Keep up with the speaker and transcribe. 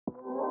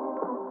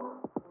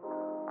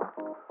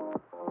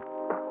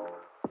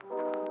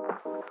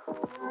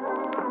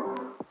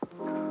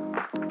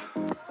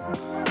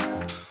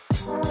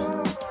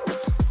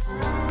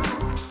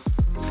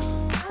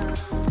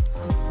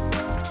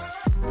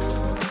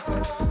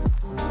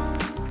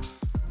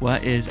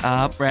What is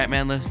up,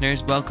 Ratman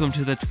listeners? Welcome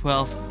to the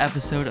 12th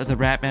episode of the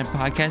Ratman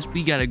podcast.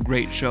 We got a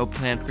great show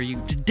planned for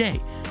you today.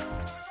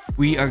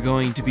 We are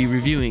going to be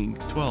reviewing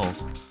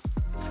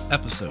 12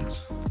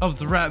 episodes of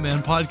the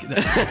Ratman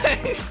podcast.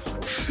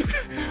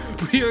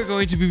 We are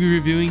going to be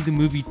reviewing the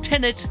movie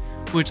Tenet,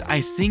 which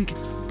I think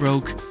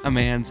broke a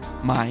man's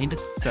mind.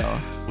 So,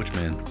 Which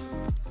man?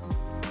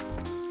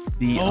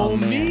 the Oh,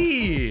 man.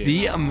 me!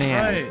 The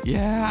man. Right.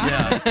 Yeah.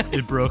 Yeah,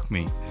 it broke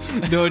me.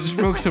 No, it just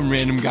broke some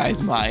random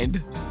guy's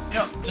mind.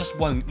 Yep, just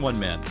one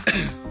man.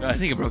 I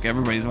think it broke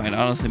everybody's mind,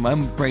 honestly. My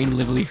brain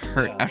literally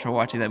hurt after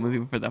watching that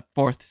movie for the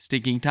fourth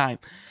stinking time.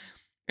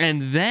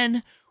 And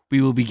then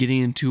we will be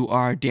getting into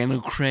our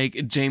Daniel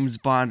Craig James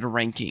Bond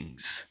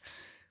rankings.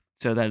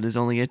 So that is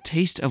only a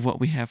taste of what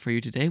we have for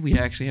you today. We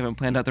actually haven't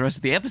planned out the rest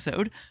of the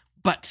episode,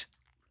 but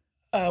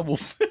We'll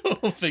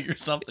figure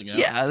something out.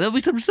 yeah, there'll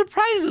be some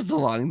surprises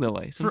along the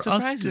way. Some For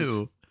surprises. us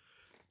too.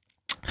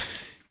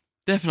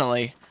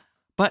 Definitely.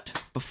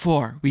 But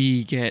before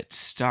we get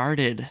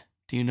started,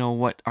 do you know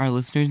what our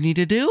listeners need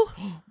to do?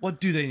 What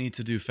do they need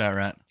to do, Fat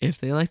Rat? If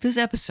they like this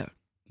episode.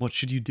 What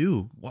should you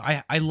do? Well,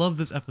 I love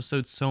this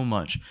episode so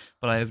much,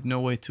 but I have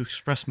no way to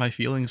express my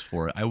feelings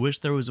for it. I wish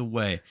there was a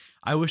way.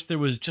 I wish there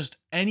was just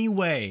any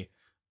way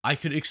I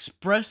could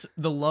express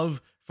the love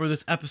for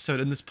this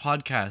episode and this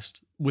podcast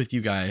with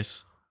you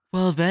guys.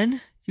 Well,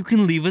 then, you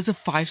can leave us a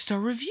 5-star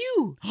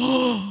review.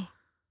 Oh,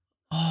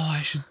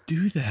 I should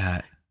do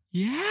that.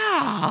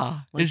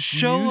 Yeah. Like and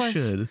show you us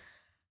should.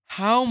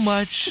 how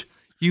much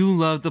you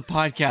love the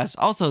podcast.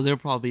 Also, there'll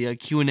probably be a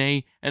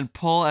Q&A and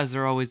poll, as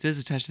there always is,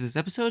 attached to this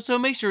episode. So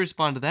make sure to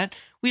respond to that.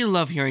 We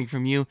love hearing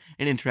from you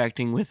and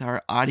interacting with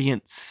our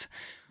audience.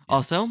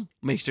 Also,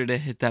 make sure to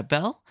hit that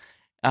bell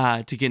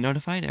to get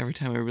notified every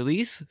time we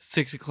release.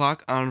 6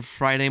 o'clock on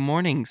Friday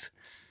mornings.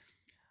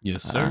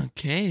 Yes, sir.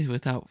 Okay,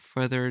 without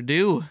further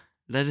ado,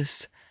 let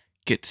us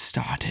get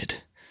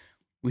started.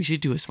 We should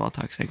do a small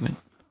talk segment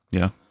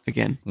Yeah.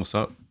 again. What's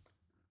up?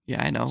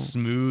 Yeah, I know.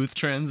 Smooth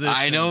transition.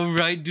 I know,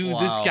 right, dude?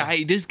 Wow.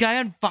 This guy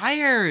on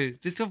fire.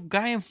 This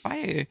guy on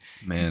fire.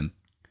 Man.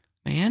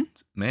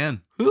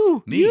 Man?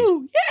 Who? Me.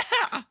 You?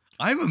 Yeah.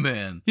 I'm a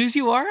man. Yes,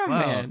 you are a Wow,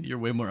 man. you're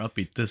way more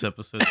upbeat this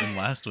episode than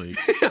last week.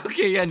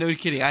 Okay, yeah, no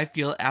kidding. I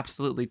feel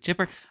absolutely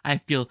chipper. I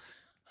feel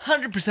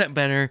 100%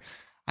 better.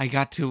 I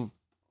got to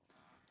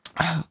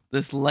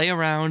just lay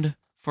around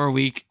for a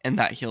week, and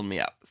that healed me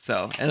up.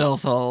 So, and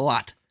also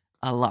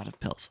a lot of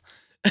pills.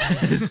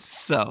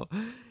 So,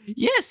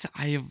 yes,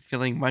 I am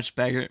feeling much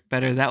better.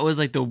 That was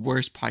like the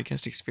worst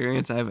podcast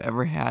experience I've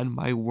ever had.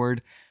 My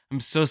word. I'm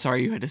so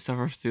sorry you had to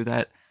suffer through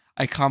that.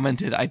 I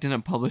commented, I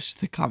didn't publish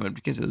the comment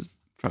because it was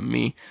from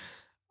me,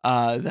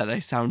 that I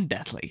sound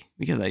deathly,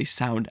 because I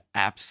sound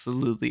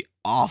absolutely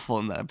awful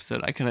in that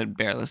episode. I couldn't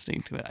bear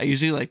listening to it. I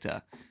usually like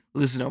to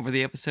listen over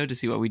the episode to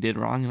see what we did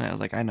wrong, and I was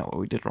like, I know what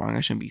we did wrong.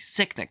 I shouldn't be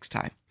sick next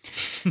time.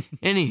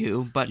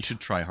 Anywho, but You should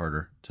try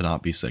harder to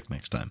not be sick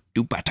next time.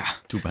 do better.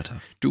 Do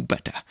better. Do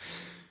better.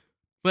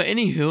 But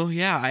anywho,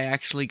 yeah, I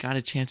actually got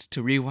a chance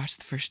to rewatch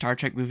the first Star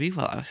Trek movie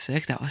while I was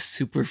sick. That was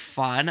super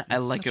fun. I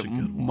It's like such it a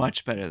good one.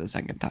 much better the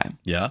second time.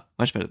 Yeah?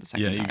 Much better the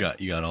second Yeah, time.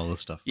 you got all the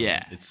stuff. from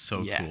Yeah. it. It's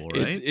so Yeah, cool,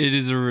 right? it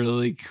is a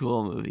really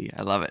cool movie.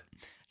 I love it.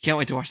 Can't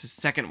wait to watch the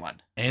second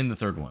one And the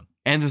third one.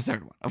 and the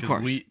third one, of 'Cause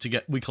course.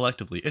 we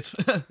collectively, it's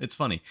it's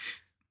funny.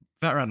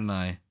 Fat Rat and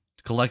I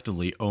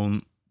collectively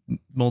own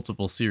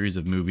multiple series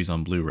of movies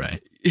on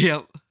Blu-ray,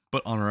 Yep.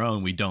 but on our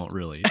own we don't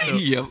really. So,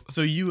 Yep.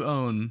 so you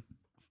own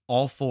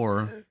all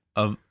four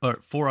out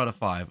of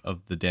 5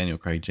 of the Daniel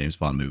Craig James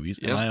Bond movies,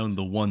 Yep. and I own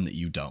the one that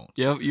you don't.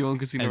 Yep. You own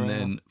Casino And Royale.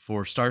 then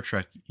for Star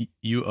Trek,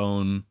 you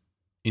own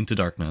Into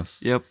Darkness,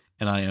 Yep.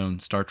 and I own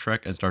Star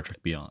Trek and Star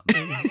Trek Beyond.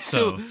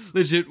 So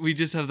legit, we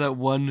just have that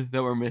one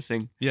that we're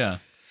missing. Yeah,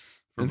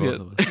 for And both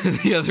of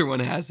us. the other one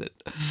has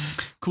it.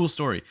 Cool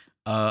story.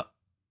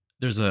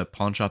 There's a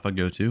pawn shop I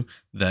go to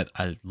that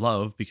I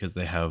love because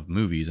they have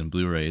movies and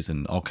Blu-rays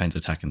and all kinds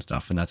of tech and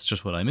stuff, and that's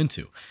just what I'm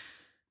into.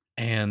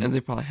 And And they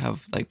probably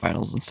have like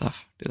vinyls and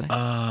stuff, do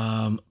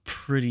they?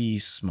 pretty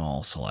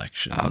small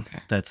selection. Oh, okay.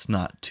 That's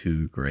not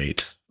too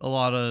great. A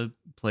lot of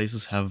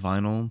places have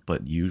vinyl,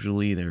 but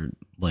usually they're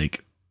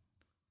like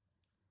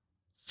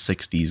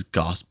 60s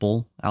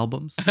gospel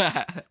albums,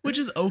 which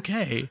is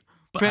okay.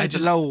 But Praise the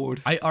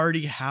Lord. I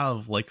already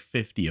have like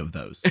 50 of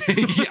those.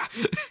 Yeah.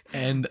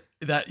 And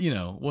that,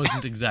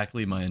 wasn't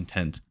exactly my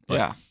intent. But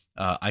Yeah.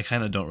 I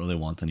kind of don't really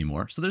want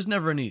anymore. So there's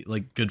never any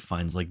like good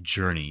finds like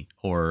Journey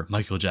or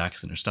Michael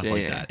Jackson or stuff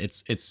like Yeah. that.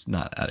 It's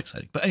not that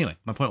exciting. But anyway,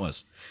 my point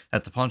was,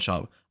 at the pawn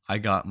shop, I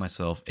got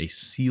myself a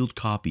sealed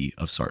copy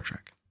of Star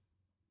Trek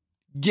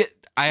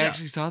I Yeah.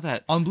 actually saw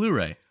that. on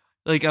Blu-ray.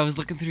 Like, I was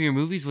looking through your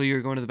movies while you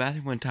were going to the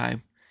bathroom one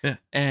time. Yeah.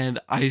 And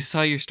I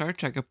saw your Star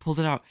Trek. I pulled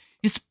it out.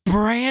 It's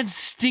brand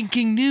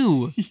stinking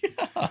new.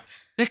 Yeah.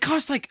 It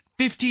cost like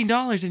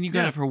 $15, and you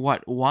got Yeah. it for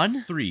what?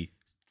 One? 3.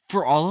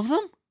 For all of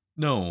them?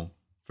 No,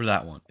 for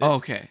that one. Oh,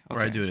 okay.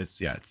 Where I do it, it's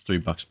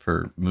 $3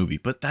 per movie,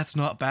 but that's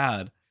not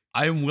bad.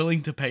 I am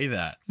willing to pay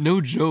that, No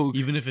joke.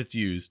 even if it's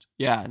used.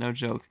 Yeah, no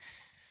joke.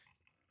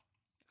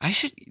 I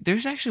should.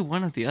 There's actually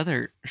one at the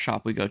other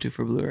shop we go to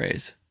for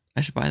Blu-rays.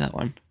 I should buy that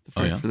one.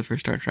 Oh, yeah? For the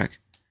first Star Trek.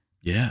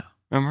 Yeah.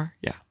 Remember?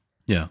 Yeah.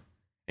 Yeah.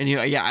 And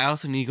yeah, I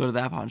also need to go to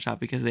that pawn shop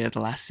because they have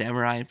The Last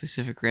Samurai and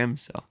Pacific Rim.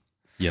 So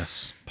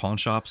Yes. Pawn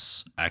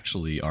shops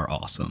actually are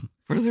awesome.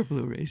 for their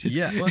Blu-rays.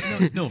 Yeah.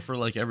 Well, no, for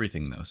like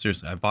everything though.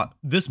 Seriously, I bought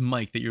this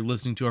mic that you're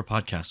listening to our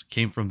podcast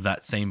came from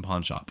that same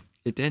pawn shop.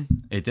 It did.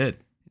 It did.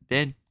 It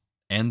did.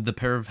 And the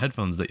pair of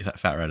headphones that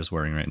Fat Rat is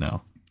wearing right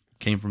now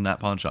came from that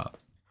pawn shop.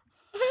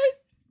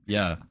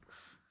 Yeah.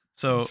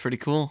 So It's pretty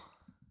cool.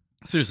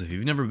 seriously, if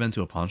you've never been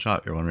to a pawn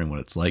shop, you're wondering what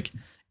it's like.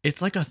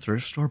 It's like a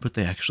thrift store, but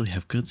they actually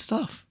have good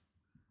stuff.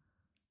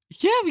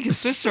 Yeah,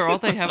 because thrift store, all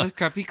they have is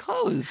crappy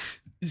clothes.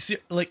 See,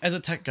 like as a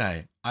tech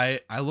guy, I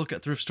look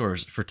at thrift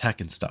stores for tech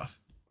and stuff.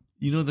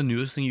 You know, the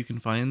newest thing you can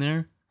find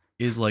there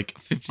is like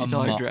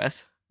 $50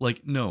 dress.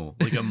 Like no,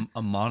 like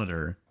a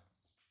monitor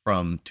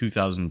from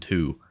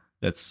 2002.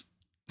 That's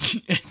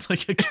it's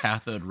like a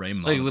cathode ray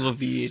monitor. Like little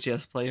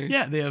VHS players.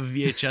 Yeah, they have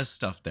VHS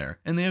stuff there,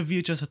 and they have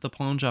VHS at the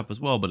pawn shop as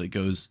well. But it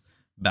goes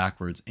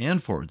backwards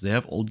and forwards. They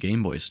have old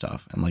Game Boy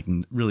stuff and like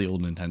really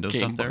old Nintendo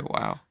Game stuff Boy, there.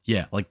 wow.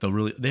 Yeah, like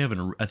they have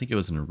I think it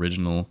was an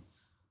original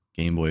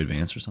Game Boy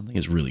Advance or something.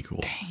 It's really cool.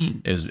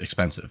 Dang. It was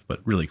expensive,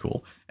 but really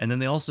cool. And then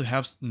they also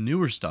have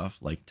newer stuff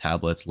like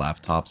tablets,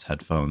 laptops,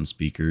 headphones,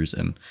 speakers.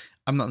 And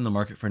I'm not in the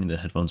market for any of the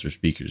headphones or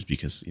speakers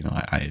because you know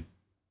I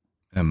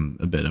am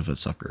a bit of a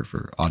sucker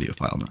for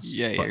audiophileness.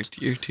 Yeah, but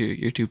you're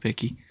too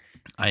picky.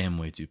 I am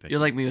way too picky. You're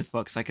like me with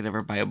books. I could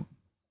never buy a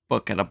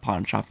book at a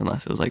pawn shop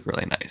unless it was like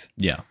really nice.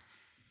 Yeah.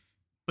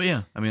 But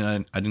yeah, I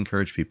mean, I'd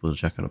encourage people to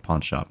check out a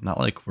pawn shop. Not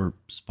like we're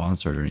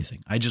sponsored or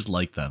anything. I just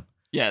like them.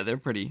 Yeah, they're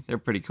pretty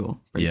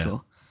cool. Pretty Yeah.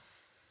 cool.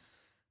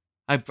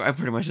 I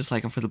pretty much just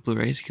like them for the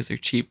Blu-rays because they're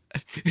cheap.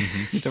 I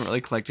don't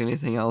really collect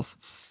anything else.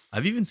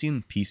 I've even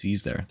seen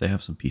PCs there. They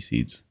have some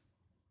PCs.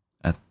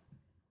 At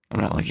I'm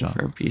not pawn looking shop.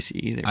 for a PC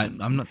either.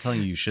 I'm not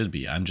telling you should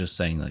be. I'm just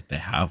saying like they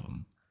have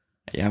them.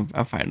 Yeah,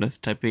 I'm fine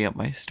with typing up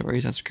my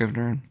stories on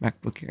Scrivener and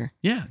MacBook Air.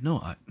 Yeah, no,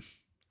 I'm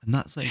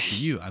not saying for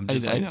you. I'm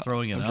just I like know.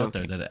 throwing it I'm out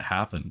there joking. that it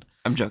happened.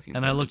 I'm joking.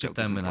 And but I the looked at joke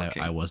them isn't and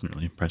working. I wasn't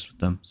really impressed with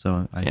them.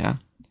 So Yeah.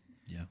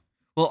 Yeah.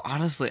 Well,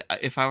 honestly,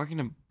 if I were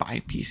gonna buy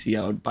a PC,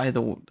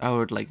 I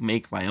would like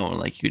make my own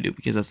like you do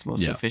because that's the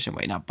most Yeah. efficient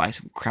way. Not buy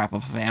some crap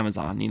off of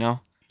Amazon, you know?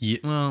 Yeah,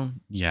 well,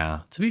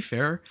 yeah. To be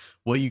fair,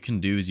 what you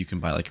can do is you can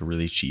buy like a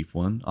really cheap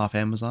one off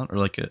Amazon or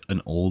like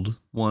an old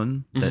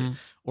one that, Mhm.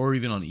 or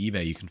even on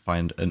eBay, you can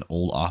find an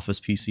old office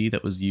PC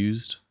that was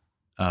used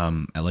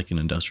at like an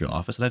industrial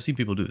office. And I've seen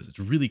people do this. It's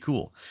really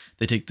cool.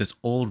 They take this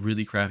old,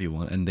 really crappy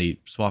one and they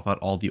swap out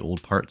all the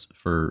old parts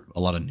for a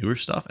lot of newer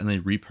stuff and they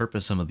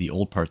repurpose some of the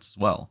old parts as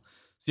well.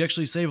 So you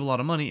actually save a lot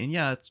of money. And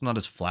yeah, it's not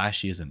as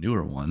flashy as a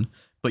newer one,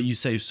 but you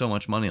save so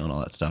much money on all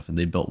that stuff. And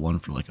they built one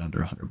for like under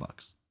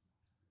 $100.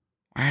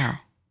 Wow.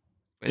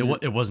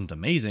 It wasn't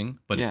amazing,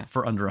 but Yeah.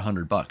 for under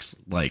 $100,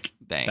 like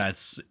Dang.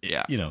 that's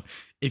Yeah. you know,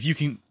 if you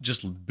can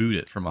just boot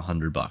it from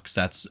 $100,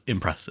 that's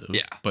impressive.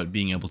 Yeah. But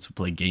being able to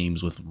play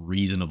games with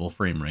reasonable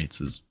frame rates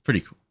is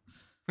pretty cool.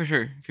 For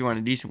sure. If you want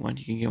a decent one,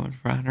 you can get one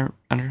for under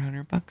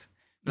 $100.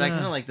 But I Yeah.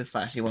 kind of like this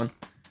flashy one.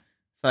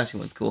 Flashy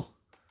one's cool.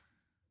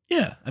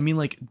 Yeah, I mean,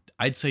 like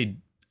I'd say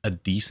a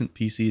decent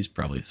PC is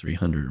probably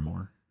 300 or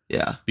more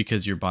Yeah.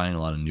 because you're buying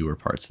a lot of newer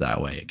parts that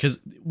way. Because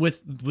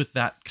with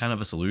that kind of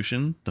a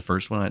solution, the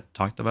first one I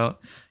talked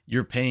about,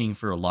 you're paying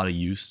for a lot of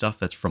used stuff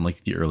that's from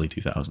like the early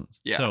 2000s.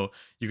 Yeah. So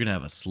you're gonna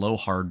have a slow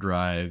hard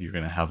drive. You're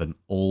gonna have an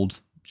old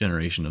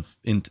generation of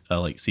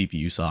like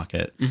CPU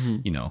socket. Mm-hmm.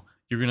 You know,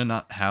 you're gonna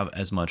not have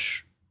as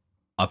much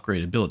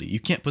upgradability. You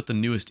can't put the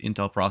newest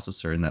Intel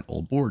processor in that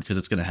old board because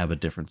it's gonna have a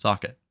different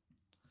socket.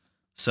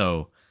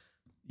 So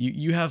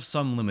you have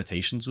some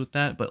limitations with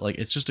that, but like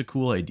it's just a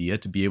cool idea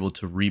to be able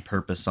to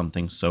repurpose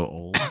something so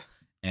old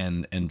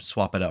and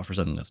swap it out for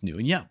something that's new.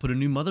 And yeah, put a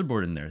new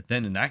motherboard in there.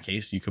 Then in that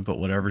case, you could put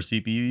whatever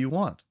CPU you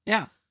want.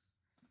 Yeah.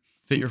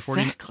 Fit your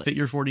Exactly.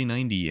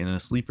 4090 in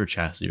a sleeper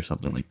chassis or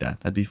something like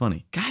that. That'd be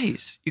funny.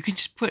 Guys, you can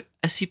just put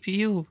a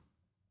CPU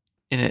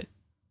in it.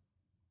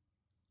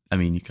 I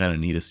mean, you kind of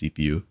need a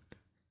CPU.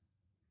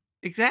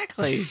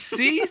 Exactly.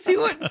 see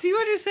what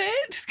you're saying?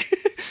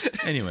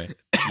 Anyway,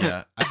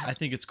 yeah, I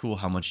think it's cool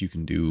how much you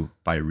can do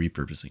by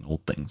repurposing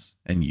old things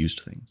and used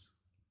things.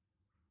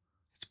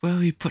 It's where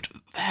we put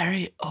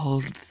very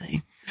old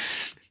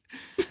things.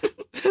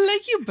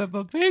 Like you,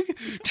 Peppa Pig.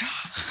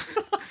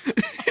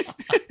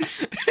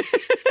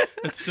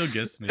 That still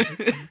gets me.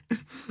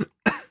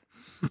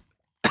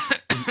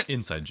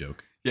 Inside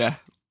joke. Yeah.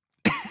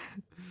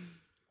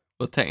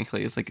 Well,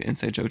 technically, it's like an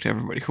inside joke to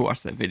everybody who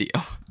watched that video.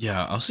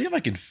 Yeah, I'll see if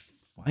I can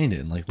find it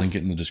and like link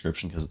it in the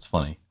description because it's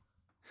funny.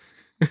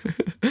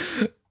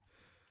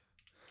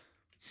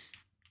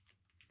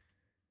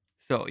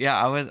 So yeah,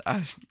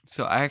 I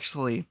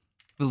actually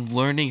was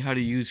learning how to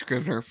use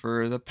Scrivener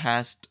for the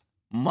past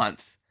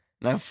month,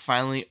 and I'm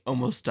finally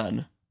almost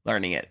done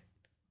learning it.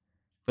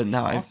 But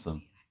now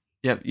Awesome.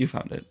 yep, you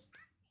found it.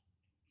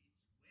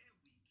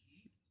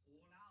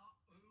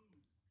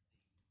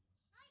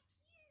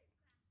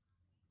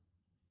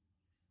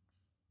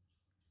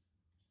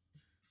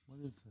 What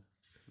is this?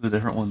 This is a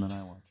different one than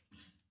I want.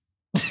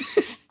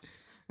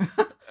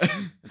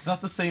 It's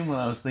not the same one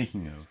I was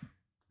thinking of.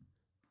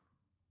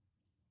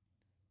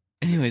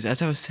 Anyways,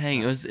 as I was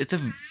saying, it's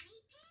a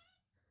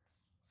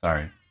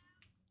Sorry.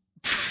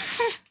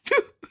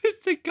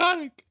 it's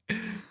iconic.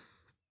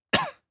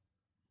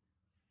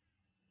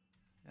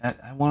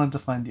 I wanted to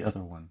find the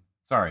other one.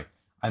 Sorry.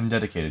 I'm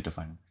dedicated to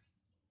finding.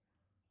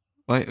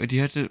 Wait, do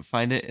you have to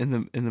find it in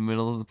the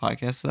middle of the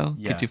podcast though?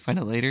 Could you Yes. find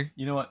it later?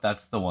 You know what?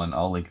 That's the one.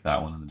 I'll link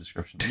that one in the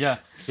description. Yeah,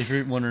 if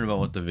you're wondering about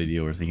what the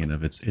video we're thinking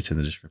of, it's in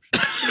the description.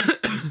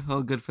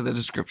 Oh, good for the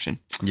description.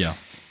 Yeah.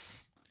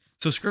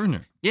 So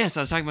Scrivener. Yes,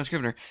 I was talking about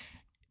Scrivener.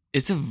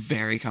 It's a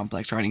very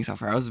complex writing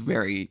software. I was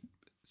very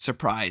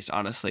surprised,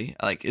 honestly.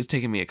 Like, it's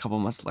taken me a couple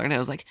months to learn. I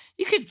was like,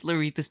 you could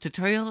read this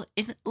tutorial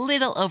in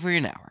little over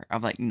an hour.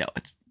 I'm like, no,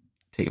 it's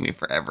taking me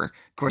forever.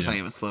 Of course, Yeah. I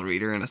am a slow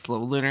reader and a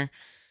slow learner.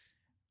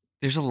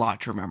 There's a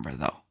lot to remember,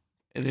 though.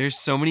 There's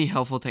so many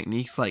helpful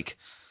techniques, like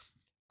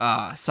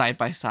side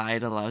by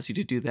side allows you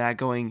to do that,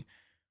 going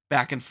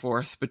back and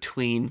forth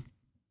between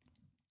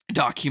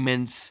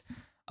documents,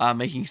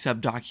 making sub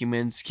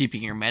documents,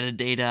 keeping your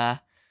metadata.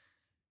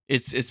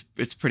 It's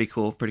pretty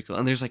cool,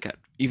 And there's like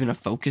even a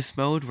focus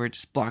mode where it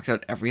just blocks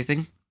out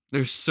everything.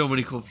 There's so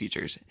many cool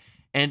features.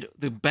 And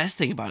the best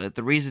thing about it,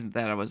 the reason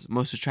that I was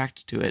most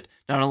attracted to it,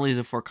 not only is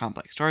it for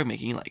complex story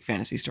making, like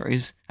fantasy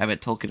stories, I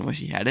bet Tolkien wish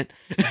he had it,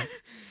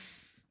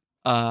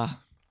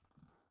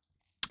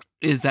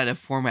 is that it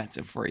formats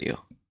it for you.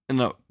 And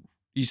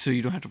so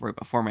you don't have to worry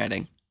about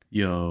formatting.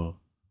 Yo.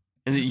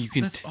 And you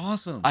can. That's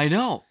awesome. I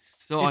know.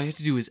 So all you It's- have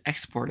to do is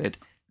export it,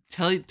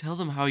 tell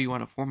them how you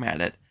want to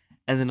format it,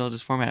 and then they'll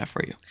just format it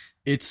for you.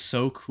 It's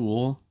so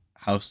cool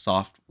how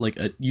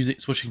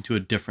switching to a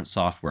different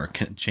software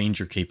can change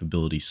your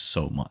capabilities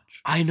so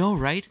much. I know,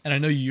 right? And I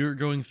know you're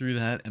going through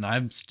that, and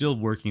I'm still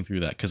working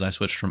through that because I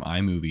switched from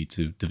iMovie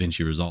to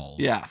DaVinci Resolve.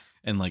 Yeah.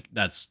 And like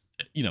that's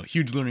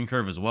huge learning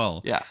curve as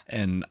well. Yeah.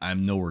 And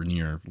I'm nowhere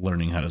near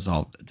learning how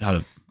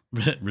to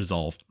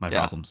resolve my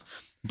problems.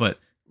 But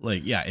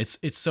like, yeah,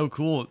 it's so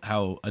cool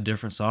how a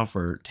different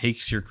software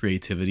takes your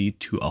creativity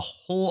to a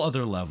whole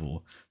other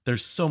level.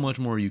 There's so much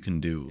more you can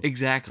do.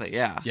 Exactly.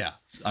 Yeah. Yeah,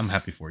 I'm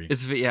happy for you.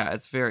 It's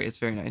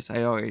very nice.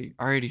 I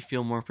already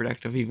feel more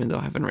productive, even though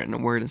I haven't written a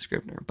word in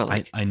Scrivener. But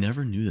like I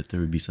never knew that there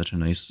would be such a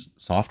nice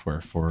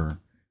software for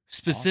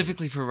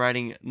specifically authors. for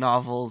writing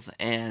novels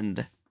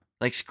and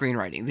like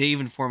screenwriting. They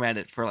even format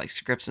it for like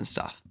scripts and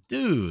stuff.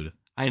 Dude,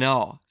 I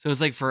know. So it's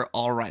like for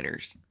all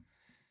writers.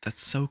 that's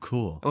so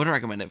cool. I wouldn't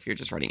recommend it if you're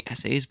just writing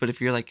essays, but if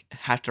you're like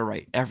have to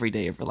write every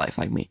day of your life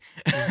like me,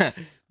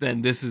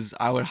 then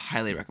I would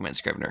highly recommend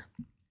Scrivener.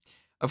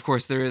 Of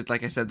course, there is,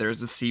 like I said, there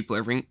is a steep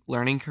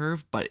learning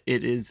curve, but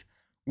it is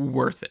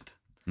worth it.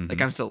 Like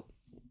Mhm. I'm still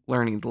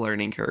learning the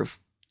learning curve.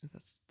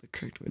 That's the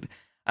correct word.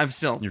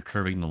 You're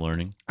curving the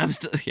learning. I'm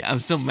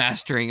still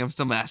mastering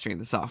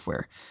the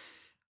software.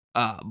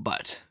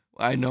 But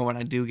I know when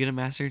I do get it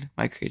mastered,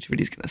 my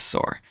creativity is gonna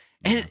soar.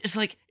 And Yeah. it's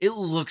like it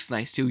looks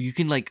nice too. You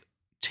can like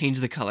change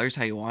the colors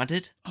how you want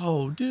it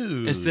Oh,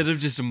 dude. instead of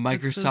just a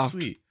That's so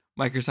sweet.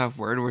 Microsoft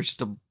Word where it's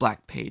just a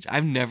black page.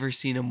 I've never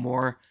seen a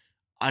more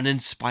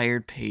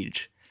uninspired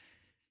page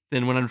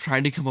than when I'm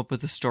trying to come up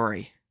with a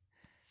story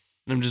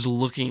and I'm just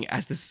looking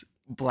at this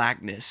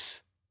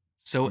blackness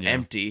so Yeah.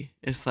 empty.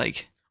 It's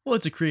like, Well,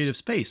 it's a creative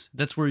space.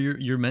 That's where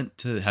you're meant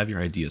to have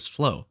your ideas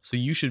flow. So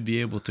you should be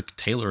able to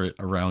tailor it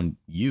around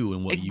you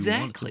and what you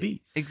want it to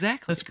be.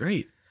 Exactly. That's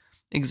great.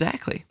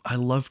 Exactly. I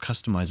love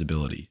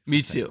customizability. for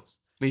Me too. things.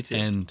 Me too.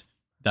 And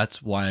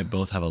that's why I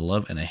both have a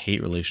love and a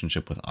hate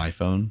relationship with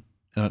iPhone.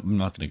 I'm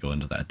not going to go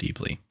into that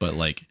deeply, but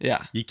like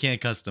yeah. you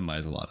can't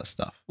customize a lot of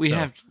stuff. We So,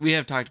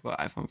 have talked about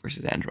iPhone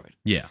versus Android.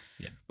 yeah.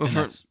 But And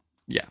for-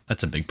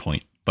 that's a big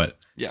point. But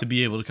Yeah. to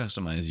be able to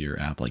customize your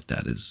app like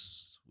that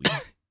is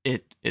sweet.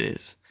 It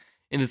is.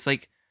 And it's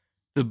like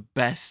the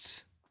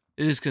best.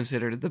 It is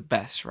considered the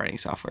best writing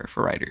software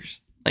for writers.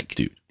 Like,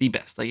 Dude. the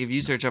best. Like, if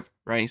you search up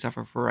writing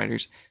software for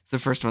writers, it's the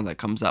first one that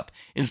comes up.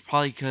 And it's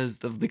probably because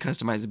of the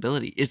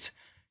customizability.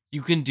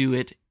 You can do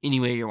it any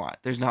way you want.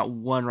 There's not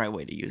one right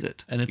way to use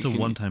it. And it's You a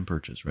can- one-time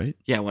purchase, right?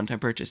 Yeah, one-time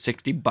purchase,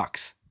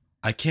 $60.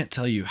 I can't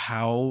tell you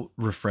how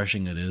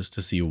refreshing it is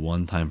to see a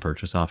one-time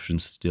purchase option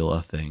still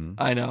a thing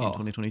I in know.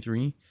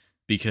 2023.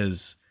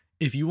 Because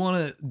if you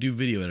want to do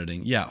video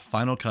editing, yeah,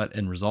 Final Cut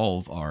and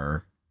Resolve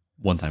are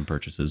one-time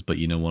purchases. But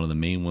one of the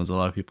main ones a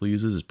lot of people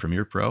uses is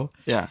Premiere Pro.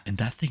 Yeah. And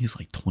that thing is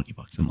like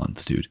 $20 a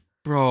month, dude.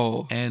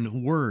 Bro.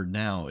 And Word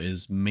now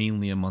is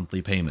mainly a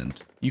monthly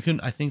payment.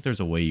 I think there's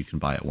a way you can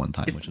buy it one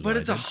time, which is But what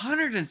it's I did.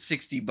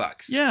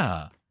 $160.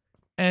 Yeah.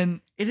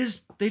 And It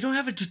is. They don't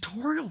have a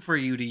tutorial for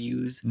you to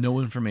use. no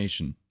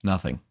information,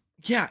 nothing.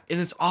 Yeah, and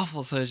it's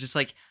awful. So it's just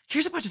like,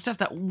 here's a bunch of stuff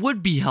that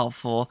would be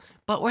helpful,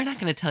 but we're not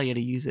going to tell you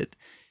to use it.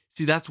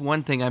 See, that's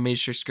one thing I made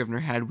sure Scrivener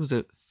had was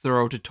a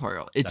thorough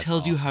tutorial. It That's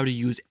tells you awesome. how to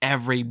use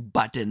every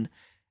button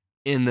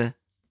in the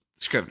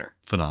Scrivener.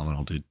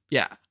 Phenomenal, dude.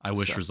 Yeah. I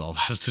wish So- Resolve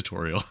had a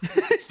tutorial.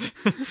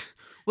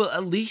 Well,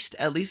 at least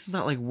it's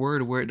not like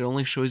Word where it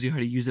only shows you how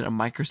to use it on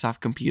Microsoft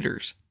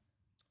computers.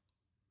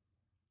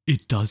 Yeah, that's awesome. At least it's not like Word where it only shows you how to use it on Microsoft computers. Well, at least it's not like Word where it only shows you how to use it on Microsoft computers. Well, at least it's not like Word where it only shows you how to use it on Microsoft computers.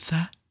 It does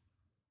that?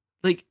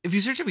 Like, if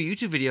you search up a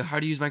YouTube video, how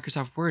to use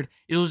Microsoft Word,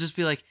 it'll just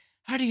be like,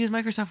 how to use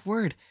Microsoft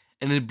Word,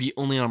 and it'd be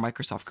only on a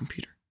Microsoft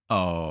computer.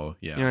 Oh,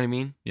 yeah. You know what I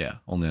mean? Yeah,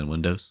 only on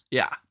Windows.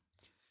 Yeah.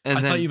 And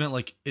I then, thought you meant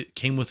like it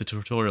came with a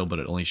tutorial, but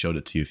it only showed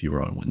it to you if you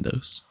were on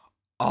Windows.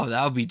 oh,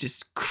 that would be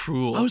just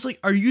cruel. I was like,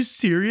 are you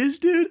serious,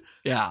 dude?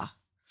 yeah.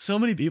 So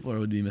many people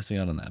would be missing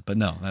out on that. But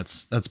no,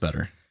 that's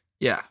better.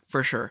 Yeah,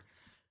 for sure.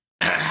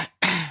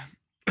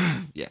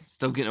 yeah,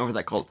 still getting over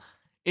that cold.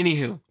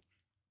 Anywho.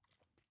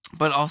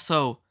 But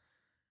also,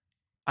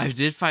 I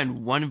did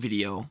find one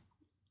video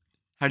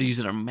how to use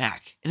it on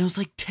Mac, and it was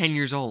like 10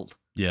 years old.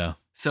 Yeah.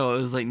 So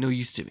it was like no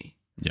use to me.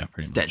 Yeah,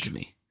 pretty It's much. dead to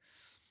me.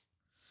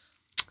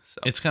 So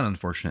It's kind of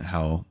unfortunate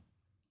how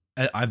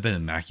I've been a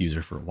Mac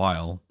user for a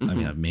while. I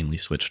mean, Mhm. I've mainly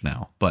switched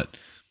now, but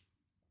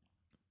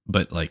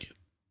like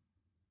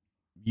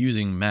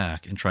using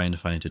Mac and trying to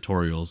find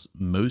tutorials,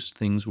 most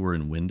things were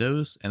in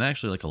Windows, and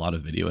actually like a lot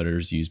of video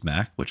editors use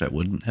Mac, which I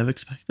wouldn't have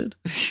expected.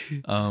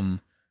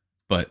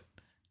 But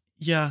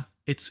yeah,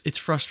 it's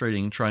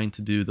frustrating trying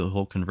to do the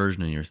whole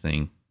conversion in your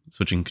thing,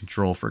 switching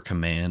control for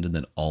command and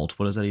then alt.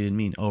 What does that even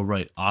mean? Oh,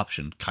 right,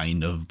 option,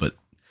 kind of, but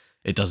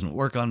it doesn't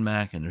work on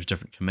Mac, and there's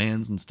different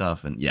commands and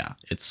stuff, and yeah,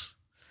 it's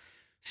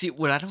See,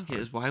 what I don't get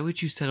is why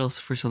would you settle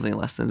for something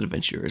less than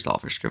DaVinci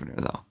Resolve or Scrivener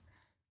though?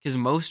 Because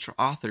most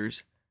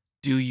authors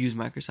do use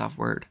Microsoft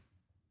Word.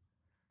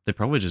 they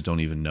probably just don't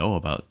even know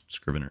about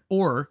Scrivener,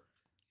 or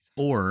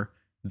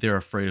they're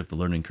afraid of the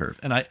learning curve.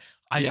 And I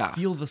Yeah.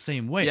 feel the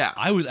same way. Yeah.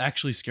 I was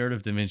actually scared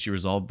of DaVinci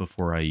Resolve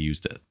before I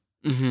used it.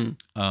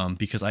 Mm-hmm.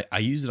 Because I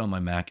used it on my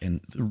Mac, and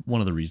one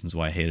of the reasons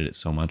why I hated it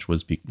so much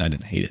was I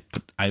didn't hate it,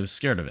 but I was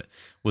scared of it,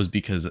 was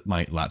because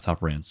my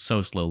laptop ran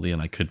so slowly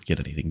and I couldn't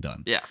get anything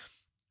done. Yeah.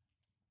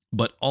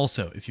 But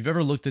also, if you've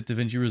ever looked at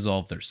DaVinci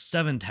Resolve, there's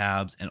 7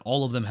 tabs, and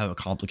all of them have a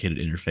complicated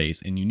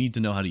interface, and you need to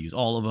know how to use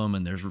all of them,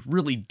 and there's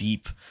really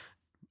deep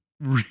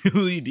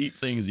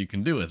things you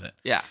can do with it.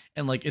 Yeah.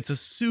 And like, it's a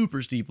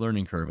super steep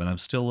learning curve, and I'm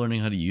still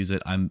learning how to use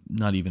it. I'm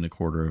not even a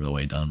quarter of the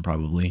way done,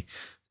 probably.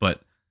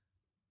 But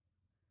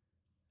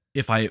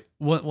if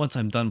once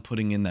I'm done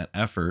putting in that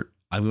effort,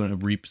 I'm going to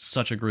reap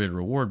such a great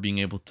reward being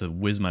able to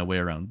whiz my way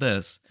around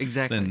this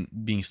Exactly. than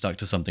being stuck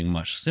to something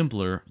much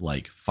simpler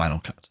like Final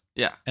Cut.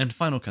 Yeah. And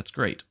Final Cut's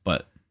great,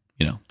 but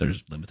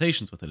there's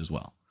limitations with it as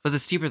well. But the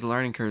steeper the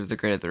learning curve, the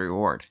greater the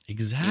reward.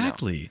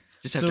 Exactly.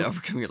 Just have to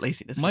overcome your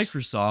laziness. which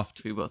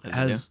Microsoft we both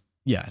have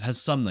it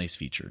has some nice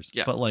features.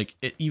 Yeah. But like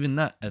it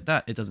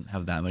doesn't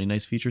have that many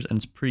nice features, and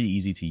it's pretty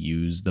easy to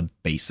use the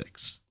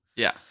basics.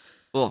 Yeah.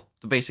 Well,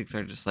 the basics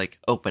are just like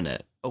open a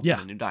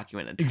new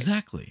document and type.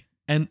 Exactly.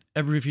 And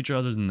every feature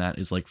other than that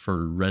is like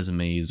for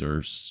resumes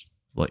or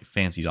like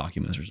fancy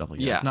documents or stuff like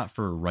that. Yeah. It's not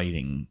for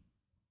writing.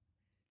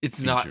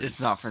 It's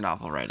not for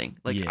novel writing.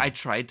 Like Yeah.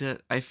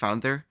 I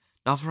found their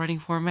novel writing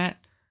format.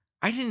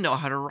 I didn't know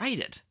how to write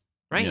it.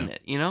 Writing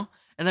it, And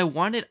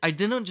I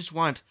didn't just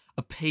want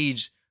a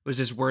page was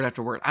just word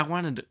after word. I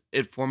wanted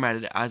it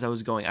formatted as I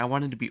was going. I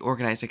wanted to be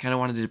organized. I kind of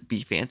wanted it to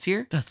be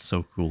fancier. That's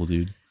so cool,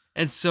 dude.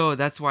 And so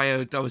that's why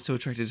I was so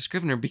attracted to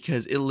Scrivener,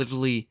 because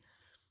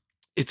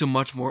it's a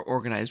much more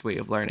organized way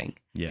of learning.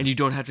 Yeah. And you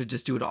don't have to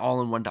just do it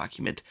all in one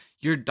document.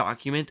 Your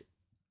document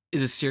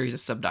is a series of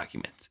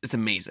sub-documents. It's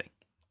amazing.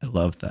 I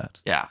love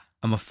that. Yeah.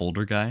 I'm a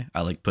folder guy.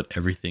 I like put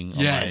everything on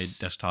Yes.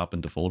 my desktop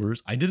into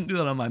folders. I didn't do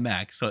that on my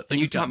Mac, so And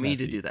you things got taught me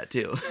to messy. do that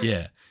too.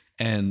 Yeah.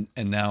 And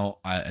now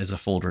as a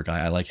folder guy,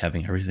 I like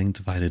having everything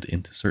divided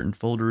into certain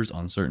folders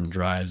on certain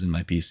drives in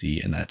my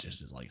PC, and that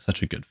just is like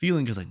such a good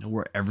feeling because I know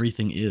where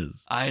everything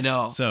is. I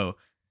know. So,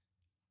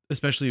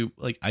 especially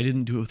like I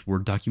didn't do it with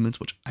Word documents,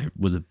 which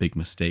was a big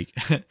mistake.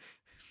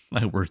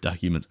 My Word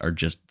documents are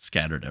just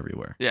scattered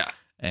everywhere, Yeah.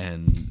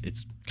 and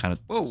it's kind of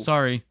it's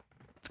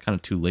kind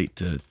of too late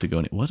to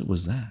go. What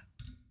was that?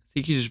 I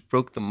think you just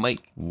broke the mic.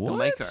 What? The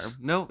mic arm.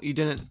 No, you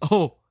didn't.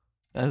 Oh,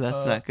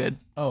 that's not good.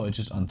 Oh, it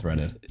just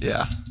unthreaded.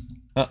 Yeah.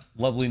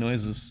 Lovely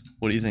noises.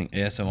 What do you think?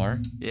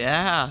 ASMR?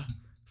 Yeah.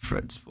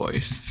 Fred's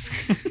voice.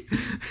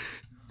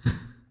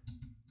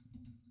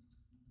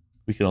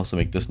 We could also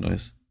make this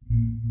noise.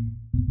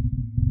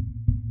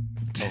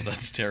 Oh,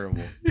 that's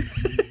terrible.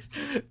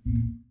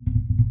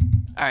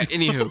 All right.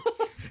 Anywho.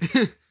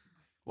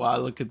 Wow,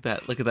 look at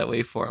that. Look at that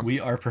waveform. We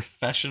are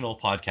professional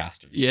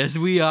podcasters. Yes,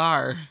 we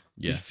are.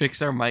 Yes. We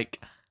fixed our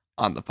mic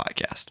on the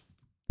podcast.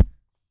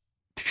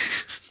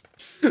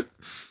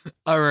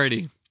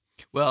 Alrighty.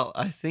 Well,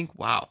 I think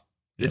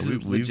this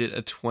is legit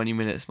a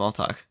 20-minute small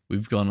talk.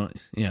 We've gone on.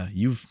 Yeah,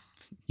 you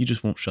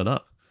just won't shut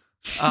up.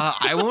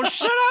 I won't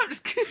shut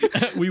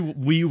up.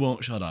 we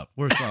won't shut up.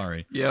 We're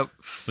sorry. Yep.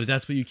 But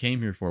that's what you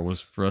came here for,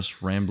 was for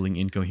us rambling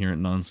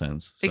incoherent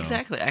nonsense. So.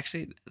 Exactly.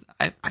 Actually,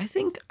 I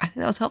think that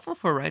was helpful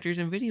for writers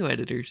and video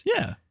editors.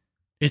 Yeah.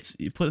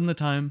 You put in the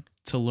time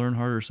to learn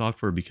harder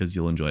software because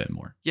you'll enjoy it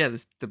more. Yeah,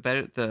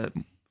 the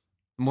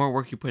more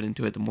work you put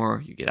into it, the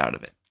more you get out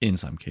of it. In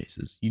some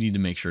cases, you need to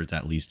make sure it's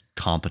at least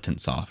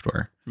competent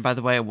software. And by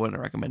the way, I wouldn't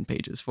recommend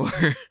Pages for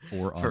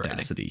Or for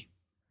Audacity.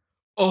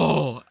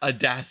 Oh,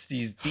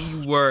 Audacity's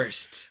the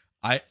worst.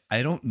 I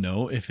don't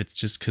know if it's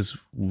just because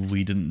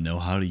we didn't know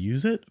how to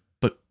use it,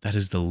 but that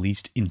is the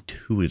least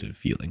intuitive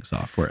feeling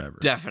software ever.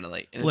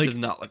 Definitely. And Like- it does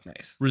not look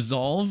nice.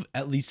 Resolve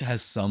at least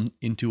has some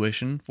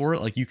intuition for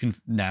it. Like you can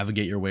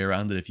navigate your way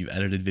around it if you've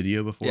edited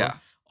video before. Yeah.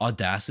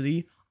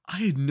 Audacity, I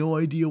had no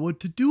idea what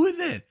to do with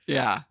it.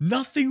 Yeah.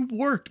 Nothing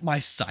worked. My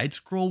side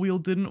scroll wheel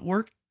didn't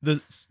work.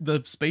 The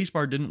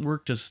spacebar didn't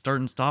work to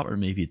start and stop, or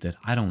maybe it did.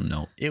 I don't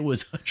know. It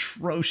was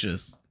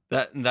atrocious.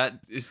 That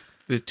is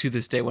to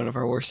this day one of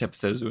our worst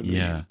episodes when we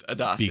Yeah, used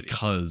Audacity.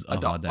 Because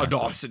of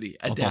Audacity.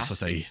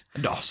 Audacity.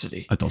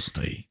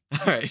 Audacity.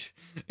 All right.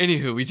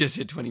 Anywho, we just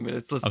hit 20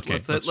 minutes. Let's Okay,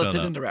 let's let's shut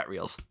hit up. into rat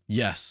reels.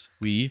 Yes,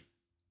 we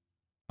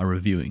are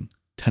reviewing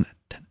Tenet.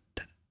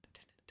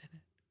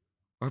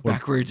 Or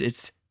backwards,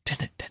 it's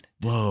tenet.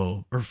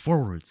 Whoa. Or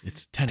forwards,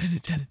 it's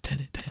Tenet.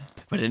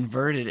 But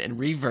inverted and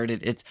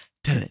reverted, it's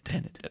tenet.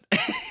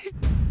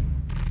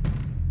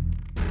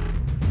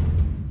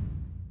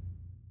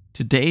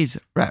 Today's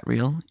rat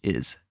reel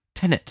is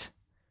Tenet,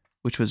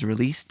 which was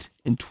released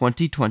in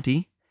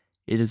 2020.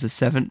 It is a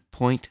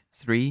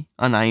 7.3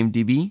 on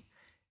IMDb.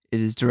 It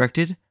is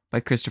directed by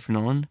Christopher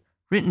Nolan,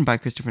 written by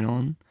Christopher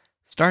Nolan,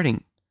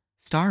 starring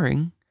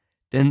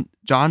then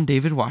John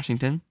David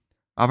Washington,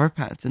 Robert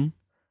Pattinson,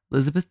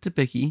 Elizabeth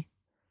Debicki,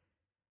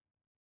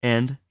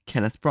 and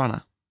Kenneth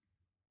Branagh.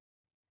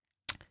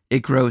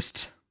 It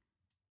grossed.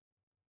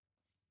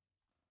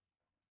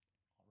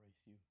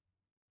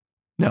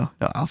 No,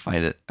 I'll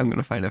find it. I'm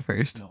gonna find it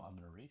first. No, I'm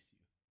gonna race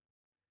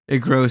you.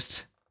 It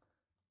grossed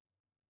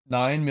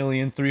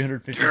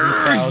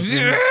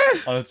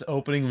 9,353,000 on its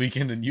opening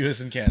weekend in US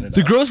and Canada.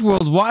 The gross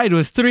worldwide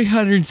was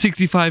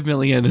 365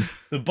 million.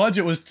 The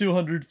budget was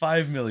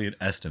 205 million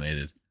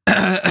estimated.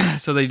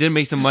 So they did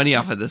make some money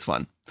off of this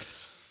one.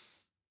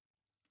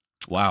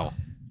 Wow.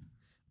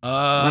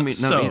 Let me.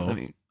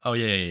 Oh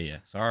yeah.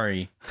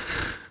 Sorry.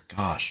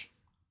 Gosh.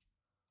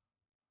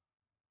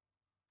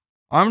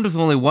 Armed with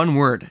only one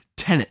word,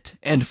 Tenet,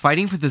 and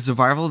fighting for the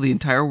survival of the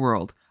entire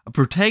world, a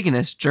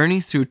protagonist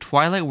journeys through a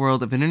twilight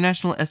world of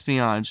international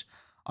espionage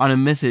on a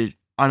mission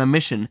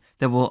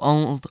that will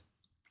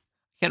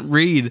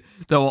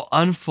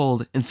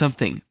unfold in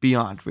something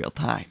beyond real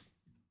time.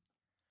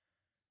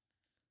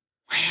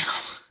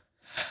 Wow.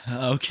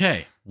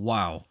 Okay.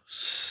 Wow.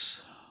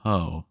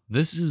 So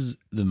this is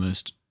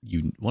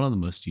one of the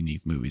most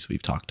unique movies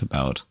we've talked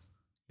about.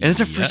 And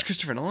it's our yet. first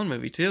Christopher Nolan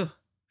movie too.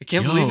 I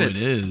can't believe it.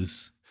 It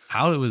is.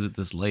 How was it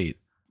this late?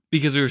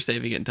 Because we were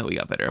saving it until we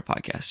got better at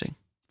podcasting.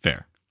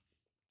 Fair.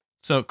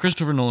 So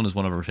Christopher Nolan is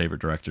one of our favorite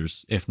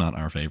directors, if not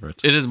our favorite.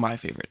 It is my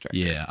favorite director.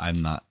 Yeah,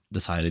 I'm not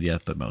decided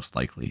yet, but most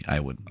likely I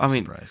wouldn't be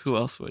surprised. Who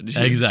else would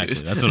you Exactly.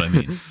 choose? That's what I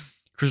mean.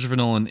 Christopher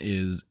Nolan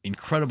is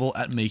incredible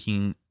at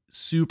making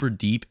super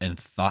deep and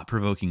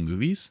thought-provoking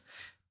movies,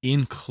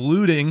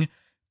 including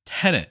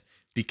Tenet,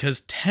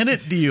 because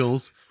Tenet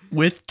deals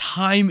with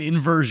time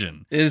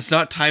inversion. It's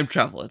not time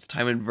travel, it's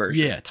time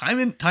inversion. Yeah,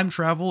 time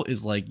travel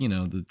is like,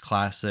 the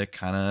classic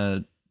kind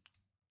of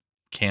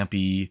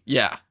campy.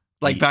 Yeah.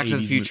 Like Back to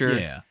the 80s Future.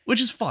 Yeah,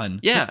 which is fun.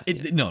 Yeah.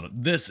 No,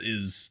 this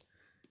is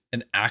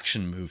an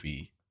action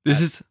movie.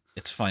 This is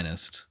its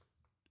finest.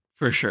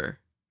 for sure.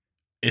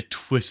 It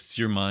twists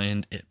your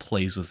mind. It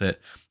plays with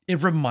it.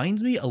 It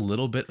reminds me a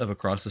little bit of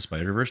Across the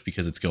Spider-Verse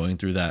because it's going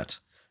through the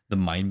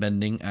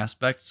mind-bending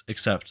aspects,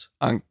 except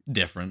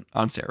different.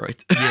 On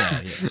steroids.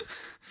 Yeah.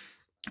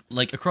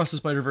 Like Across the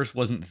Spider-Verse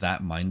wasn't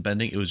that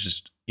mind-bending. It was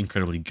just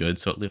incredibly good,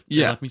 so it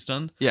left me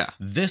stunned. Yeah.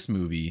 This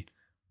movie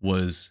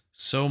was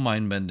so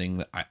mind-bending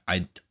that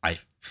I you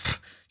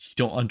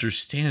don't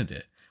understand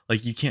it.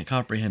 Like, you can't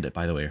comprehend it.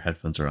 By the way, your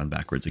headphones are on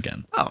backwards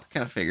again. Oh,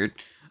 kind of figured.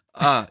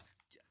 I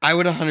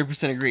would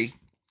 100% agree.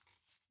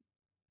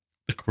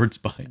 The chord's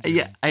behind you.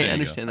 Yeah, I There you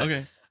understand go.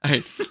 that. Okay.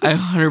 I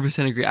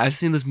 100% agree. I've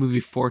seen this movie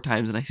 4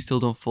 times and I still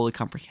don't fully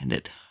comprehend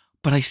it,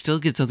 but I still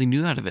get something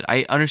new out of it.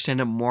 I understand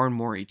it more and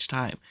more each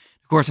time.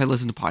 Of course, I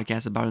listen to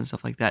podcasts about it and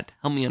stuff like that to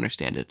help me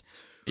understand it.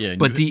 Yeah,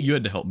 But you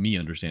had to help me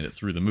understand it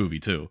through the movie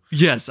too.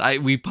 Yes,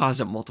 we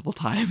paused it multiple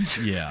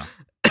times Yeah.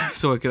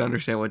 so I could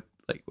understand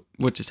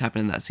what just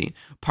happened in that scene.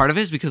 Part of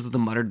it is because of the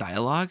muttered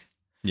dialogue,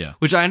 Yeah.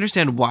 which I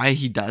understand why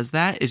he does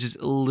that. It's just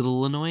a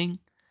little annoying.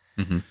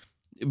 Mm-hmm.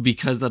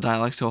 Because the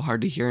dialogue's so hard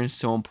to hear and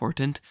so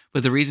important.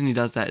 But the reason he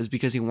does that is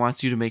because he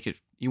wants you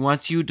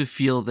to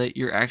feel that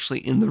you're actually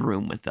in the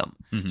room with them.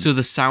 Mhm. So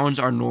the sounds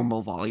are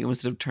normal volume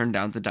instead of turned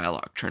down, the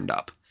dialogue turned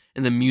up.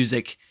 And the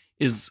music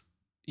is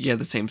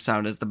the same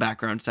sound as the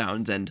background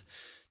sounds and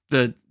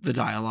the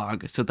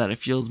dialogue so that it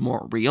feels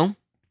more real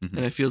Mhm.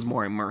 and it feels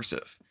more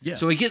immersive. Yeah.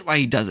 So I get why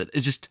he does it.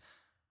 It's just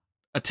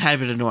a tad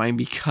bit annoying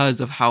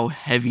because of how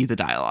heavy the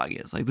dialogue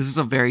is. Like, this is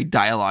a very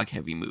dialogue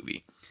heavy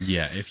movie.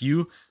 Yeah, if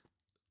you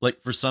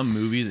for some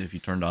movies, if you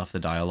turned off the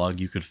dialogue,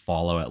 you could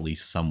follow at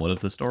least somewhat of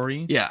the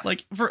story. Yeah.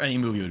 Like for any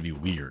movie, it would be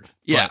weird.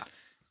 Yeah. But,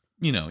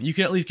 you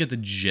could at least get the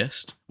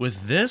gist.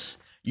 With this,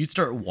 you'd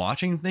start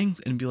watching things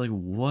and be like,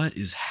 what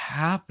is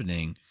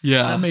happening?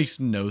 Yeah. That makes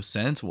no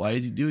sense. Why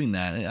is he doing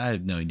that? I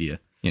have no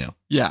idea.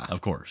 Yeah. Of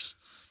course.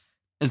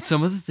 And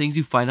some of the things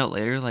you find out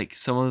later, like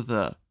some of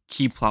the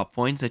key plot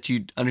points that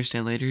you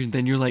understand later, and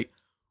then you're like,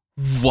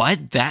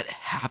 what? That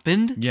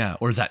happened? Yeah,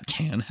 or that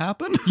can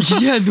happen.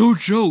 Yeah, no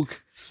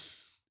joke.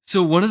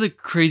 So one of the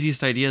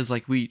craziest ideas,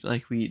 like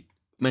we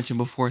mentioned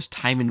before, is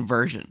time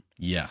inversion.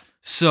 Yeah.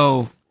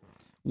 So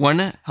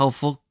one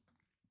helpful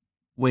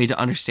way to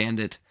understand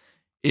it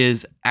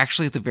is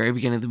actually at the very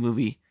beginning of the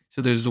movie.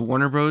 So there's the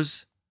Warner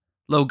Bros.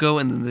 Logo,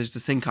 and then there's the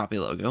Syncopy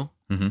logo.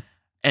 Mm-hmm.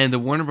 And the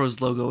Warner Bros.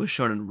 Logo is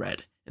shown in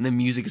red, and the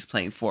music is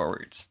playing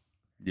forwards.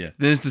 Yeah.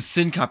 Then there's the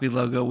Syncopy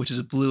logo, which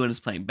is blue and is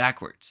playing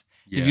backwards.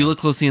 Yeah. If you look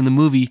closely in the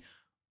movie,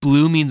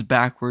 blue means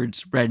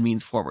backwards, red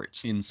means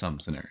forwards. In some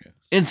scenarios.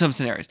 In some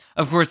scenarios.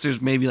 Of course,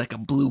 there's maybe like a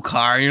blue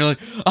car, and you're like,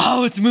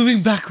 oh, it's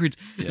moving backwards.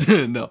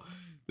 Yeah. No,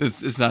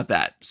 it's not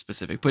that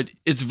specific, but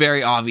it's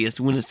very obvious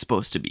when it's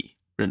supposed to be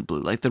red and blue,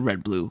 like the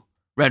red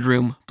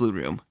room, blue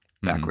room,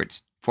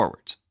 backwards,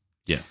 forwards.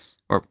 Yes.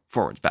 Or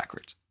forwards,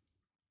 backwards.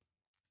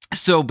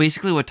 So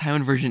basically what time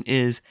inversion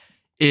is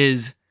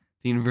the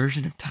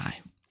inversion of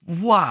time.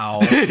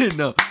 Wow.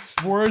 No.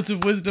 Words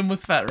of wisdom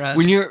with Fat Rat.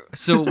 When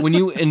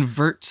you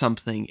invert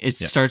something, it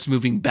Yeah. starts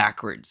moving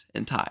backwards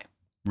in time.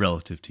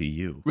 Relative to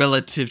you.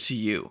 Relative to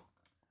you.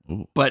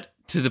 Ooh. But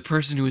to the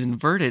person who is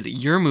inverted,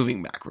 you're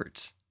moving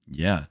backwards.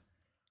 Yeah.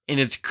 And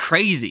it's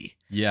crazy.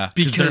 Yeah.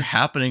 Because they're Because-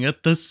 happening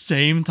at the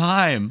same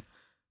time.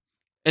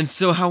 And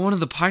so how one of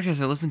the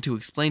podcasts I listened to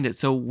explained it.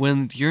 So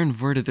when you're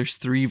inverted, there's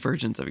 3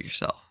 versions of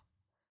yourself.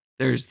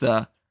 There's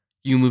the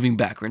you moving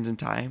backwards in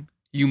time,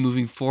 you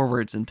moving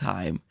forwards in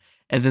time,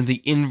 and then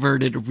the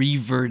inverted,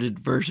 reverted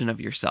version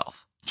of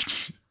yourself.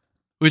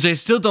 Which I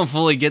still don't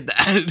fully get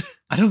that.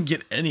 I don't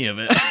get any of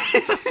it.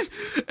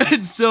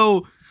 And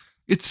so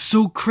it's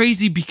so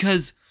crazy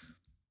because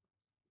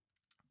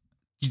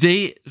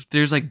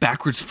there's like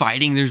backwards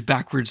fighting, there's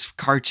backwards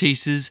car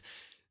chases,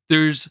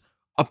 there's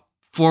a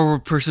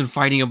forward person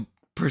fighting a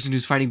person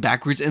who's fighting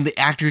backwards, and the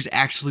actors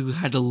actually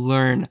had to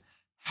learn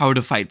how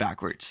to fight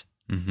backwards.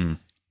 Mm-hmm.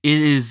 It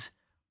is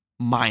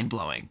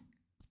mind-blowing.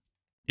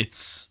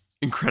 It's,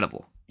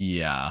 Incredible.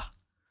 yeah.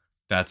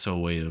 That's a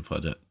way to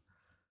put it.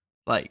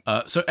 Like,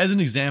 So as an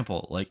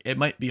example, like it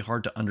might be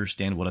hard to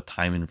understand what a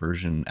time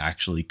inversion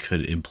actually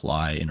could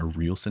imply in a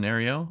real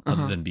scenario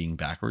other Uh-huh. than being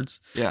backwards.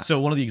 yeah. So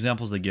one of the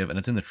examples they give, and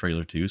it's in the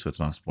trailer too, so it's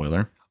not a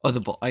spoiler. Oh,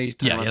 the bullet. Are you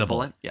talking about the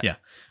bullet? Yeah.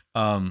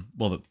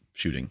 Well, the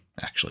shooting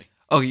actually.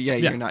 Oh, yeah,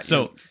 Yeah. you're not.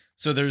 So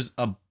there's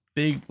a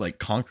big like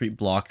concrete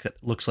block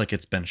that looks like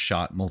it's been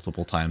shot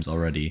multiple times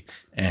already,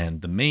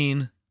 and the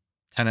main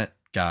tenant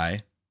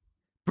guy.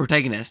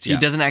 protagonist. Yeah.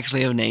 He doesn't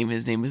actually have a name.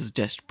 His name is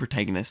just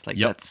protagonist. Like,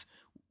 Yep. that's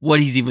what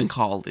he's even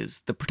called, is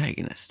the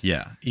protagonist.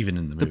 Yeah, even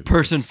in the The movie,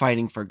 person it's-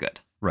 fighting for good.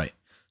 Right.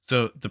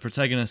 So the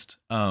protagonist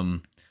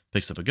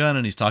picks up a gun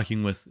and he's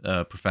talking with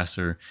a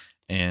professor,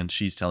 and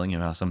she's telling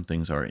him how some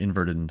things are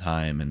inverted in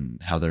time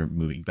and how they're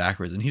moving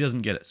backwards, and he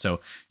doesn't get it.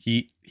 So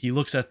he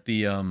looks at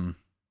the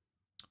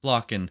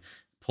block and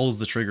pulls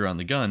the trigger on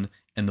the gun,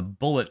 and the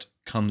bullet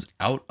comes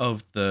out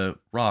of the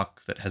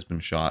rock that has been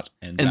shot,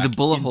 and And the back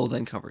bullet in- hole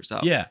then covers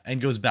up. yeah, and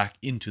goes back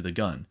into the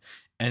gun.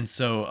 And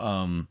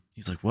so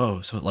he's like,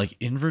 "Whoa!" So it like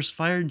inverse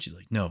fired, and she's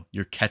like, "No,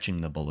 you're catching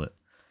the bullet."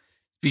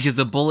 Because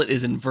the bullet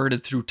is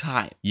inverted through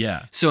time.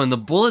 Yeah, So in the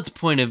bullet's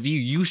point of view,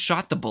 you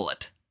shot the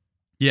bullet.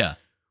 yeah.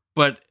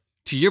 But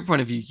to your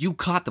point of view, you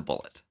caught the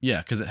bullet.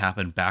 Yeah, because it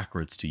happened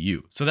backwards to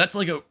you. So that's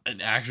like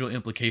an actual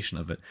implication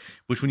of it,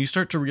 which when you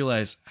start to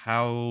realize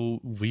how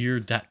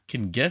weird that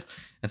can get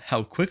and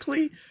how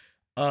quickly,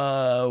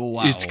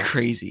 wow. It's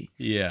crazy.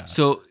 Yeah.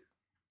 So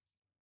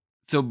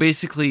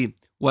basically,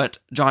 what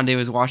John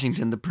Davis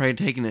Washington, the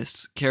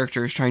protagonist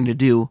character, is trying to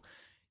do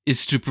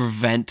is to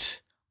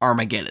prevent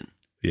Armageddon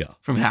Yeah.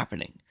 from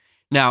happening.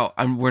 Now,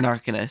 we're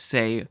not going to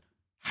say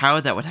how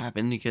that would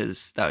happen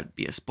because that would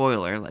be a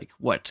spoiler. Like,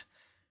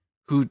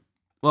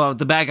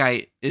 the bad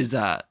guy is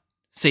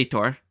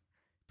Sator,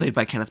 played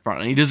by Kenneth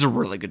Branagh. He does a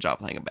really good job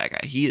playing a bad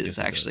guy. He is Yes,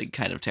 he actually does.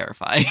 kind of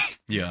terrifying.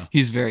 Yeah.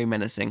 He's very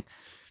menacing.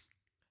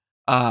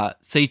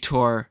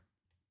 Sator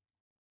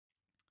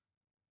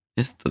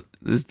is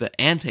the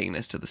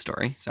antagonist to the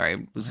story. Sorry,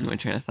 I'm losing my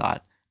train of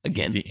thought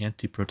again. He's the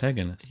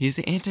anti-protagonist. He's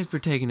the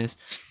anti-protagonist,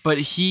 but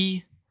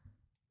he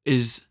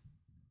is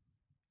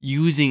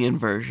using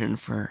inversion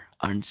for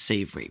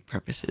unsavory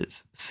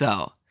purposes.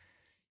 So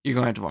you're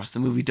going to have to watch the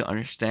movie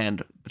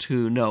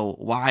to know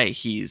why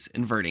he's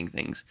inverting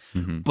things.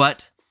 Mm-hmm.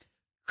 But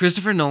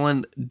Christopher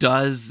Nolan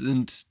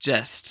doesn't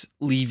just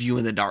leave you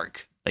in the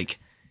dark. Like,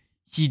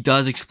 he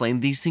does explain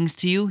these things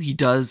to you. He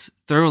does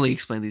thoroughly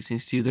explain these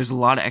things to you. There's a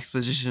lot of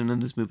exposition in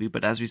this movie,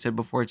 but as we said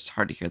before, it's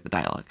hard to hear the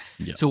dialogue.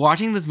 Yeah. So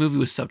watching this movie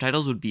with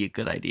subtitles would be a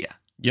good idea.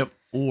 Yep.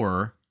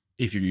 Or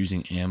if you're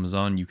using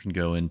Amazon, you can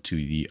go into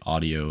the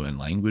audio and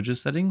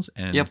languages settings,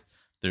 and Yep.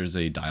 there's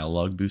a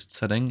dialogue boost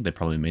setting. They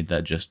probably made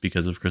that just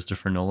because of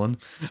Christopher Nolan.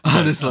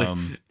 Honestly.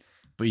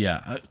 But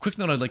yeah, a quick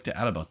note I'd like to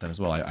add about that as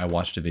well. I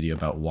watched a video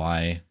about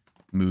why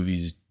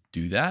movies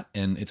do that,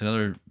 and it's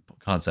another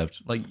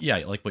concept, like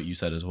what you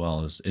said as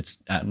well, is it's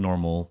at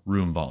normal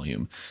room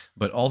volume,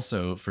 but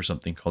also for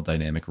something called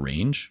dynamic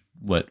range,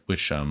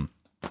 which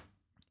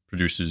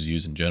producers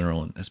use in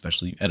general, and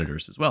especially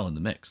editors as well in the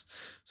mix.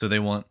 So they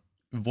want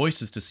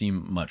voices to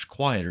seem much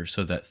quieter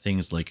so that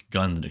things like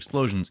guns and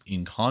explosions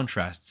in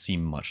contrast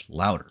seem much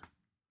louder.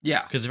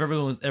 Yeah. Because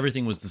if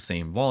everything was the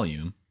same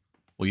volume,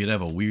 well, you'd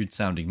have a weird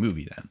sounding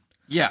movie then.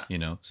 Yeah. You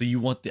know, so you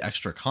want the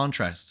extra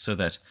contrast so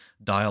that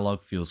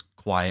dialogue feels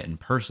quiet and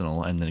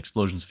personal, and then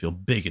explosions feel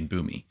big and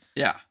boomy.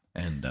 Yeah.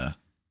 And yeah,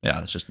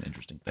 that's just an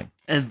interesting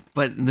thing.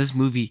 But in this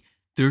movie,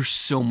 there's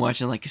so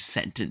much in like a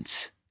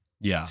sentence.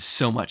 Yeah.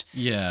 So much.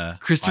 Yeah.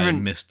 Christopher- I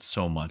missed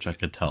so much, I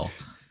could tell.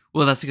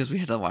 Well, that's because we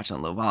had to watch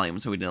on low volume,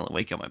 so we didn't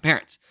wake up my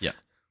parents. Yeah.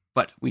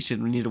 But we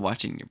need to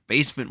watch it in your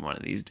basement one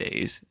of these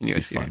days. In your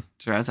Be fun.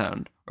 surround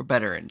sound. Or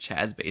better, in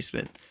Chad's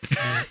basement.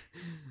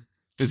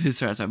 With his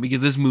surround sound.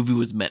 Because this movie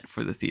was meant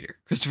for the theater.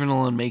 Christopher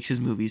Nolan makes his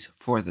movies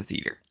for the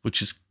theater.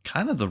 Which is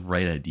kind of the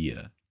right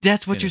idea.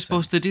 That's what In a you're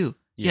supposed to sense. do.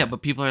 Yeah,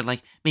 but people are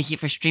like, making it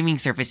for streaming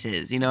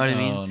services. You know what I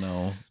mean? Oh,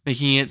 no.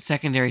 Making it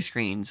secondary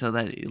screen so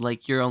that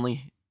like you're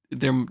only...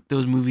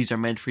 those movies are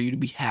meant for you to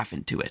be half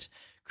into it.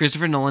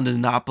 Christopher Nolan does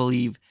not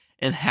believe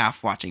in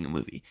half watching a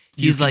movie.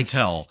 He's You like, can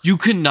tell. you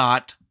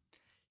cannot.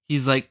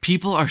 He's like,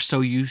 people are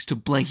so used to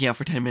blanking out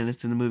for 10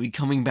 minutes in the movie,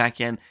 coming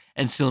back in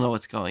and still know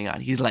what's going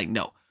on. He's like,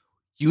 no,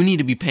 you need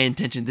to be paying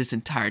attention this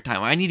entire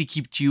time. I need to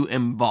keep you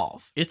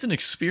involved. It's an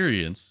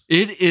experience.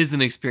 It is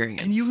an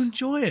experience. And you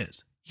enjoy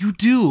it. You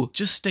do.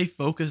 Just stay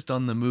focused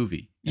on the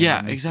movie. And Yeah,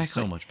 it makes it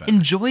exactly. so much better.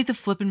 Enjoy the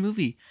flipping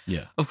movie.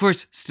 Yeah. Of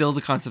course, still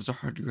the concepts are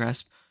hard to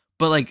grasp,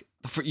 but like,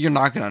 you're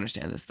not going to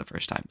understand this the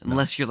first time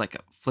unless you're like a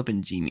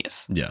flipping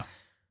genius. Yeah.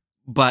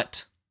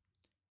 But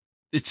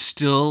it's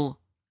still,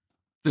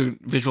 the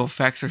visual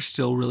effects are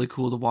still really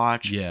cool to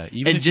watch. Yeah.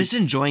 Even And if just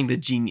enjoying the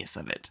genius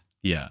of it.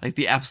 yeah. Like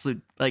the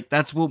absolute, like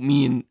that's what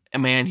me and a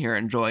man here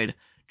enjoyed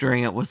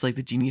during it, was like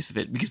the genius of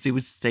it, because they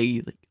would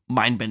say like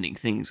mind-bending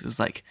things. It's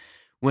like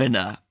when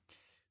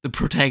the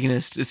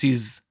protagonist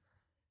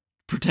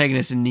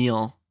and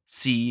Neil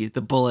see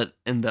the bullet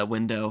in the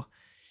window,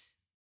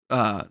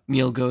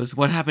 Neil goes,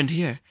 "What happened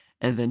here?"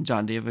 And then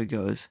John David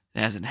goes,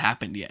 "It hasn't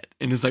happened yet."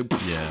 And it's like,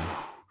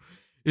 Yeah.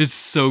 it's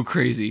so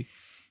crazy.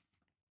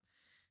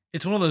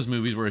 It's one of those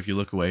movies where if you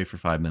look away for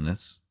 5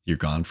 minutes, you're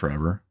gone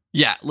forever.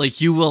 Yeah, like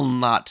you will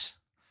not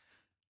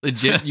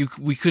legit.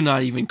 We could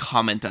not even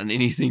comment on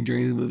anything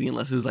during the movie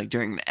unless it was like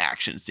during an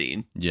action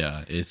scene.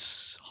 Yeah,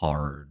 it's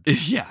hard.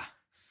 Yeah,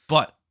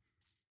 But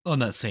on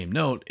that same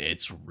note,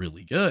 it's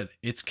really good.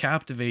 It's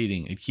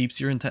captivating. It keeps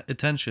your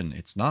attention.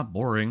 It's not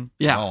boring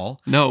Yeah. at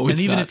all. no, And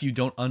it's even not. if you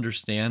don't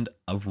understand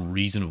a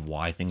reason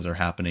why things are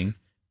happening,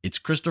 it's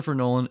Christopher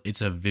Nolan. It's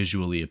a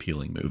visually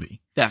appealing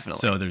movie. Definitely.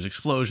 So there's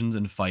explosions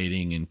and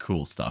fighting and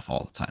cool stuff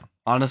all the time.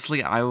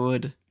 Honestly, I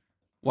would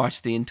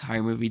watch the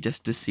entire movie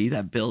just to see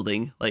that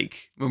building.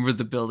 Like, remember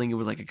the building? It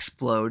would like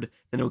explode,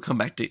 then it would come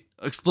back to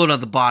explode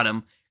at the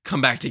bottom, come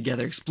back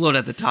together, explode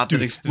at the top,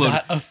 then explode.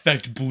 That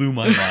effect blew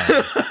my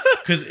mind.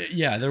 Because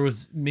yeah, there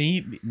was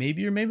maybe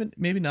or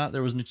maybe not.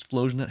 There was an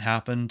explosion that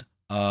happened,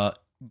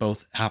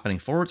 both happening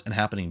forwards and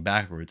happening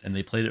backwards, and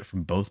they played it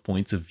from both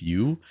points of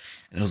view,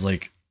 and I was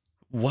like,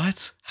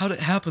 "What? How did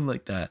it happen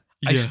like that?"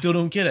 I Yeah. still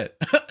don't get it.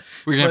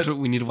 We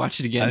need to watch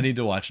it again. I need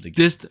to watch it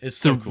again. It's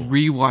so the cool.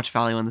 rewatch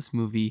value on this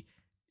movie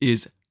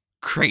is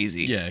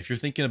crazy. Yeah, if you're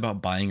thinking about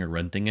buying or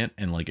renting it,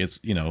 and like it's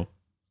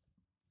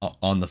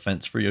on the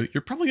fence for you,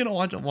 you're probably gonna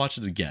watch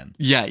it again.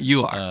 Yeah,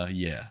 you are.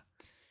 Yeah.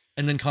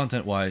 And then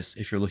content-wise,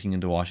 if you're looking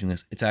into watching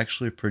this, it's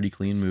actually a pretty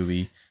clean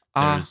movie.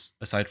 Ah. There's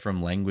aside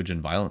from language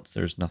and violence,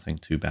 there's nothing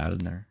too bad in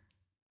there.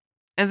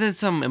 And then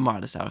some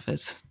immodest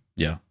outfits.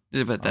 Yeah.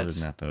 But Other that's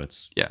than that, though,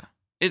 it's yeah.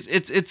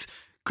 It's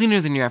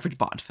cleaner than your average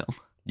Bond film.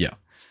 yeah.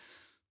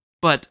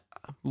 But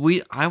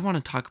I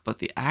want to talk about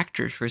the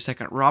actors for a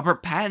second.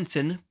 Robert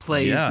Pattinson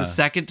plays Yeah. the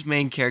second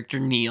main character,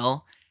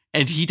 Neil,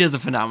 and he does a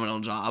phenomenal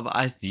job.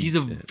 He's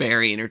a did.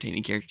 very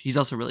entertaining character. He's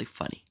also really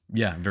funny.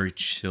 Yeah, very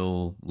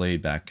chill,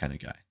 laid back kind of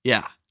guy.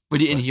 Yeah,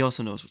 and he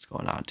also knows what's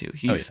going on too. Oh,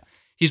 yeah.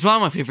 He's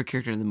probably my favorite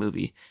character in the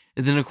movie.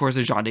 And then of course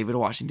there's John David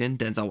Washington,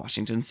 Denzel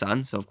Washington's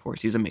son. So of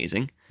course he's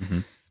amazing.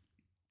 Mhm.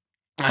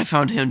 I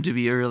found him to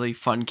be a really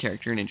fun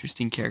character, an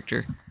interesting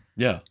character.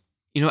 Yeah.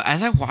 You know,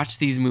 as I watch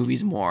this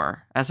movie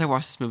more,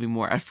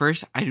 at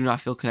first I do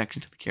not feel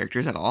connection to the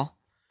characters at all.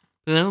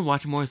 But then I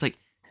watch it more, it's like,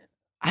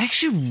 I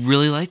actually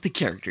really like the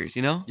characters,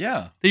 you know?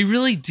 Yeah. They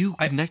really do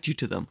connect you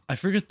to them. I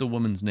forget the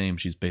woman's name.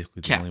 She's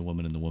basically the Kat. only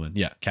woman in the woman.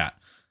 Yeah, Kat.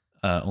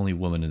 Only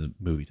woman in the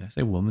movie. Did I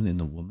say woman in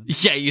the woman?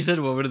 Yeah, you said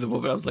woman in the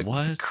woman. I was like,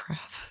 what the What? crap?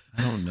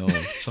 I don't know.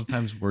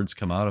 Sometimes words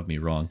come out of me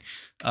wrong.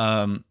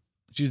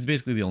 She's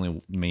basically the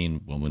only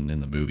main woman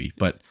in the movie.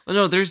 But Oh,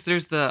 no, there's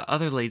the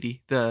other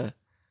lady.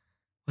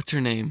 What's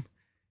her name?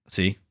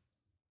 see,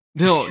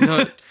 No.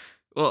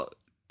 Well,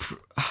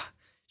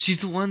 she's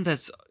the one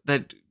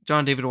that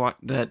John David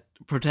that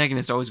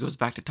protagonist always goes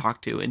back to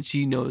talk to, and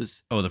she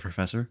knows. oh, the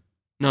professor.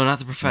 No, not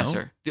the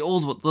professor. The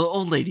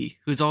old lady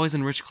who's always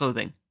in rich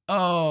clothing.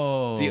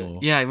 Oh,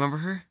 Yeah, remember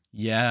her?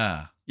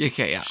 yeah.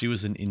 Okay, yeah. She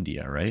was in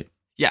India, right?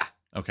 Yeah.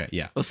 Okay,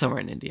 yeah, Well, somewhere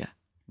in India.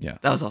 Yeah.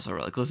 That was also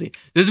really cool. See,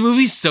 this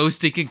movie's so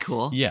stinking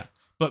cool. yeah.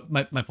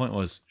 But my point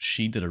was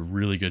she did a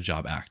really good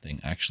job acting,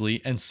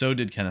 actually, and so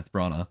did Kenneth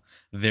Branagh.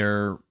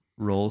 Their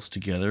roles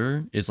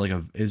together is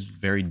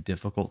very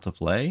difficult to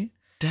play.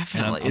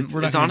 Definitely.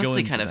 We're not It's gonna go honestly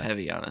into kind of that.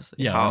 heavy, honestly.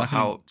 Yeah, we're How not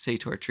gonna- how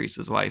Sator treats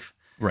his wife.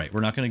 Right.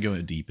 We're not going to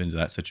go deep into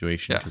that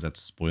situation Yeah. because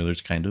that's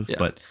spoilers, kind of. Yeah.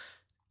 But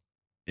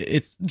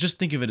it's just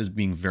think of it as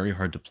being very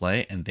hard to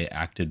play, and they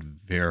acted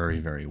very,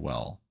 very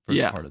well for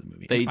Yeah, part of the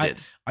movie. They I, did.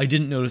 I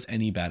didn't notice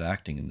any bad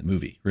acting in the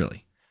movie,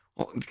 really.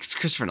 Well, it's a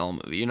Christopher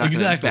Nolan movie. You're not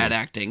gonna have Exactly. bad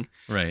acting.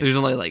 Right. There's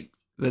only like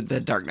the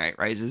Dark Knight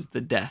Rises,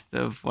 the death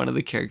of one of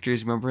the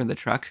characters. Remember in the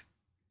truck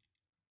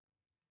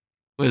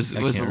was I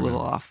a can't little remember.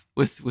 off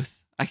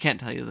with I can't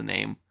tell you the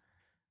name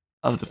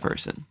of the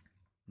person,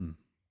 Hmm.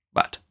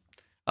 but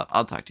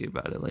I'll talk to you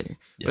about it later.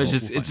 Yeah, But it's we'll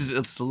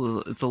just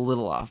find it's a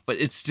little off, but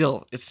it's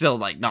still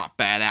like not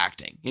bad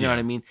acting. You know Yeah. what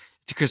I mean?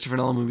 It's a Christopher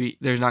Nolan movie.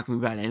 There's not going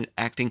to be bad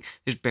acting.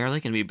 There's barely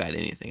going to be bad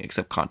anything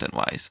except content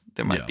wise.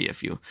 There might Yeah. be a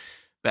few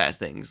bad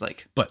things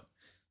like But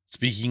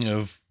speaking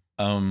of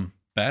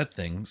bad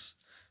things,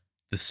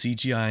 the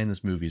CGI in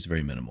this movie is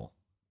very minimal.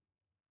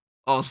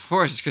 oh, of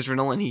course it's Christopher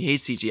Nolan. He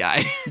hates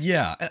CGI.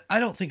 Yeah, I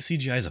don't think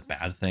CGI is a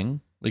bad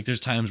thing. Like,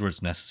 there's times where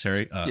it's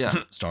necessary.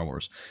 Yeah. Star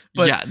Wars.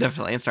 But yeah,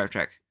 definitely, and Star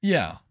Trek.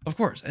 yeah, of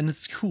course. And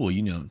it's cool,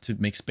 to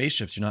make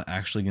spaceships, you're not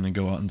actually going to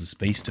go out into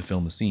space to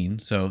film a scene.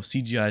 So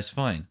CGI is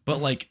fine.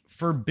 But like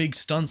for big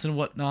stunts and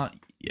whatnot,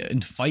 in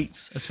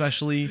fights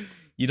especially,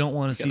 you don't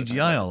want to You gotta talk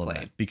CGI about all the of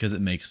plane. that because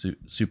it makes it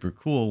super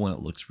cool when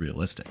it looks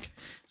realistic.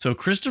 So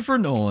Christopher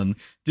Nolan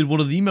did one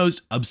of the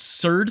most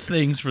absurd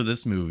things for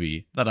this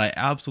movie that I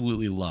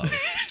absolutely love.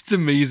 It's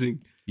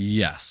amazing.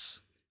 Yes.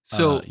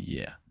 So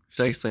yeah.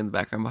 should I explain the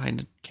background behind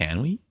it?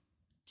 Can we?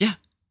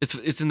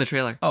 It's in the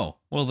trailer. Oh,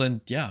 well then,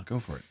 yeah, go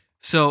for it.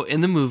 So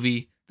in the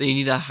movie, they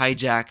need to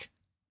hijack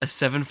a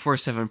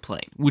 747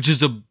 plane, which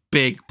is a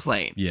big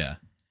plane, Yeah.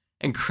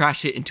 and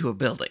crash it into a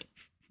building.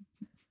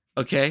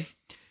 Okay?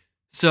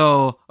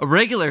 So a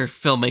regular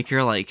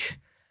filmmaker like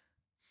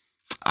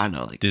I don't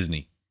know, like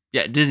Disney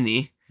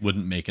Disney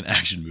wouldn't make an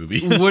action movie.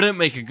 wouldn't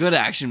make a good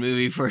action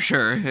movie for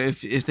sure.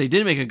 If they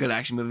did make a good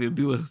action movie, it would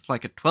be with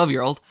like a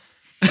 12-year-old.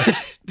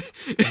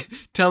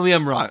 Tell me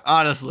I'm wrong.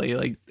 Honestly,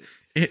 like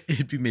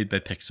It'd be made by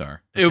Pixar.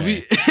 it would be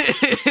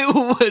okay?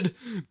 it would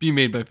be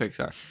made by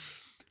Pixar.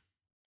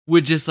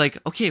 Would just like,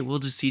 okay, we'll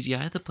just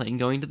CGI the plane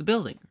going to the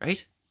building,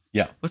 right?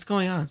 Yeah. What's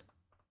going on?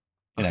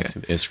 Okay.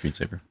 Inactive is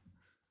screensaver.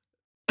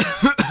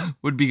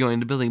 Would be going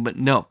to building, but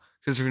no.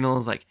 Christopher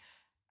Nolan's like,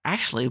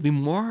 actually, it'd be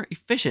more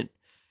efficient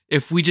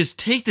if we just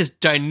take this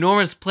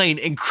ginormous plane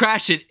and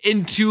crash it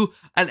into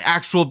an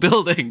actual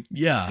building.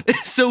 Yeah.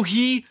 So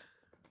he,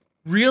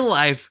 real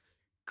life,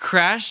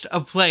 crashed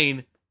a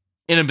plane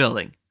in a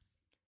building.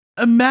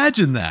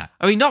 Imagine that.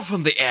 I mean, not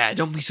from the air.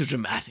 Don't be so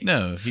dramatic.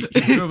 No, he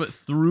drove it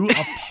through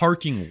a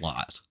parking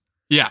lot,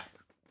 Yeah.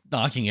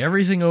 knocking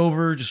everything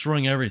over,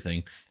 destroying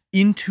everything,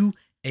 into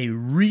a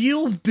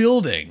real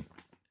building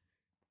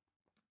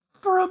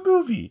for a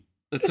movie.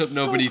 Let's It's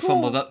hope nobody so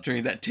fumbled cool. up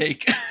during that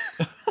take.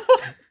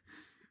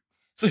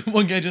 So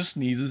one guy just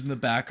sneezes in the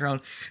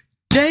background.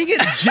 Dang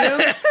it, Jim!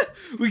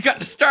 We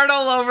got to start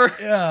all over.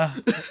 Yeah.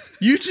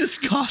 You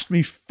just cost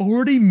me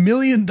 $40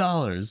 million.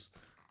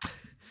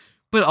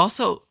 But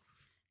also,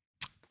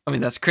 I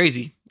mean, that's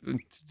crazy. To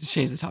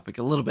change the topic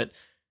a little bit.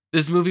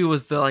 This movie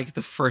was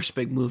the first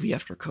big movie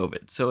after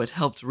COVID, so it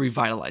helped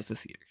revitalize the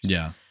theaters.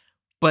 Yeah.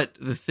 But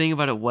the thing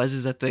about it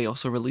is that they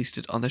also released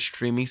it on the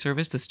streaming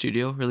service. The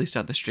studio released it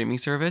on the streaming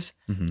service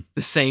Mhm.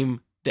 the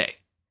same day.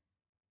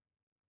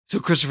 So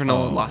Christopher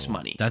Nolan lost Oh,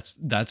 money.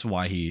 That's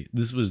why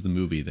this was the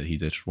movie that he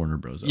ditched Warner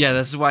Bros. Yeah, over.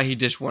 this is why he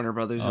ditched Warner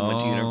Brothers and went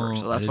to Oh,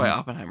 Universal. I That's why didn't-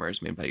 Oppenheimer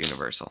is made by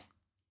Universal.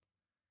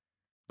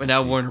 But I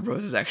now see. Warner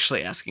Bros. Is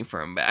actually asking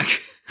for him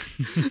back.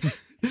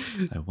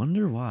 I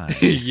wonder why.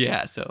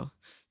 Yeah, so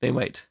they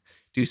might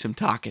do some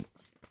talking.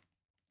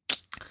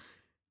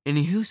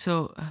 Anywho,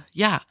 so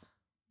yeah,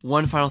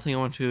 one final thing I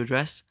want to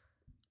address: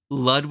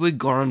 Ludwig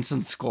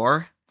Göransson's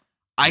score.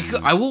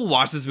 I will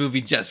watch this movie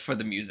just for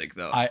the music,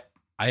 though.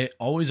 I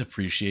always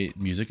appreciate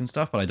music and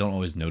stuff, but I don't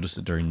always notice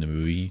it during the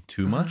movie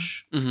too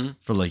much. Mm-hmm.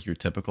 For like your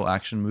typical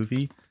action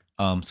movie.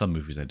 Some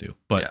movies I do,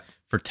 but Yeah.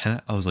 for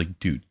Tenet, I was like,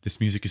 dude, this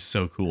music is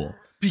so cool.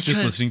 Because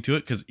Just listening to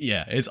it, because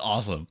yeah, it's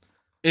awesome.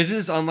 it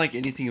is unlike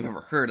anything you've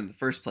ever heard in the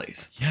first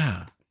place.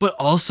 Yeah, But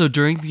also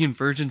during the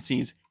inversion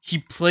scenes, he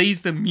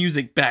plays the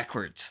music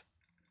backwards.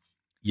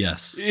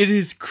 yes, It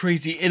is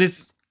crazy, and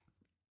it's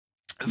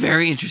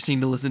very interesting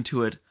to listen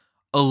to it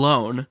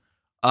alone.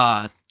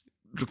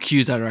 The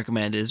cues I'd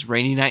recommend is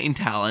Rainy Night in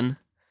Talon,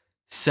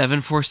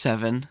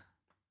 747,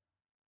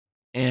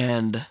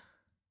 and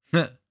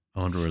I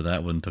wonder where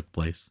that one took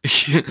place.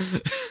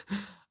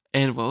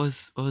 and what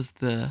was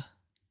the?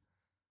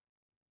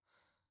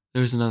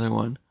 There was another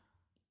one.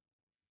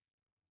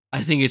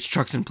 I think it's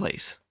Trucks in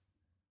Place.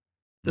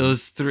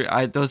 Those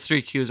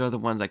three cues are the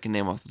ones I can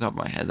name off the top of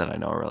my head that I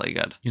know are really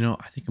good.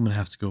 I think I'm gonna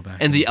have to go back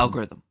And the listen.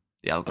 algorithm.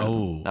 The algorithm.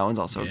 Oh, that one's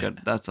also yeah.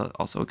 good. That's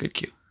also a good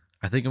cue.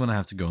 I think I'm gonna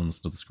have to go and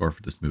listen to the score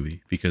for this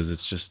movie because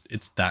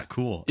it's that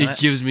cool. And It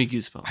gives me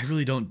goosebumps. I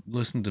really don't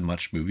listen to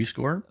much movie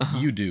score. Uh-huh.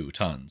 You do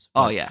tons.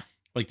 Oh but, yeah.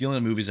 like the only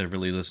movies I've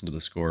really listened to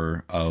the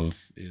score of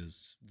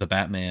is the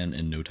Batman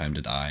and No Time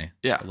to Die.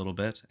 Yeah. A little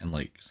bit, and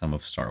like some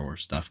of Star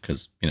Wars stuff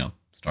because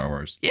Star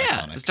Wars. Yeah,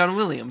 iconic. it's John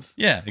Williams.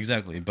 Yeah,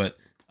 exactly. But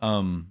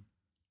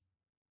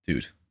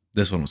dude,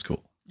 this one was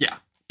cool. Yeah,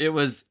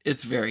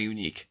 it's very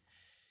unique.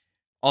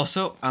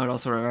 Also, I would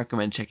also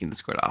recommend checking the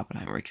score to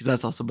Oppenheimer because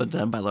that's also been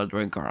done by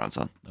Ludwig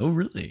Göransson, Oh,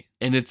 really?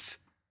 and it's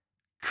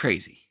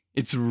crazy.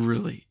 It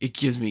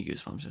gives me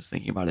goosebumps just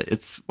thinking about it.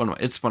 It's one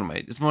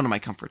of my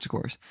comfort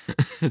scores.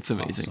 It's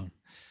amazing. Awesome.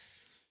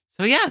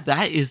 So yeah,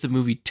 that is the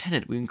movie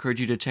Tenet. We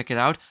encourage you to check it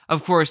out.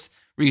 Of course,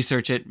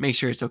 research it. Make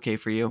sure it's okay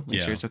for you.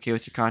 Make sure it's okay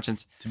with your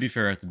conscience. To be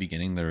fair, at the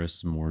beginning there is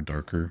some more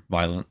darker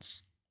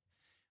violence.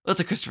 Well,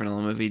 it's a Christopher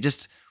Nolan movie.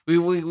 Just we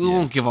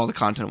won't give all the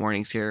content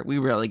warnings here. We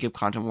rarely give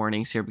content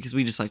warnings here because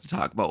we just like to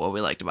talk about what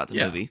we liked about the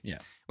movie. Yeah.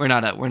 We're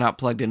not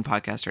plugged in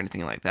podcast or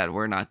anything like that.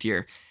 We're not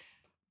your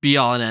be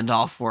all and end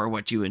all for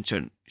what you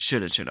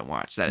should and shouldn't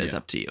watch. That is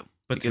up to you.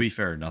 But to be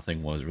fair,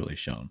 nothing was really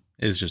shown.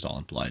 It's just all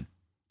implied.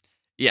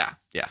 Yeah.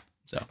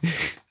 So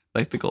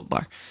like the gold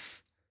bar.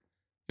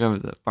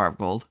 Remember the bar of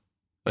gold?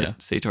 But Yeah.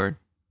 Sator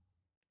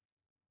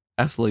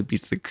absolutely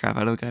beats the crap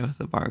out of a guy with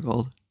the bar of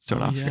gold.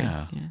 Thrown off screen.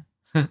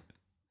 Yeah.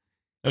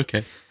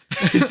 Okay.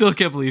 I still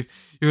can't believe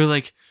you're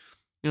like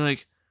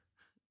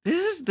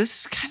this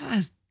is kind of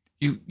as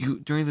you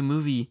during the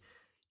movie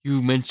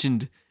you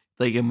mentioned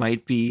like it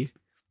might be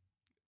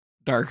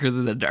darker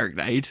than the Dark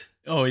Knight,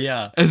 Oh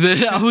yeah. and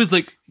then I was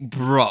like,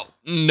 bro,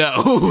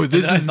 no,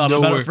 this I is thought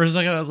about nowhere. it for a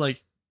second. I was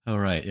like, oh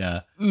right,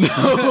 yeah. No,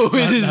 Not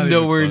it is even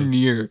nowhere close.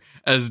 near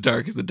as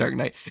dark as the Dark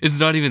Knight. It's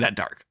not even that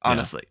dark.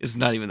 Honestly, it's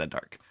not even that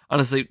dark.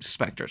 Honestly,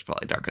 Spectre is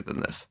probably darker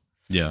than this.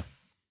 Yeah.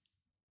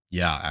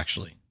 Yeah,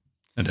 actually,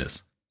 it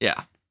is.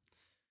 Yeah.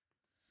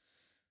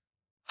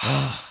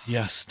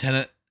 Yes,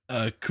 Tenet.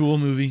 Cool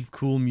movie,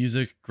 cool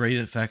music, great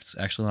effects.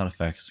 Actually, not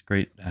effects.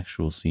 Great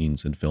actual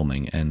scenes and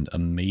filming, and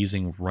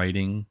amazing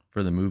writing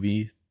for the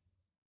movie.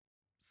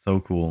 So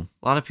cool.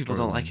 A lot of people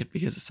don't Storyline. like it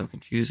because it's so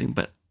confusing,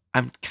 but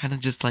I'm kind of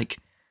just like,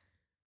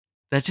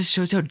 that just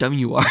shows how dumb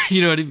you are.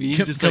 You know what I mean?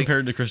 Just like,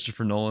 Compared to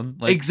Christopher Nolan.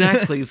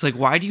 exactly. It's like,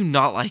 why do you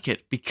not like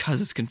it? Because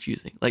it's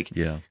confusing. Like,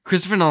 Yeah.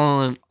 Christopher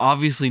Nolan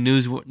obviously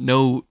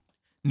knew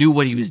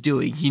what he was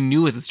doing. He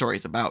knew what the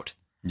story's about.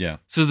 Yeah.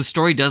 So the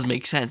story does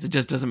make sense. It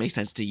just doesn't make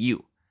sense to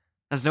you.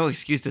 That's no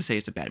excuse to say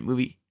it's a bad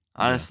movie,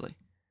 honestly.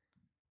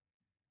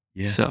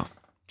 Yeah. So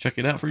Check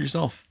it out for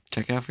yourself.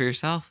 check it out for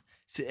yourself.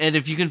 And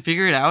if you can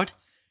figure it out,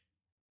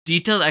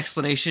 detailed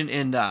explanation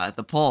in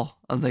the poll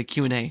on the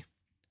Q&A.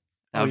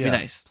 That would be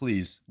nice.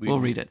 Please. We'll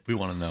read it. We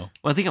want to know.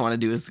 One thing I want to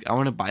do is I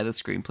want to buy the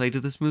screenplay to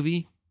this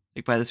movie,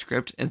 like buy the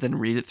script and then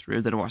read it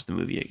through, then watch the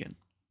movie again.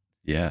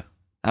 Yeah.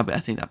 I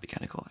think that'd be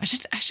kind of cool. I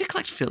should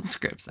collect film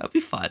scripts. That would be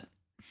fun.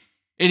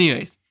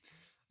 Anyways,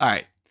 all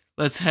right,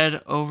 let's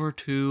head over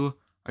to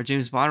our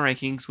James Bond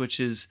rankings, which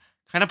is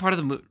kind of part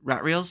of the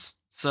rat reels.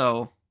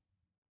 So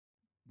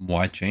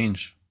Why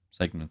change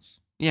segments?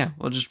 yeah,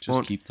 we'll just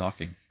won't keep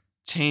talking.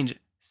 change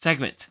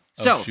segments.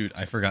 Oh, So shoot,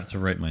 I forgot to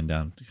write mine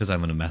down because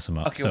I'm gonna mess them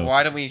up. okay, So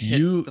why don't we hit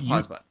you- the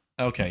pause you- button?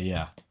 okay,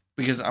 yeah.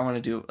 Because I want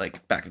to do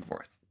like back and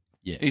forth.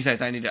 Yeah.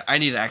 Besides, I need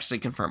to actually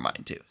confirm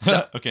mine too.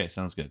 So Okay,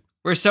 sounds good.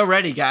 we're so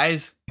ready,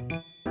 guys.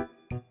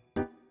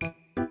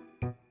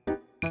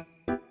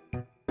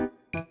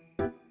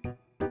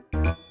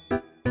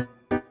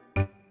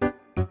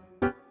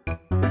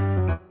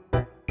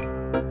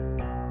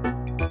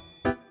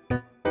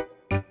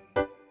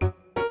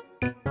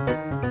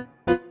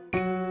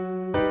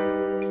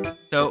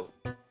 So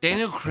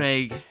Daniel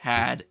Craig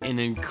had an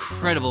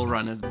incredible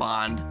run as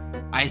Bond.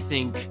 I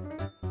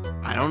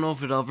don't know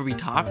if it'll ever be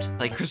topped.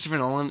 Like Christopher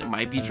Nolan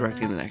might be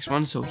directing the next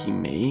one, so he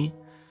may.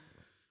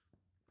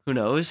 Who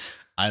knows?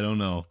 I don't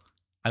know.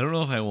 I don't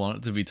know if I want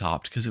it to be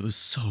topped because it was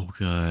so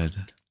good.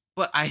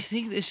 But I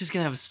think it's just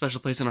gonna have a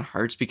special place in our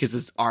hearts because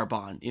it's our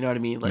Bond. You know what I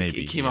mean? Like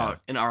Maybe, it came yeah.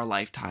 out in our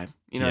lifetime.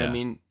 You know what I Yeah.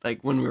 mean?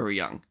 Like when we were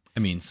young. I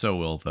mean, so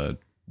will the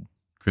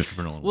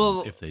Christopher Nolan Well,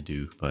 ones if they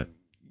do, but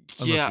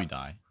unless Yeah, we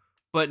die.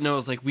 but no,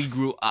 it's like we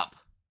grew up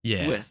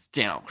Yeah. with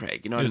Daniel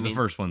Craig. You know it what was I mean? the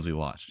first ones we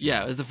watched.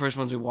 Yeah, it was the first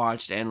ones we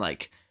watched, and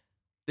like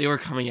they were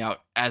coming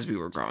out as we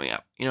were growing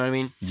up. You know what I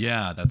mean?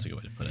 Yeah, that's a good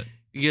way to put it.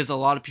 Because a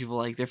lot of people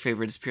like their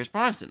favorite is Pierce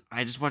Brosnan.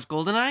 I just watched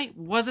GoldenEye,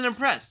 wasn't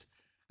impressed.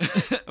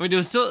 I mean, it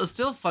was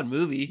still a fun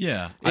movie.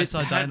 Yeah. I It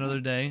saw Die had- Another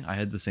Day. I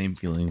had the same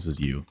feelings as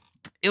you.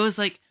 It was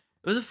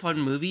a fun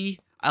movie.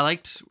 I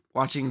liked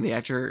watching the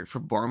actor for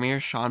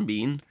Boromir, Sean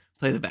Bean,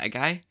 play the bad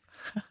guy,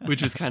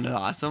 which was kind of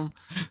awesome.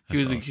 He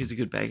was a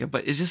good bad guy,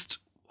 but it just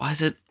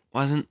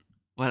wasn't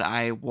what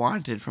I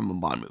wanted from a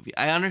Bond movie.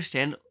 I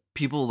understand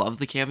people love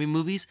the campy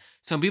movies.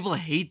 Some people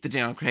hate the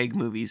Daniel Craig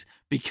movies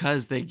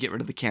because they get rid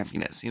of the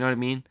campiness. You know what I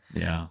mean?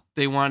 Yeah.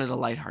 They wanted a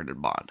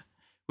lighthearted Bond,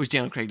 which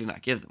Daniel Craig did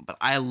not give them. But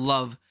I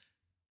love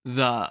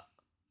the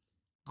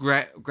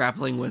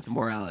grappling with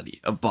morality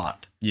of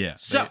Bond. Yeah.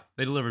 So-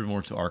 they delivered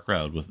more to our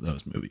crowd with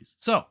those movies.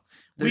 So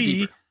They're we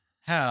deeper.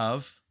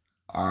 have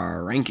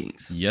our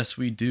rankings. Yes,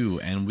 we do,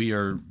 and we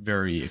are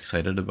very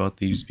excited about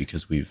these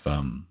because we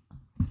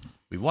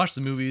watched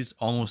the movies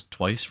almost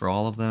twice for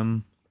all of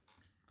them.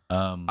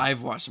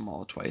 I've watched them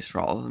all twice for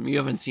all of them. You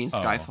haven't seen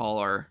Skyfall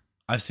or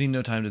I've seen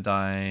No Time to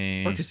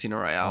Die Casino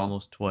Royale.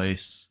 almost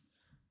twice.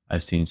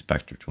 I've seen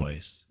Spectre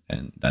twice,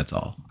 and that's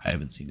all. I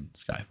haven't seen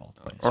Skyfall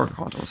twice. Or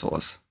Quantum of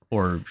Solace.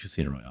 Or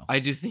Casino Royale. I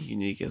do think you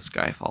need to give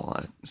Skyfall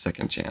a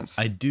second chance.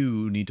 I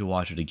do need to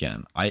watch it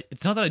again.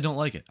 It's not that I don't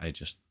like it. I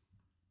just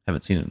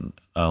haven't seen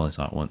it. I only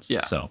saw it once.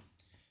 Yeah. So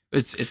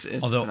it's a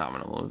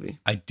phenomenal movie.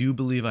 I do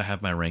believe I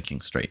have my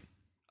ranking straight.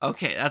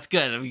 Okay, that's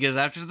good, because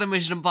after the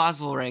Mission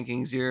Impossible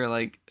rankings, you're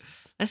like,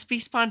 let's be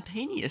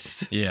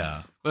spontaneous.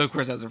 Yeah. But of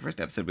course, as our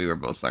first episode, we were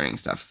both learning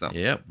stuff, so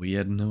Yeah, we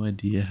had no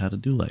idea how to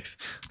do life.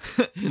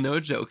 no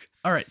joke.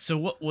 All right, so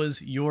what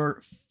was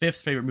your fifth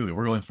favorite movie?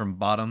 We're going from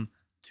bottom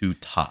to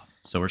top.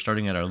 So we're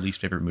starting at our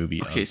least favorite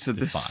movie. Okay, of so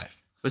the this five.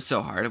 was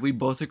so hard. We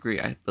both agree.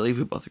 I believe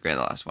we both agree on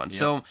the last one. Yep.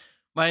 So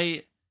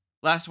my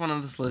last one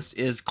on this list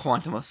is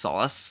Quantum of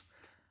Solace.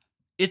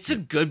 It's a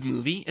good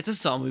movie. It's a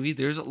solid movie.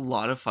 There's a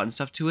lot of fun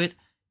stuff to it.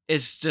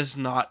 It's just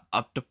not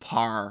up to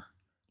par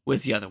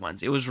with the other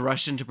ones. It was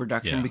rushed into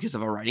production because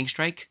of a writing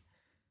strike,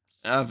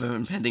 of an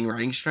impending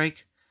writing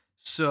strike.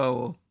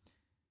 So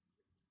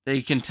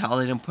they can tell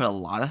they didn't put a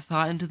lot of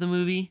thought into the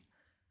movie.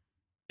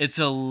 It's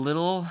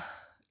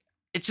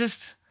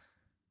just,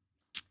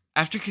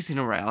 after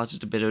Casino Royale, it's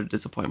just a bit of a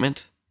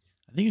disappointment.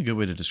 I think a good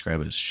way to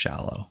describe it is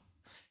shallow.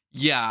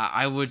 Yeah,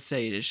 I would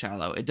say it is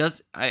shallow. It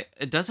does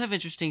have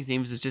interesting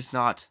themes. It's just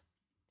not.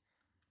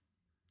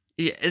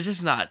 Yeah, it's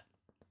just not.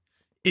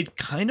 It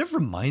kind of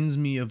reminds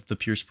me of the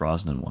Pierce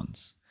Brosnan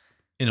ones,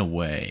 in a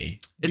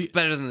way. It's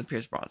better than the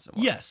Pierce Brosnan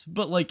ones. Yes,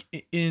 but like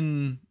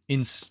in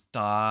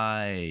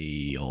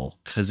style,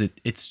 because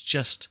it's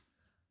just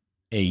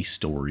a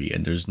story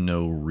and there's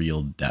no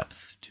real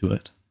depth to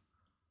it.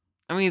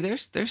 I mean,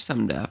 there's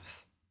some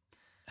depth.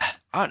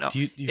 I don't know.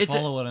 Do you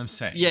follow what I'm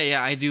saying?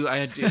 Yeah, I do.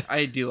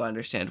 I do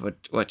understand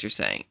what you're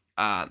saying.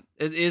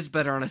 It is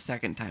better on a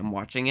second time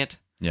watching it.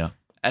 Yeah.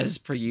 As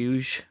per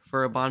usual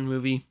for a Bond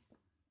movie.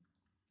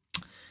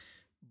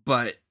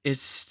 But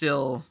it's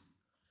still,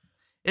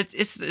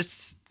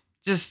 it's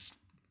just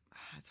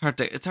hard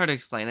to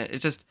explain it.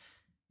 It's just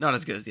not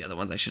as good as the other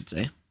ones, I should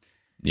say.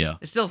 Yeah.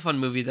 It's still a fun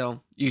movie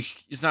though.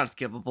 It's not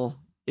skippable.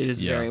 It is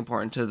very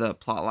important to the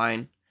plot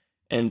line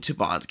and to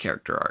Bond's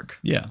character arc.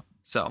 Yeah.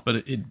 So,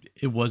 but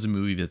it was a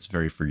movie that's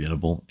very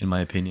forgettable in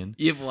my opinion.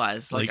 It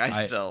was like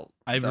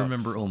I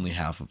remember only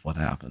half of what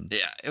happened.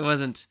 Yeah, it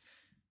wasn't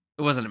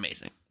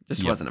amazing.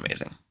 Just wasn't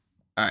amazing.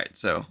 All right,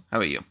 so how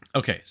about you?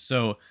 Okay,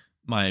 so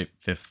my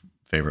fifth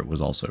favorite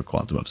was also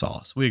Quantum of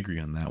Solace. We agree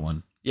on that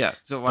one. Yeah.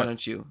 So why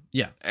don't you?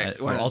 Yeah,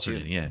 we're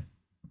alternating. Yeah.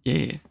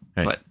 Yeah.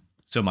 Right. But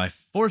so my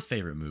fourth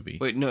favorite movie.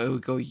 Wait, no, it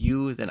would go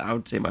you. Then I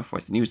would say my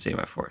fourth, and you would say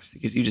my fourth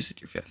because you just said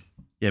your fifth.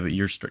 Yeah, but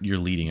you're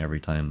leading every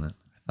time. Then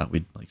I thought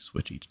we'd like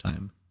switch each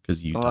time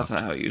because you. Well, that's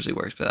not how it usually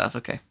works, but that's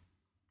okay.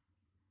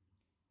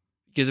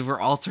 Because if we're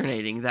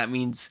alternating, that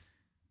means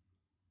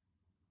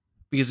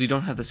because we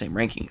don't have the same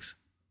rankings.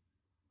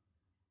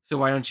 So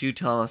why don't you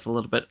tell us a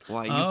little bit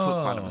why you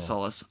put Quantum of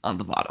Solace on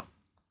the bottom?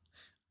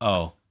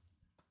 Oh,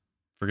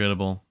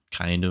 forgettable,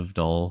 kind of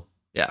dull,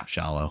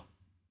 shallow,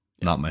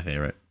 not my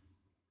favorite.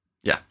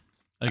 Yeah.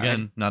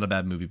 Again, not a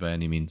bad movie by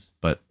any means,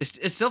 but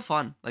it's still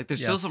fun. Like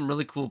there's still some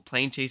really cool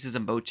plane chases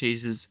and boat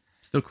chases.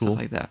 Still cool, stuff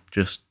like that.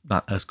 Just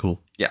not as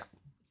cool. Yeah.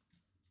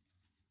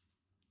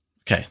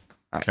 Okay,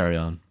 right. Carry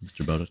on,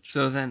 Mr. Bowditch.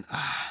 So then, all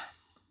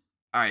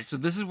right. So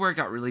this is where it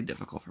got really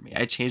difficult for me.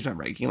 I changed my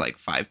ranking like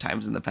 5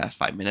 times in the past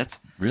 5 minutes.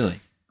 Really?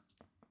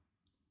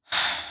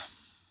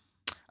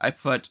 I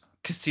put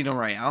Casino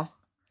Royale.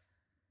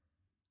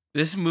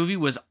 This movie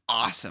was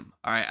awesome.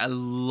 All right, I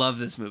love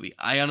this movie.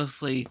 I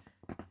honestly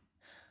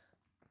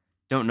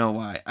don't know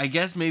why. I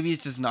guess maybe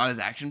it's just not as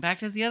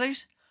action-packed as the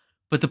others,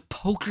 but the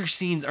poker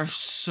scenes are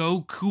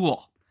so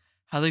cool.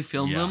 How they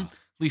filmed them.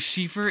 Lee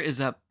Schiffer is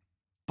a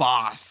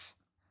boss.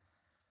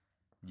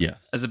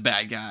 Yes. As a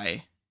bad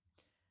guy.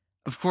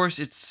 Of course,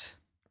 it's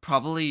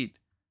probably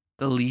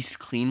the least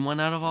clean one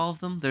out of all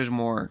of them. There's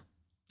more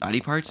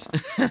naughty parts.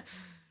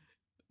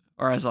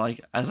 Or as I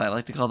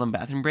like to call them,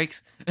 bathroom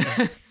breaks.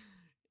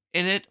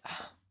 in it.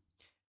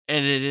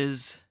 And it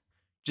is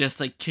just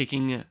like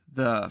kicking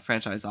the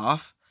franchise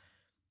off.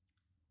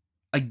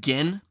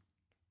 Again,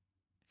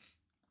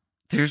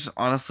 there's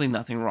honestly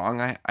nothing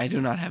wrong. I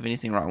do not have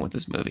anything wrong with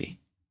this movie.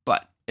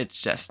 But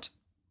it's just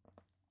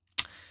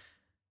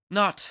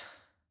not...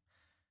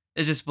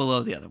 It's just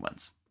below the other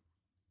ones.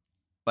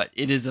 But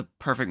it is a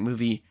perfect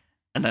movie,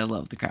 and I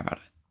love the crap out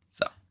of it.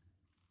 So.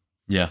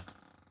 Yeah.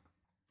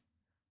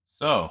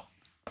 So.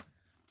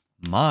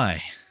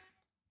 My.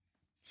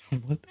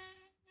 What?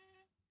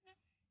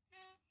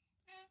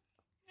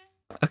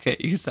 Okay,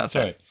 you can stop.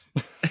 Sorry.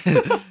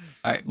 All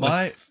right.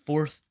 My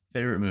fourth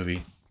favorite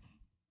movie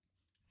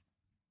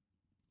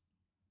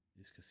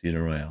is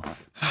Casino Royale.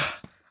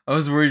 I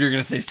was worried you were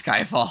going to say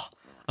Skyfall.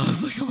 I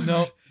was like, oh my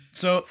God.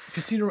 So,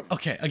 Casino...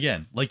 Okay,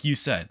 again, like you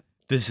said,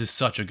 this is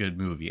such a good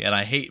movie, and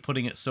I hate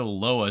putting it so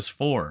low as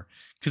 4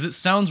 because it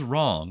sounds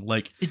wrong.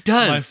 Like It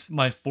does.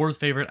 my fourth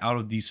favorite out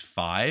of these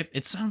 5.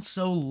 It sounds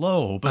so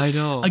low, but I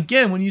know.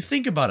 again, when you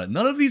think about it,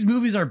 none of these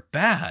movies are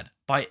bad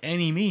by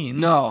any means.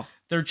 No.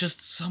 They're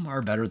just some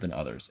are better than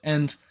others,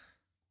 and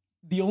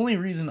the only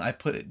reason I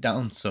put it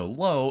down so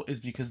low is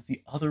because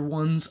the other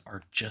ones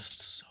are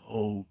just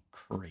so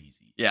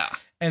crazy. Yeah.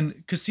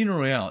 And Casino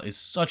Royale is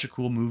such a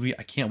cool movie.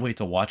 I can't wait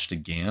to watch it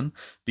again.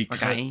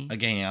 Because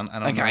again, I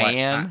don't know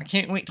why, I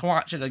can't wait to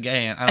watch it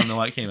again. I don't know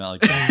why it came out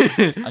like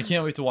that. I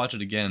can't wait to watch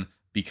it again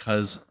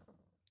because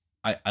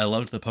I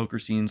loved the poker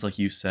scenes, like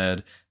you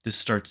said.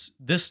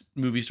 This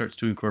movie starts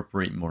to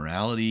incorporate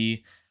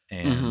morality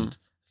and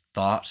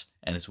thought,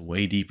 and it's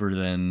way deeper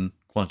than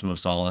Quantum of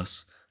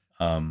Solace.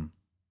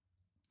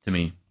 To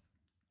me,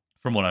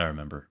 from what I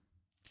remember.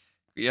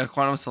 Yeah,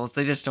 Quantum of Solace,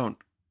 they just don't.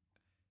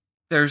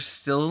 There's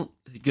still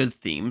good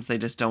themes. They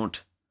just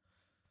don't.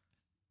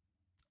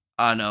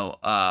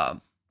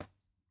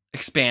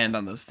 Expand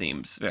on those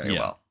themes very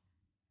well.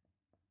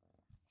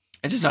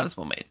 It's just not as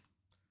well made.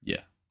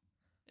 Yeah.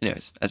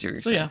 Anyways, as you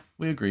were So saying. yeah,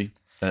 we agree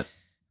that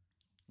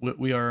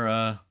we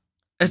are.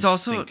 It's in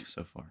also sync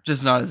so far,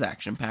 just not as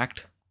action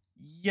packed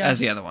as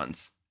the other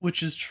ones.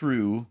 which is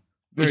true.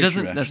 Which Very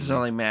doesn't true,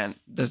 necessarily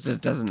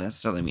doesn't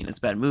necessarily mean it's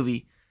a bad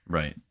movie.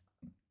 right.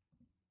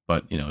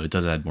 But it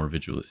does add more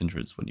visual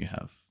interest when you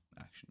have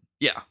action.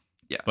 Yeah,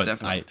 But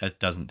definitely. that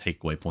doesn't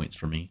take away points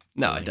for me.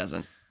 No, really. it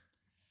doesn't.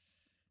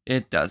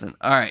 It doesn't.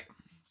 All right.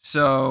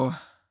 So,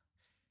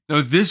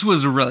 no, this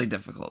was really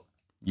difficult.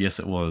 Yes,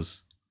 it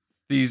was.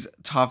 These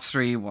top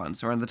 3 ones.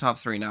 So we're in the top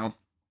 3 now.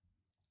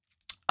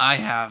 I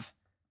have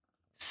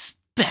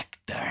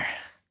Spectre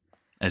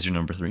As your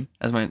number 3.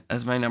 as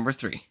my number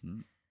 3.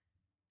 Mm.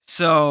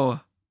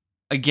 So,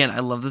 again, I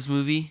love this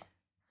movie.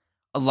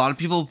 A lot of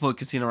people put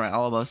Casino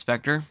Royale above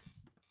Spectre.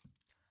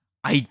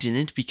 I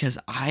didn't because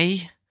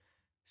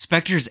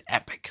Spectre is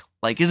epic.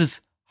 Like, it is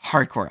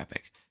hardcore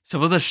epic.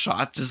 Some of the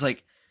shots, just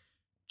like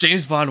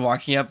James Bond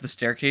walking up the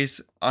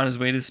staircase on his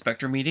way to the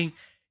Spectre meeting,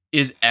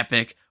 is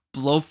epic.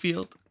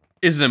 Blofeld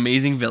is an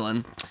amazing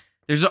villain.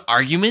 There's an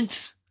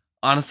argument,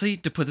 honestly,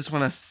 to put this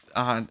one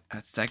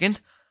at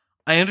second.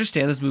 I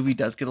understand this movie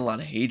does get a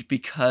lot of hate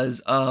because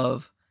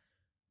of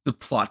the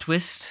plot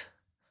twist.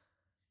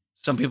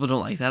 Some people don't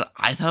like that.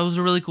 I thought it was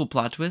a really cool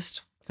plot twist.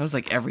 It was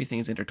like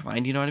everything's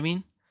intertwined, you know what I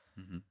mean?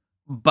 Mm-hmm.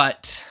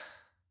 But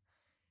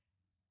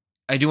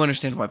I do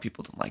understand why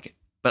people don't like it.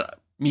 But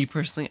me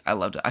personally, I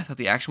loved it. I thought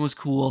the action was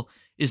cool.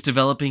 Is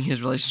developing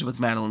his relationship with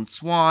Madeline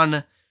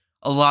Swan.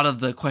 A lot of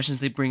the questions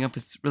they bring up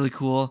is really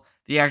cool.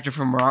 The actor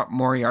from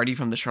Moriarty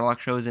from the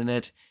Sherlock show is in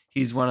it.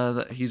 He's one of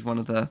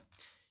the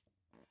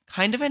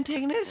kind of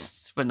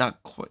antagonists, but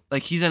not quite.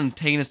 Like, he's an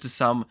antagonist to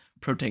some,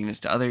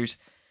 protagonist to others.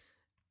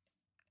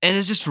 And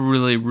it's just a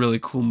really, really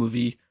cool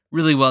movie.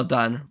 Really well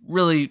done.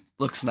 Really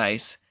looks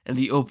nice. And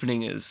the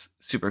opening is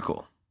super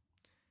cool.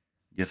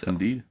 Yes,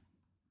 indeed.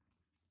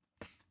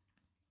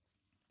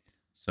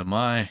 So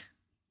my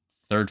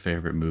third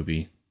favorite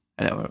movie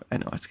I know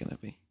it's gonna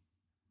be.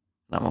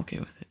 And I'm okay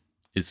with it.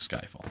 is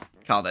Skyfall.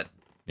 Called it.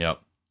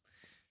 Yep.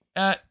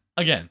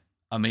 Again,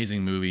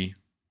 amazing movie.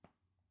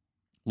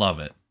 Love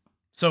it.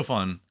 So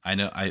fun. I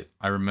know I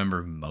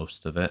remember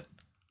most of it,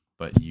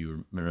 but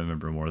you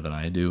remember more than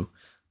I do.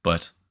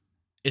 But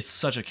it's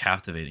such a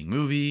captivating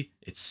movie.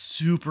 It's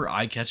super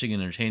eye-catching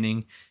and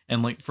entertaining.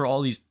 And like for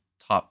all these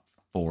top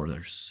 4,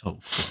 they're so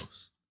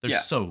close. They're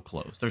so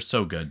close. They're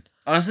so good.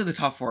 Honestly, the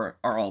top 4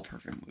 are all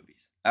perfect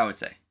movies, I would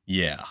say.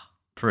 Yeah,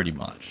 pretty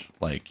much.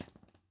 Like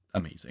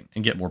amazing.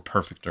 And get more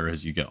perfecter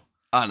as you go.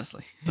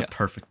 Honestly. The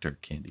perfecter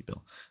Candy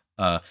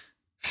Bill.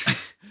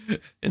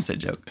 Inside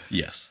joke.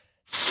 Yes.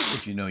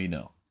 If you know, you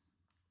know.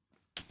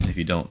 And if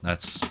you don't,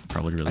 that's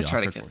probably really I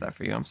try to awkward kiss for that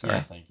for you. I'm sorry.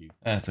 Yeah, thank you.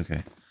 That's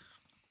okay.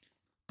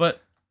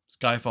 But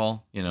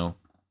Skyfall,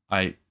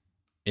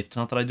 it's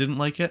not that I didn't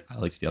like it. I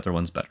liked the other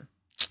ones better.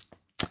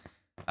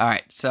 All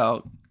right.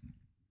 So,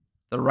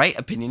 the right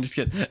opinion. Just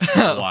kidding.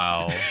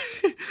 Wow.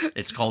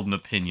 It's called an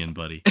opinion,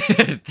 buddy.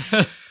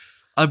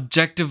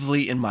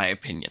 Objectively, in my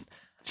opinion.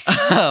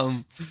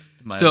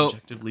 My So,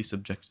 objectively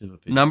subjective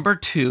opinion. Number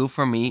 2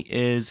 for me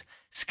is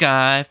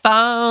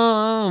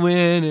Skyfall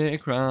when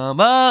it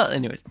crumbles.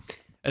 Anyways,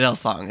 Adele's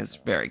song is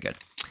very good.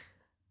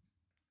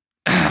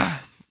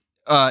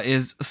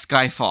 Is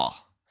Skyfall.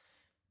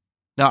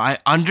 Now, I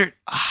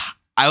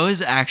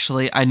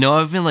know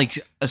I've been like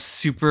a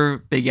super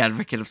big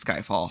advocate of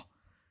Skyfall.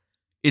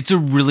 It's a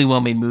really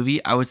well-made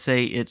movie. I would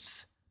say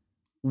it's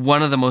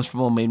one of the most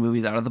well-made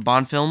movies out of the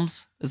Bond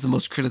films. It's the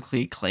most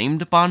critically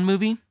acclaimed Bond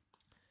movie.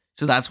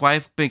 So that's why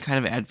I've been kind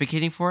of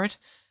advocating for it.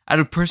 Out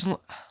of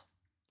personal...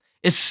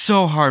 It's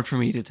so hard for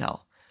me to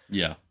tell.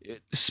 Yeah.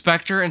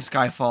 Spectre and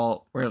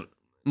Skyfall were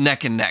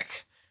neck and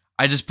neck.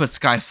 I just put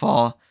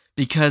Skyfall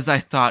because I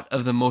thought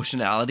of the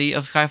emotionality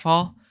of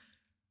Skyfall.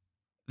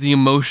 The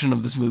emotion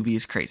of this movie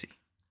is crazy.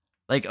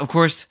 Like, of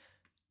course,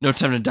 No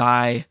Time to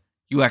Die,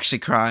 you actually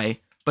cry.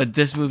 But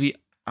this movie,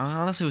 I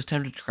honestly was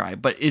tempted to cry.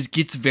 But it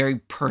gets very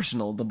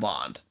personal to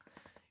Bond.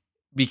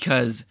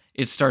 Because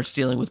it starts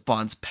dealing with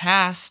Bond's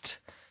past.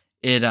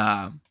 It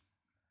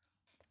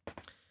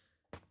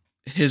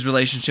his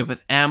relationship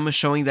with M,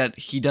 showing that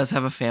he does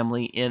have a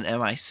family in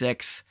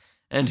MI6,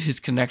 and his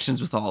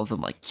connections with all of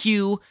them, like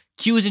Q.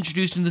 Q is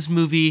introduced in this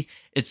movie.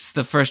 It's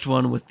the first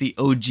one with the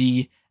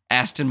OG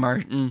Aston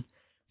Martin,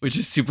 which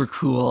is super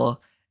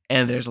cool.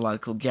 And there's a lot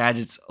of cool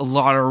gadgets, a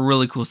lot of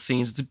really cool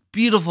scenes. It's a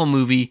beautiful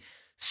movie.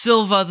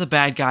 Silva, the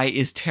bad guy,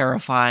 is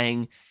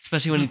terrifying,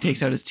 especially when he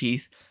takes out his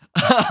teeth.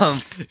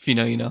 If you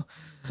know, you know.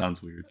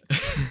 Sounds weird.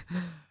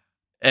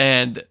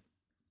 And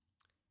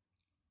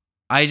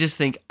I just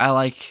think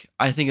I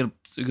think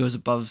it goes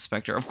above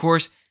Spectre. Of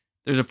course,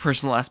 there's a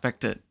personal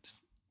aspect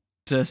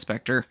to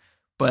Spectre,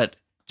 but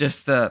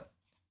just the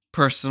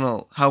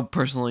how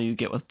personal you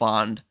get with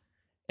Bond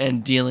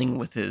and dealing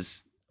with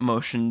his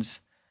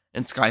emotions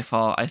and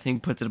Skyfall, I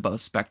think puts it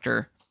above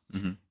Spectre.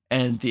 Mm-hmm.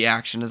 And the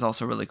action is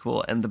also really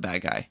cool, and the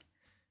bad guy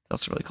is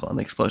also really cool, and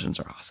the explosions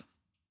are awesome.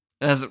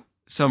 It has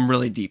some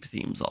really deep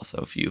themes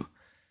also, if you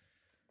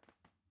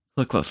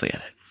look closely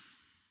at it.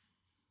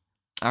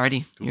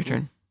 Alrighty, your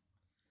turn.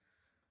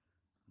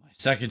 My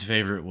second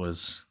favorite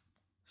was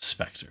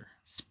Spectre.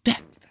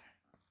 Spectre.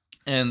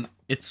 And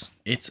it's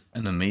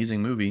an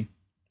amazing movie,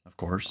 of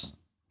course.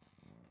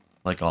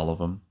 Like all of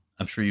them.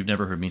 I'm sure you've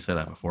never heard me say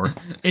that before.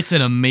 It's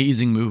an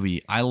amazing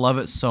movie. I love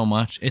it so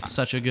much. It's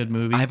such a good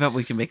movie. I bet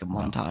we can make a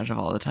montage of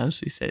all the times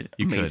we said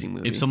amazing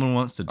movie. If someone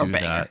wants to do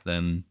that,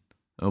 then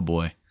oh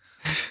boy.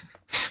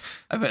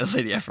 I bet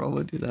Lady Afro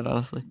would do that,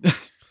 honestly.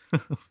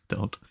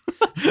 Don't.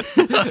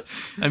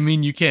 I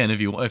mean, you can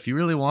if you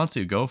really want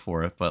to, go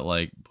for it. But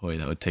like, boy,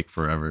 that would take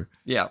forever.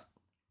 Yeah.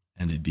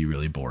 And it'd be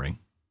really boring.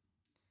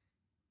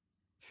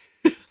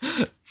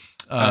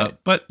 Right.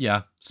 But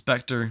yeah,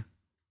 Spectre,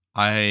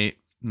 I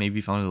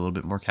maybe found it a little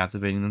bit more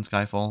captivating than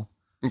Skyfall.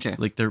 Okay.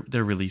 Like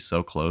they're really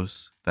so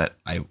close that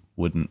I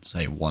wouldn't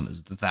say one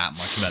is that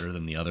much better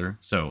than the other.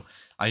 So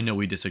I know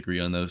we disagree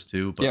on those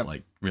two, but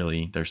like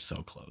really they're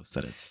so close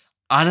that it's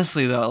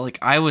honestly though, like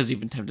I was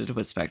even tempted to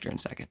put Spectre in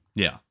second.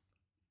 Yeah.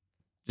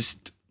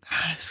 Just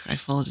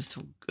Skyfall is just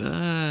so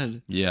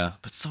good. Yeah,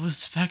 but so is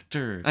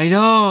Spectre. I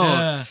know.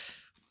 Yeah.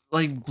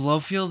 Like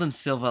Blofeld and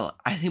Silva,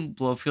 I think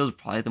Blofeld is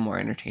probably the more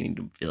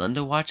entertaining villain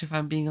to watch, if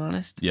I'm being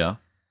honest. Yeah.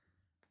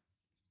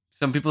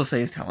 Some people say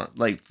his talent,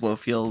 like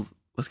Blofeld,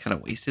 was kind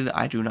of wasted.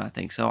 I do not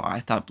think so.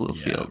 I thought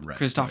Blofeld,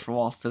 Christopher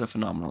Waltz did a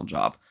phenomenal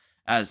job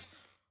as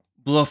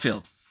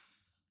Blofeld.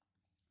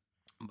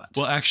 But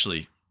Well,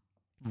 actually,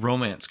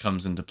 romance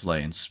comes into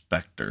play in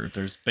Spectre.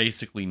 There's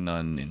basically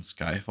none in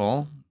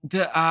Skyfall.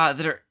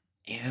 there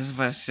is,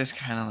 but it's just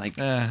kind of like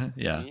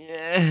Yeah.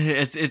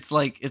 It's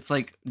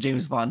like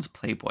James Bond's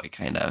Playboy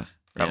kind of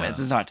romance.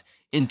 Yeah. It's not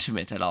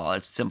intimate at all.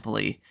 It's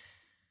simply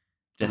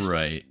just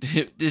Right.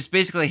 It's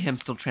basically him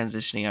still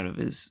transitioning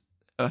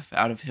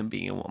out of him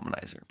being a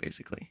womanizer,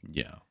 basically.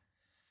 Yeah.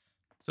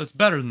 So it's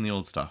better than the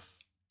old stuff.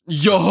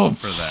 Yo,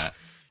 For that.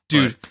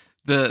 dude,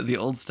 the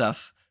old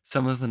stuff.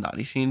 Some of the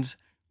naughty scenes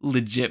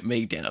legit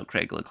make Daniel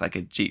Craig look like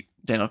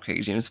Daniel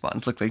Craig James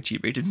Bonds look like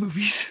G-rated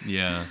movies.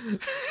 Yeah.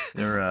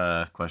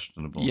 They're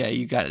questionable. Yeah,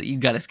 you got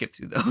to skip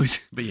through those.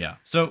 But yeah.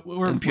 So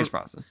And Pierce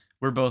Brosnan.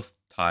 we're both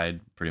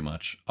tied pretty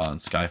much on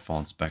Skyfall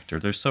and Spectre.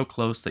 They're so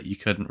close that you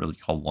couldn't really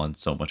call one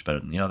so much better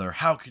than the other.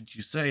 How could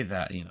you say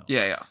that,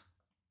 Yeah.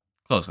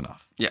 Close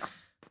enough. Yeah.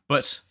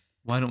 But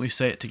why don't we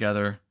say it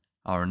together?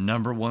 Our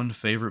number one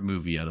favorite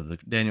movie out of the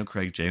Daniel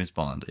Craig James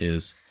Bond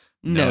is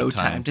No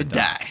Time to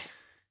Die.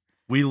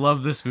 We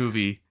love this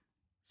movie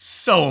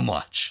so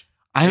much.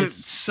 It's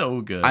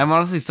so good. I'm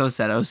honestly so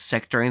sad I was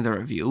sick during the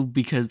review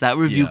because that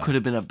review could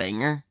have been a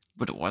banger,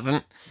 but it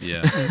wasn't.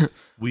 Yeah.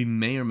 We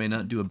may or may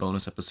not do a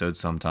bonus episode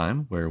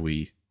sometime where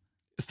we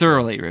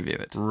thoroughly review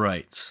it.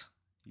 Right.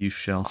 You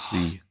shall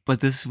see.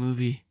 But this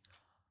movie,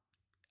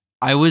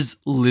 I was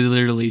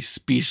literally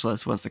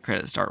speechless once the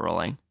credits start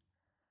rolling.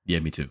 Yeah,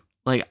 me too.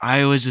 Like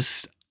I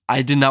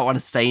did not want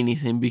to say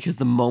anything because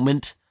the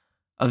moment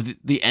of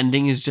the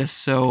ending is just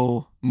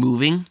so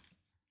moving.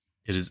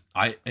 It is.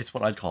 It's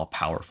what I'd call a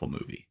powerful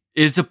movie.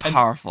 It's a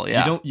powerful,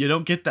 yeah. You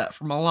don't get that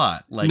from a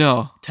lot. Like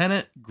no.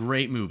 Tenet,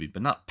 great movie,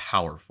 but not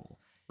powerful,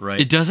 right?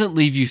 It doesn't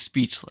leave you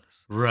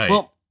speechless. Right.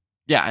 Well,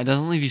 yeah, it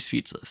doesn't leave you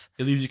speechless.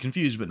 It leaves you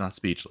confused, but not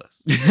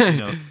speechless.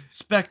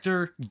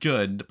 Spectre,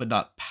 good, but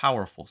not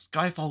powerful.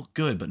 Skyfall,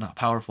 good, but not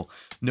powerful.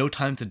 No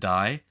Time to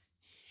Die,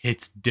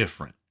 it's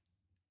different.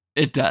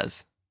 It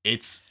does.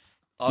 It's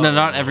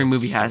not every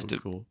movie has so to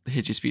cool.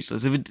 hit you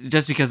speechless.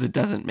 Just because it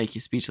doesn't make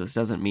you speechless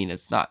doesn't mean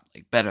it's not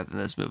like better than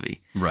this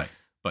movie. Right.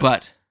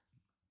 But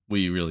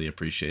we really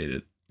appreciate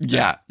it.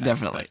 Yeah,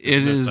 definitely.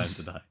 It is. No Time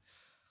to Die.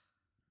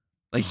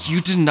 Like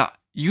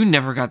you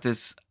never got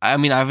this. I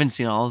mean, I haven't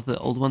seen all of the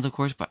old ones, of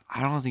course, but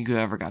I don't think you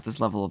ever got this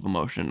level of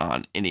emotion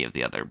on any of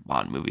the other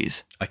Bond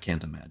movies. I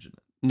can't imagine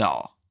it.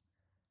 No.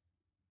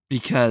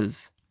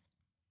 Because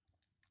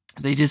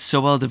they did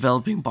so well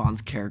developing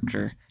Bond's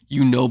character.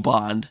 You know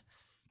Bond.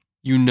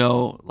 You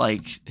know,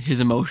 like,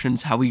 his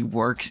emotions, how he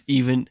works,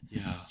 even.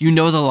 Yeah. You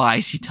know the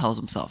lies he tells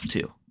himself,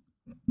 too.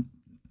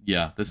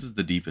 Yeah, this is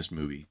the deepest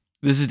movie.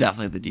 This is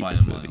definitely the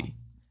deepest movie.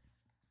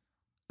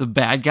 The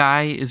bad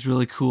guy is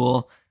really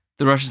cool.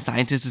 The Russian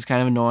scientist is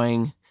kind of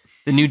annoying.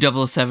 The new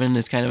 007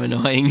 is kind of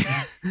annoying.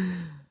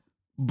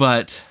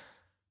 But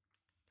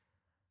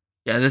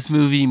yeah, this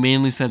movie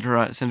mainly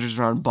centers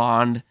around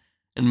Bond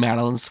and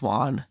Madeline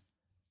Swan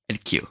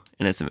and Q,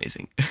 and it's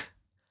amazing.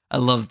 I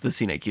love the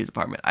scene at Q's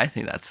apartment. I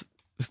think that's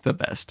the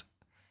best.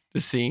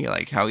 Just seeing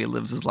like how he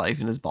lives his life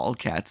and his bald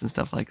cats and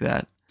stuff like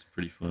that. It's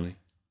pretty funny.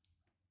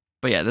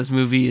 But yeah, this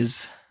movie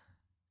is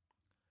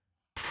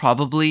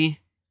probably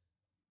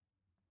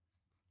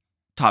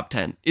top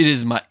 10. It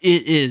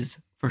is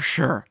for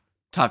sure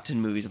top 10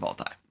 movies of all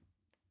time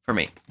for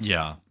me.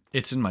 Yeah,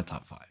 it's in my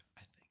top 5, I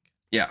think.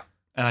 Yeah.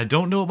 And I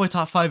don't know what my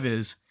top 5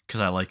 is because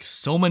I like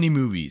so many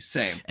movies.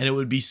 Same. And it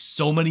would be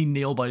so many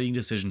nail-biting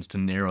decisions to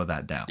narrow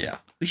that down. Yeah.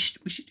 We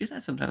should do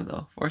that sometime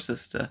though. Force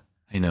us to.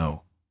 I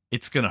know.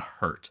 It's gonna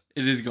hurt.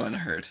 It is going to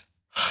hurt.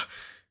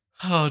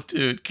 Oh,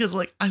 dude, because,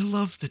 like, I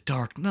love The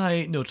Dark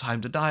Knight, No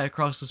Time to Die,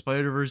 Across the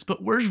Spider-Verse,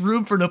 but where's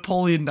room for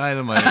Napoleon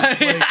Dynamite?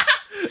 Like,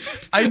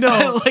 I know.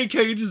 I like how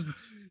you just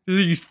do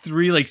these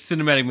 3, like,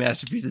 cinematic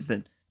masterpieces,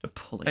 then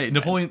Napoleon.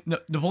 Hey,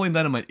 Napoleon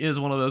Dynamite is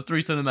one of those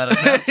 3 cinematic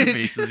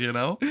masterpieces, you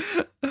know?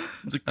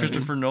 It's like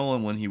Christopher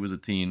Nolan when he was a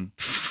teen.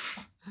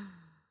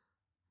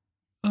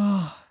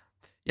 Oh,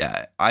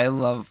 yeah, I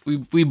love,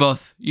 we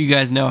both, you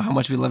guys know how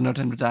much we love No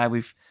Time to Die.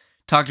 We've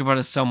talked about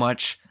it so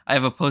much. I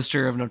have a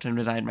poster of No Time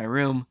to Die in my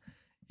room.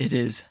 It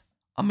is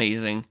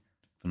amazing.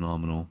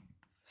 Phenomenal.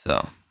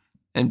 So,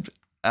 and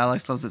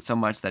Alex loves it so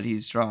much that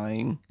he's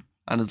drawing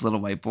on his little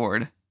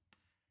whiteboard.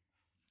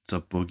 It's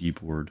a boogie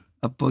board.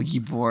 A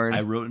boogie board.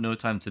 I wrote No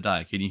Time to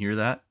Die. Can you hear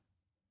that?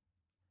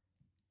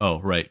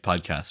 Oh, right.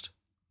 Podcast.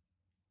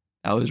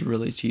 That was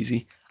really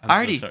cheesy.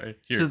 I'm so sorry.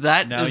 Here, so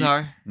that now is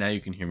our... Now you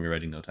can hear me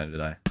writing No Time to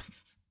Die.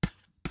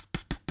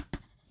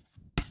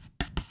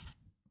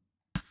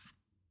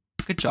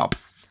 Good job.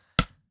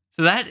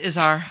 So that is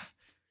our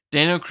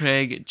Daniel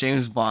Craig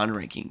James Bond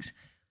rankings.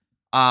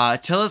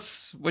 Tell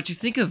us what you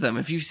think of them.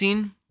 If you've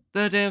seen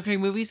the Daniel Craig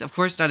movies, of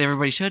course, not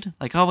everybody should,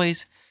 like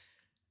always.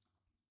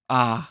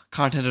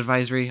 Content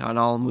advisory on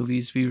all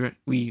movies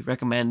we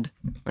recommend.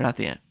 We're not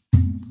the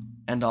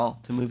end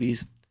all to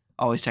movies.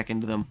 Always check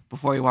into them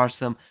before you watch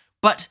them.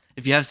 But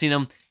if you have seen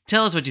them,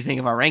 tell us what you think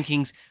of our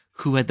rankings.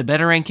 Who had the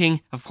better ranking?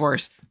 Of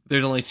course,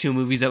 there's only 2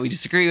 movies that we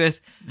disagree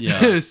with.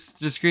 Yeah.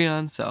 disagree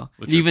on. So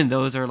even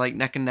those are like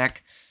neck and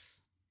neck.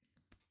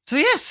 So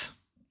yes.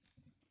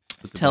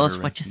 Tell us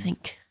what you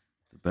think.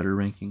 The better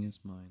ranking is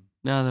mine.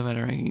 No, the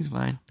better ranking is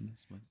mine.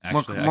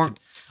 Actually,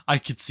 I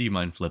could see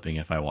mine flipping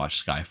if I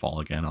watched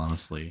Skyfall again,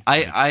 honestly.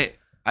 I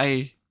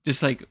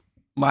just like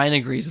mine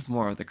agrees with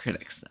more of the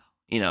critics though.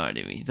 You know what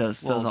I mean?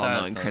 Those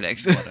all-knowing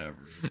critics. Whatever.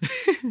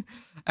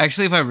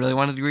 Actually, if I really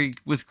wanted to agree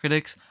with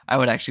critics, I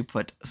would actually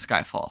put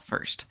Skyfall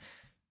first.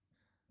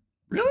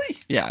 Really?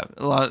 Yeah,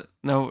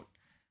 No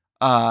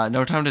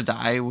Time to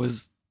Die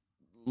was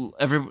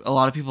a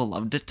lot of people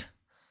loved it,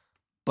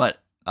 but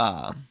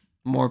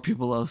more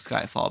people love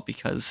Skyfall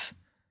because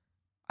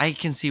I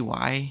can see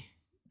why.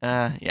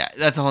 Yeah,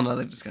 that's a whole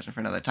nother discussion for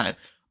another time.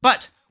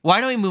 But why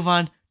don't we move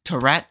on to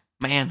Rat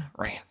Man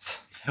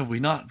Rants? Have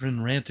we not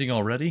been ranting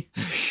already?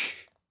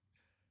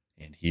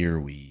 And here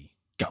we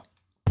go.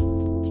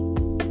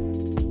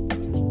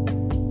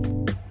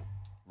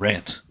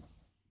 Rant.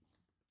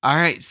 All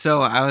right,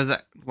 so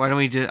why don't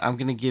we do? I'm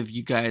gonna give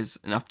you guys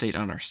an update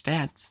on our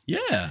stats.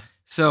 Yeah.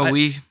 So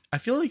I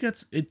feel like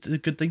it's a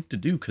good thing to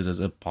do because as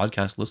a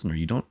podcast listener,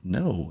 you don't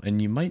know and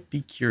you might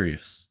be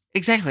curious.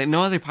 Exactly.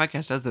 No other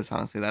podcast does this,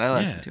 honestly, that I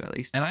listen to at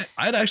least. And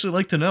I'd actually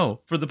like to know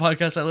for the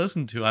podcast I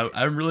listen to.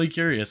 I'm really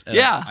curious. And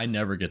yeah. I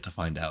never get to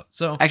find out.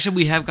 So actually,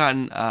 we have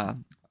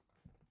gotten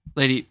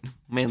Lady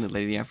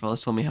Afro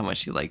has told me how much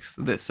she likes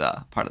this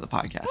part of the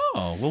podcast.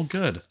 Oh, well,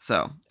 good.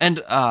 So, and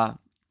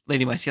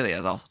Lady Mycelia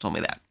has also told me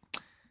that.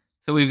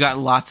 So we've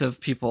gotten lots of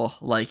people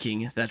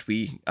liking that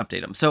we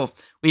update them. So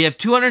we have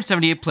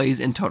 278 plays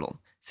in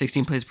total,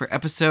 16 plays per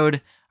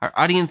episode. Our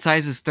audience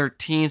size is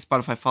 13.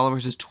 Spotify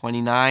followers is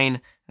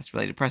 29. That's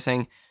really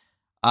depressing.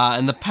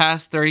 In the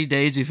past 30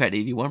 days, we've had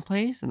 81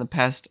 plays. In the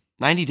past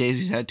 90 days,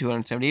 we've had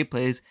 278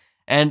 plays.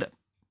 And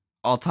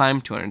all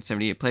time,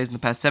 278 plays. In the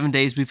past 7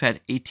 days, we've had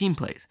 18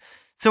 plays.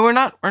 So we're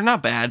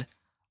not bad.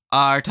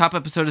 Our top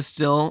episode is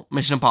still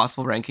Mission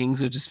Impossible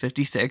rankings, which is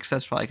 56.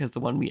 That's probably because the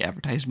one we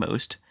advertised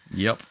most.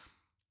 Yep.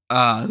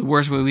 The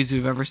worst movies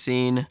we've ever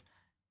seen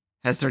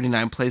has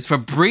 39 plays.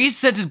 Febreze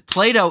Scented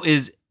Play-Doh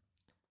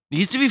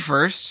needs to be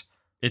first.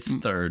 It's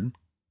third.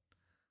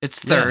 It's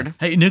third. Yeah.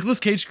 Hey, Nicolas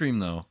Cage Scream,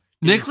 though.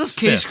 Nicolas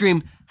Cage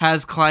Scream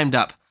has climbed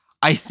up.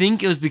 I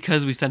think it was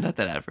because we sent out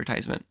that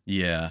advertisement.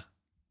 Yeah.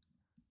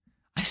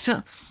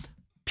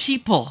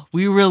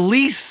 We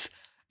release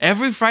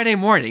every Friday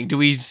morning. Do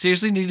we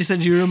seriously need to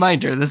send you a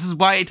reminder? This is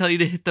why I tell you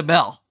to hit the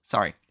bell.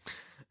 Sorry.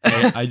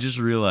 I just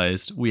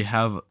realized we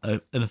have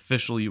an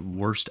officially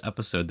worst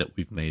episode that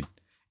we've made,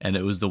 and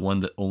it was the one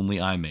that only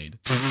I made.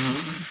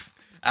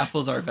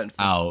 Apples are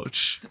eventful.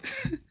 Ouch.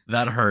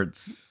 That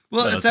hurts.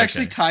 Well, it's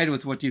actually tied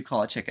with What Do You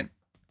Call a Chicken?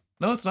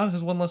 No, it's not. It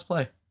has one less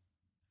play.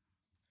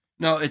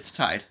 No, it's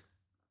tied.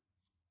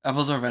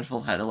 Apples Are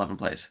Eventful had 11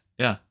 plays.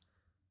 Yeah.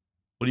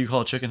 What Do You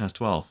Call a Chicken has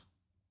 12.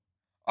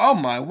 Oh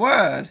my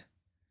word!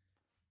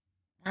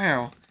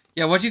 Wow.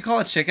 Yeah, What Do You Call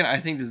a Chicken, I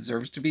think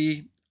deserves to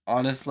be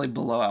honestly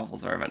below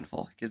Apples Are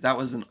Eventful, because that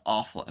was an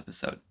awful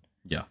episode.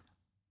 Yeah.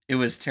 It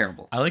was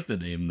terrible. I like the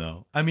name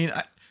though. I mean,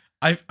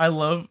 I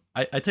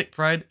take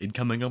pride in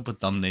coming up with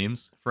dumb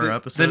names for our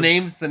episodes. That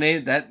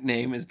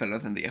name is better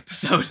than the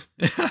episode.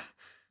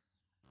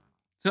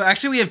 So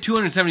actually we have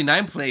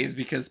 279 plays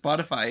because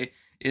Spotify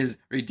is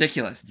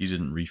ridiculous. You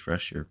didn't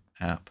refresh your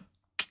app.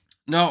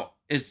 No,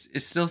 it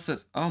still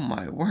says, oh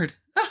my word.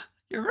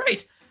 You're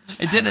right.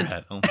 It didn't.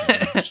 Oh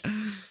my gosh.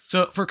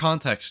 So for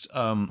context,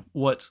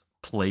 what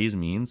plays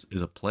means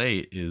is a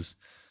play is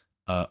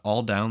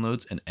all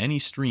downloads and any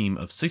stream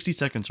of 60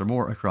 seconds or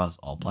more across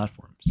all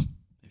platforms.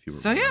 If you were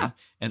So, yeah.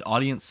 And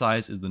audience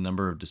size is the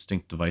number of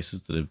distinct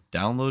devices that have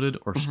downloaded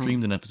or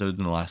streamed an episode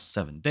in the last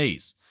 7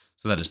 days.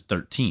 So that is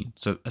 13.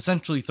 So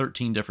essentially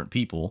 13 different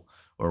people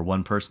or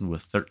one person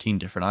with 13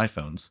 different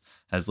iPhones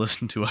has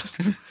listened to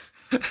us.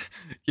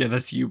 Yeah,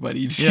 that's you,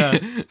 buddy. Yeah.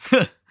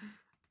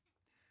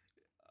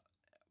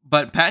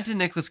 But Pat and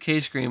Nicolas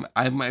Cage Scream,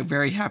 I'm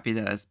very happy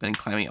that it's been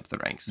climbing up the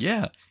ranks.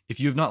 Yeah. If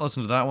you have not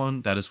listened to that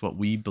one, that is what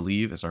we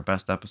believe is our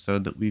best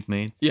episode that we've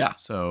made. Yeah.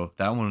 So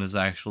that one is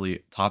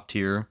actually top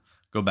tier.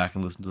 Go back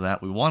and listen to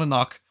that. We want to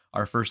knock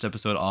our first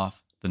episode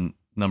off the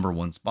number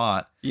 1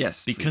 spot.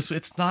 Yes. Because please.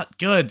 it's not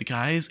good,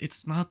 guys.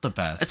 It's not the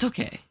best. It's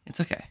okay.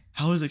 It's okay.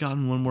 How has it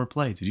gotten one more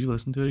play? Did you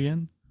listen to it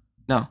again?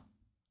 No.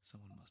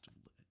 Someone must have.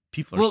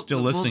 People are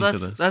still listening to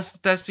this.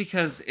 That's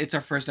because it's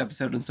our first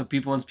episode, and so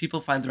once people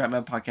find the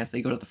Ratman podcast,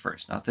 they go to the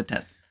first, not the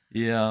 10th.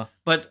 Yeah.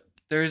 But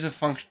there is a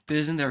function.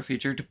 Isn't there a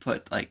feature to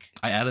put like?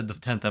 I added the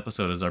 10th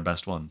episode as our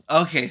best one.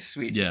 Okay,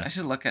 sweet. Yeah. I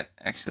should look at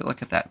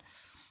that.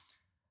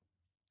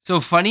 So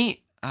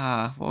funny.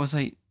 What was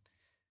I?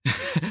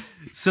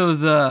 So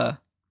the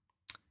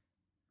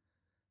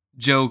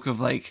joke of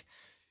like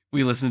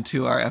we listened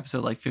to our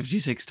episode like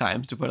 56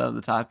 times to put on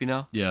the top, you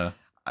know? Yeah.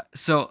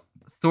 So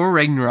Thor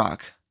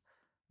Ragnarok,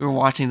 we were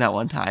watching that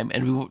one time,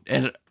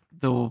 and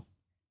the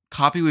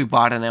copy we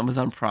bought on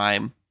Amazon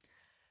Prime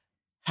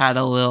had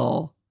a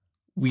little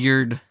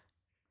weird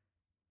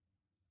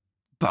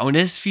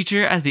bonus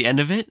feature at the end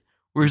of it,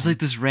 where it's like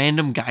this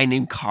random guy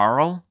named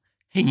Carl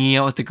hanging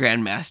out with the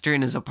Grandmaster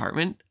in his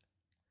apartment.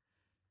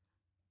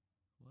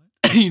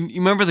 You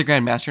remember the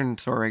Grandmaster in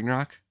Thor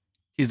Ragnarok?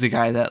 He's the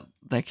guy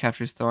that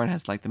captures Thor and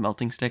has like the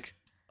melting stick.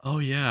 Oh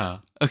yeah.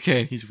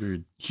 Okay. He's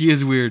weird. He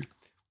is weird,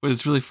 but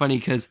it's really funny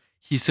because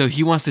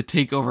he wants to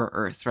take over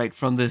Earth, right,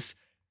 from this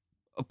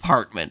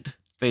apartment,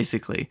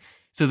 basically.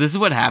 So this is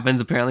what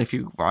happens apparently if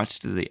you watch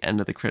to the end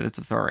of the credits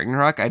of Thor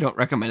Ragnarok. I don't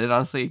recommend it,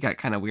 honestly. It got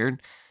kind of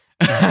weird.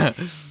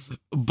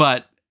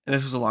 But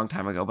this was a long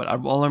time ago, but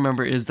all I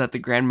remember is that the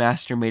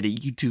Grandmaster made a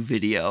YouTube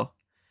video.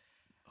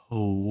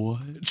 Oh,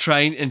 what?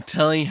 Trying and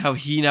telling how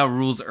he now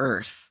rules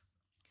Earth.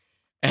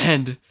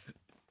 And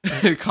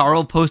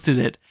Carl posted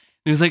it.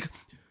 And he was like,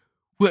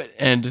 what?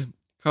 And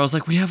Carl's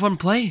like, we have one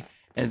play.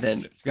 And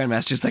then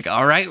Grandmaster's like,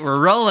 all right, we're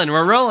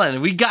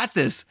rolling. We got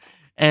this.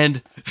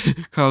 And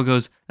Carl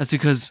goes, that's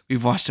because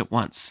we've watched it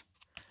once.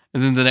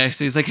 And then the next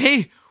day he's like,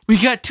 hey,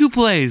 we got 2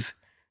 plays.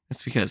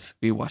 That's because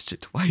we watched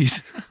it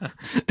twice.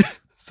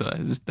 So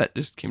that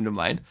just came to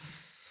mind.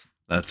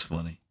 That's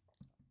funny.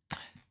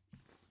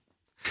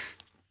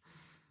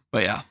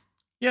 But yeah.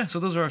 Yeah, so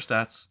those are our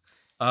stats.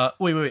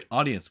 Wait.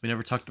 Audience, we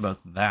never talked about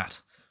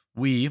that.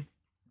 We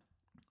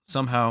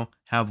somehow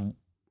have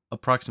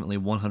approximately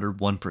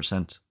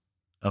 101%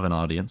 of an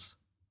audience.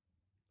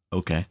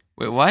 Okay.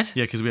 Wait, what?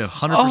 Yeah, because we have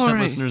 100% right.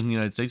 listeners in the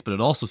United States, but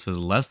it also says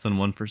less than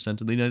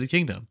 1% in the United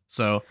Kingdom.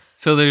 So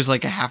there's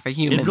like a half a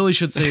human. it really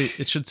should say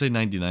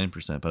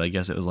 99%, but I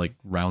guess it was like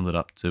rounded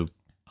up to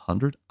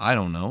 100. I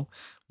don't know.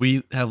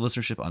 We have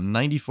listenership on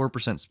 94%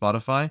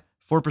 Spotify,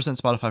 4%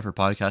 Spotify for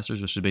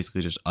podcasters, which is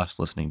basically just us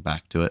listening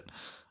back to it,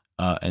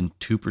 and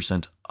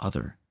 2%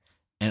 other.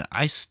 And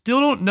I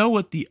still don't know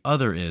what the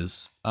other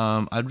is.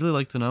 I'd really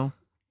like to know.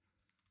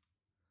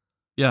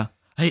 Yeah.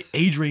 Hey,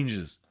 age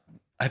ranges.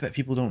 I bet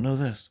people don't know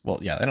this. Well,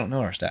 yeah, they don't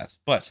know our stats.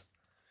 But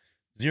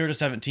 0 to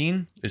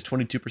 17 is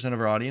 22% of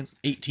our audience.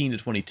 18 to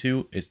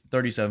 22 is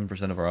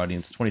 37% of our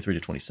audience. 23 to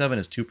 27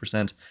 is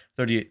 2%.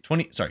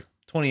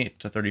 28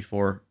 to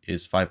 34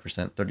 is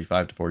 5%.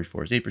 35 to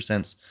 44 is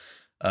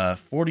 8%.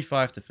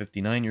 45 to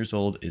 59 years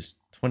old is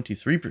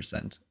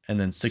 23%. And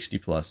then 60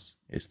 plus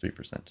is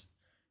 3%.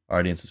 Our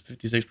audience is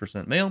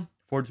 56% male,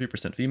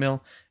 43%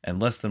 female,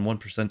 and less than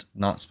 1%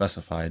 not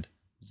specified,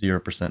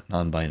 0%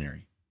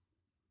 non-binary.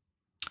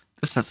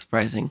 That's not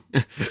surprising.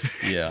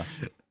 Yeah.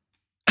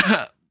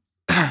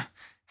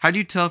 How do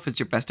you tell if it's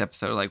your best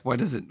episode? Like,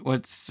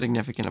 what's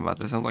significant about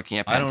this? I'm looking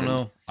at I don't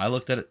know. I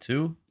looked at it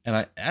too, and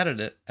I added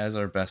it as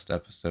our best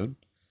episode,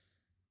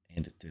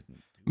 and it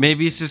didn't.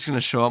 Maybe it's just going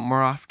to show up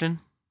more often.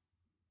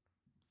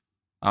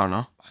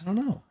 I don't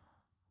know.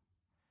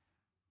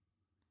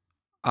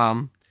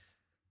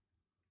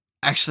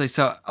 Actually,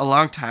 so a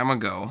long time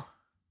ago,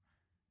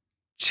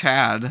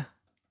 Chad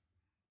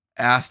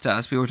asked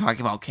us, we were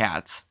talking about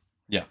cats.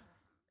 Yeah.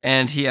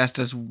 And he asked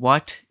us,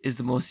 what is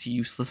the most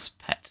useless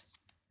pet?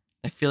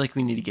 I feel like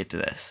we need to get to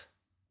this.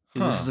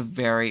 'Cause This is a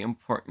very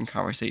important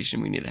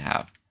conversation we need to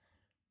have.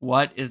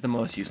 What is the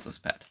most useless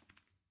pet?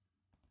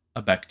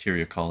 A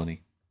bacteria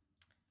colony.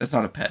 That's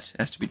not a pet.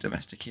 It has to be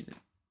domesticated.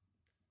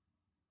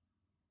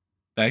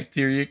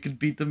 Bacteria could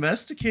be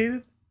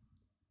domesticated.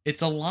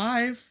 It's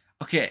alive.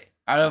 Okay,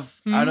 out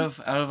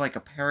of like a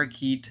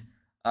parakeet,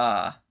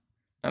 not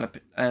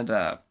a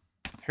and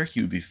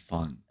Parakeet would be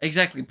fun.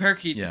 exactly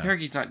parakeet. Yeah.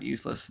 Parakeet's not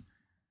useless.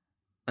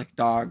 Like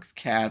dogs,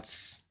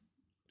 cats,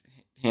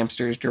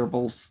 hamsters,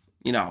 gerbils.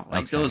 You know,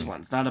 like those Okay.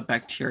 ones. Not a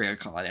bacteria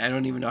colony. I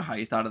don't even know how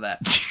you thought of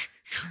that.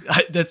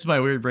 That's my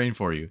weird brain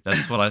for you.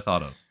 That's what I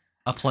thought of.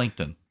 A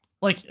plankton.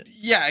 Like,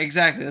 Yeah,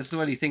 exactly. That's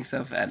what he thinks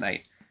of at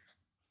night.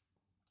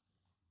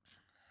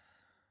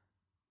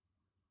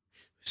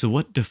 so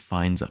what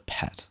defines a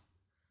pet?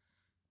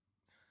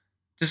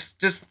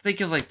 Just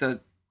think of like the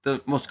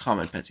most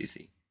common pets you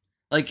see.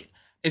 Like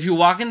if you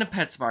walk into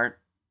PetSmart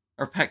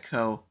or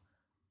Petco,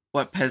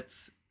 what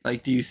pets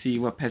like do you see?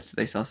 What pets do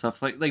they sell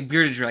stuff like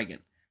bearded dragon?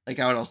 Like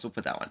I would also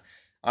put that one.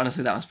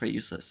 Honestly, that one's pretty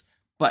useless.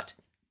 But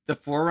the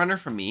forerunner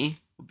for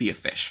me would be a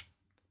fish.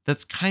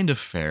 That's kind of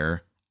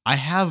fair. I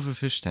have a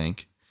fish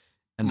tank,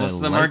 and Most I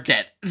of them are like-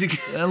 dead.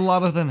 A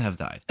lot of them have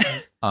died,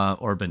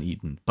 or been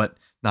eaten, but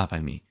not by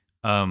me.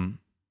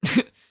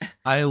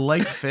 I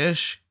like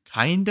fish,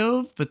 kind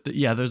of, but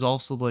yeah, there's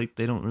also like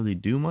they don't really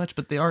do much,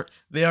 but they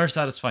are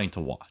satisfying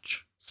to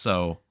watch.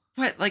 So,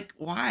 But like,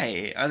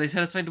 why are they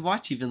satisfied to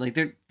watch? Even like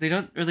they're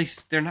not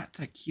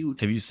that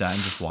cute. have you sat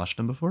and just watched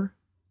them before?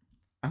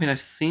 I mean,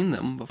 I've seen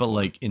them before. But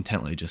like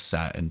intently, just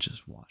sat and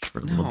just watched for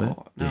a little bit.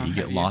 No, Yeah, you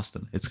have get lost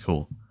in it. It's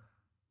cool.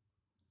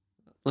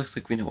 Looks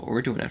like we know what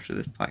we're doing after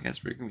this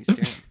podcast. We're gonna be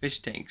staring at fish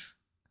tanks.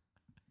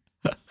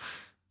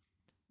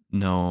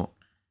 No.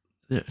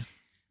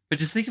 But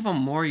just think of a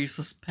more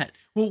useless pet.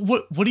 Well,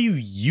 what do you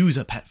use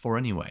a pet for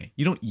anyway?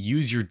 You don't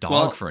use your dog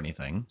Well, for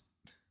anything.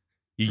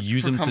 You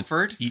use for them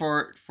comfort, to eat.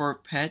 for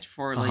pet,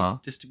 for like Uh-huh.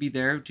 just to be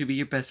there, to be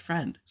your best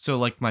friend. So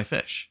like my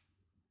fish.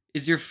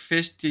 Is your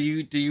fish? Do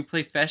you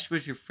play fetch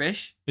with your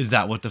fish? Is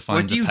that what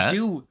defines What do you a pet?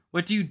 do?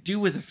 What do you do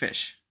with a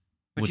fish?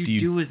 What do you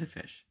do with a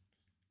fish?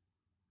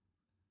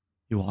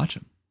 You watch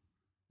them.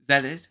 Is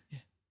that it?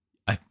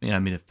 I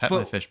mean, I've pet my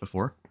But- fish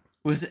before.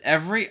 With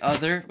every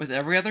other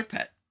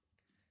pet,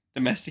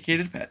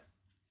 domesticated pet.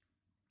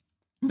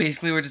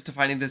 Basically, we're just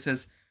defining this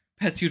as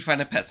pets you'd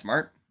find at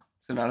PetSmart,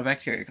 so not a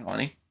bacteria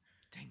colony.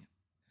 Dang it.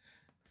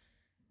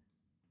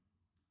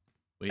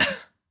 Wait.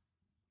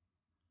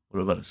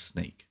 What about a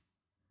snake?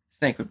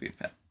 Snake would be a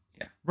pet,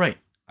 Right.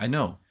 I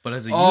know, but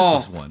as a Oh.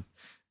 useless one,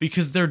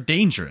 because they're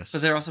dangerous.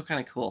 but they're also kind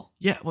of cool.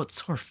 Yeah, well,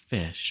 so are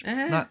fish.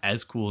 Eh. Not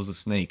as cool as a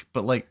snake,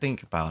 but like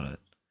think about it.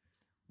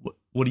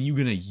 What are you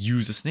gonna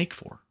use a snake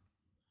for?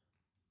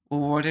 Well,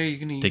 what are you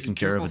gonna use? Taking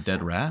care of a gerbil dead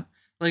for? rat?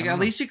 Like I don't at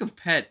know. least you can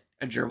pet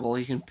a gerbil.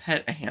 You can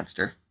pet a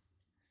hamster.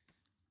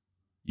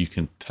 You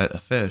can pet a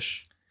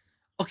fish.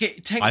 Okay,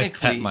 I've technically,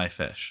 pet my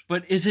fish.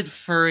 but is it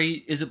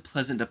furry? Is it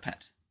pleasant to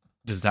pet?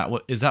 Is that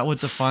what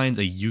defines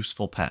a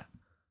useful pet?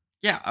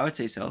 Yeah, I would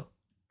say so.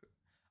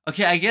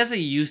 Okay, I guess a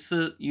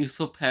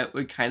useful pet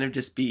would kind of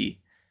just be.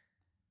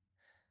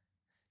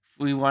 If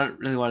we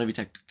really want to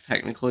be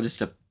technical,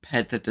 just a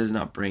pet that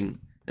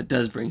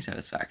does bring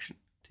satisfaction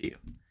to you.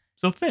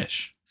 So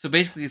fish. So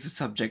basically, it's a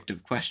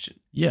subjective question.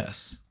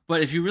 Yes.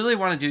 But if you really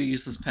want to do a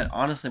useless pet,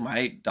 honestly,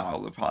 my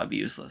dog would probably be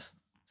useless.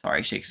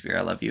 Sorry, Shakespeare,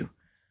 I love you.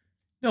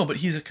 No, but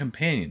he's a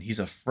companion. He's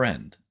a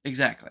friend,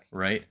 Exactly.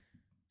 right?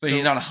 But So-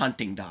 he's not a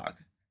hunting dog.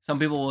 Some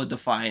people will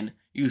define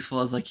useful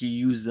as like you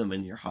use them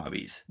in your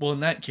hobbies. Well, in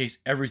that case,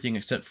 everything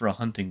except for a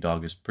hunting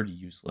dog is pretty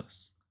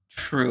useless.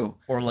 True.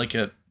 Or like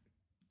a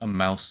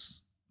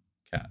mouse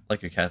cat,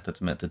 like a cat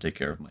that's meant to take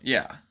care of mice.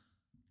 Yeah.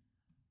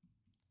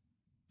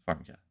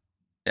 Farm cat.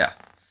 Yeah.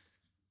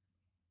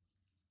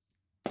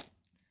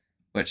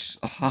 Which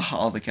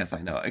all the cats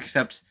I know,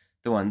 except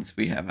the ones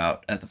we have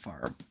out at the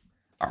farm,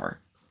 are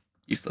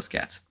useless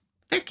cats.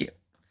 They're cute.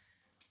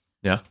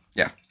 Yeah.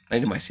 Yeah. I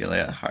do my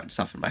Celia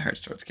soften my heart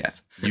towards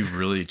cats. You've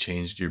really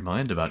changed your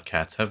mind about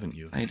cats, haven't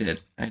you? I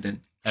did.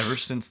 Ever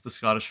since the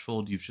Scottish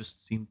Fold, you've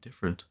just seemed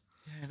different.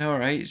 Yeah, I know,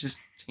 right? It's just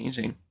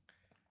changing.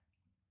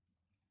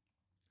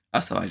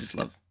 Also, I just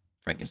love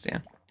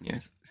Frankenstein.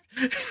 Anyways.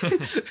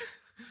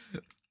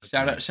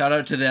 Shout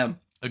out to them.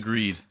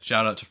 Agreed.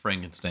 Shout out to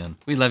Frankenstein.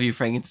 We love you,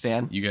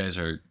 Frankenstein. You guys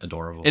are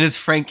adorable. It is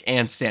Frank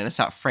and Stan. It's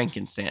not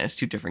Frankenstein. It's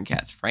two different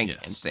cats. Frank Yes.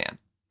 and Stan.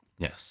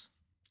 Yes.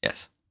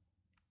 Yes.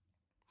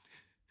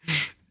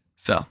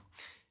 So,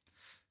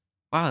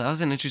 wow, that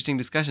was an interesting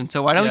discussion.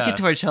 So why don't we Yeah. get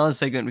to our challenge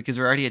segment because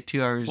we're already at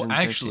 2 hours Well, and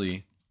 13,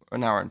 actually, or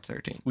an hour and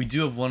 13. we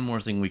do have one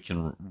more thing we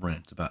can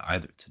rant about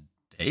either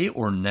today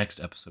or next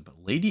episode.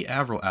 But Lady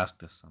Avril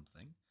asked us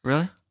something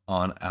Really?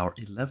 on our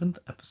 11th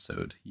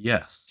episode.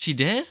 Yes. She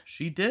did?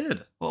 She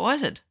did. What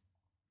was it?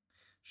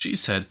 She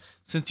said,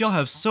 since y'all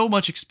have so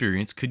much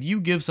experience, could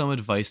you give some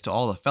advice to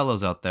all the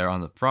fellows out there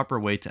on the proper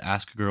way to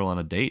ask a girl on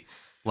a date?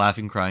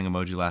 Laughing, crying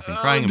emoji, laughing,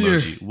 crying dear.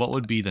 emoji. What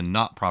would be the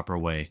not proper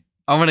way?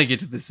 I want to get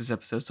to this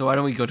episode, so why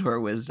don't we go to our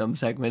wisdom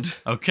segment?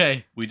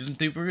 Okay, we didn't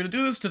think we were gonna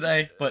do this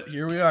today, but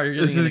here we are.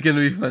 This is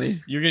gonna be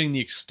funny. You're getting the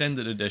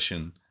extended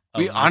edition.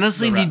 We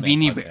honestly need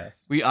Beanie Bear.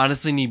 We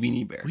honestly need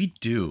Beanie Bear. We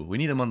do. We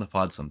need him on the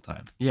pod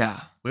sometime.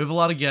 Yeah. We have a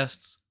lot of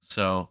guests,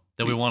 so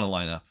that we want to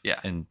line up. Yeah.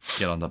 And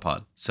get on the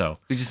pod. So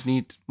we just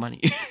need money.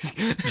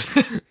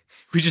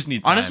 we just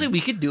need time. Honestly,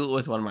 we could do it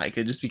with one mic.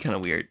 It'd just be kind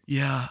of weird.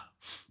 Yeah.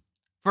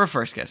 For a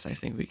first guest, I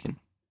think we can.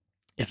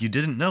 If you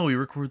didn't know, we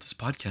record this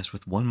podcast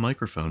with one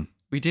microphone.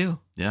 We do.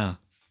 Yeah.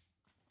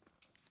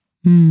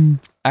 All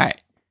right.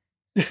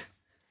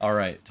 All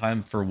right.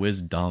 Time for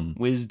wisdom.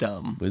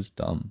 Wisdom.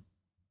 Wisdom.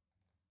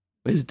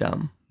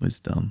 Wisdom.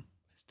 Wisdom.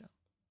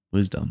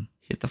 Wisdom.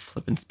 Hit the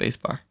flippin' space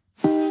bar.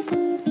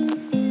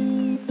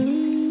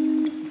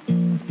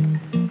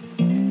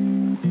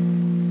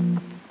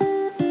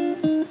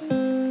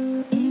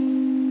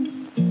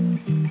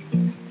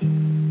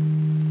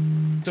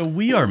 So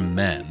we are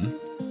men.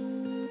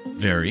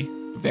 Very.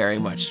 Very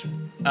much.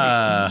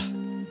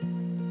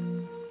 And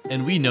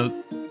we know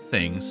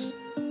things.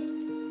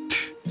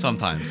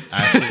 Sometimes.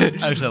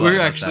 Actually,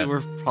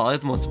 We're probably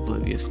the most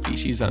oblivious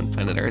species on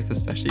planet Earth,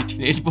 especially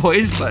teenage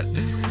boys, but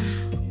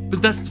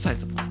that's besides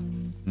the point.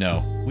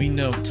 No, we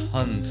know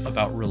tons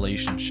about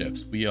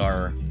relationships. We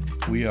are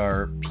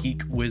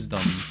peak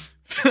wisdom.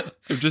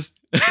 I'm just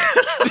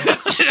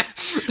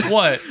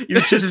what?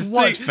 You're just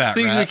what, fat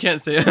things rat? we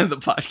can't say on the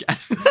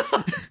podcast.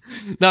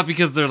 Not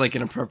because they're like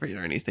inappropriate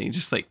or anything.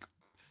 Just like,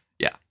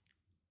 yeah.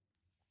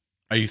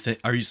 Are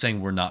you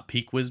saying we're not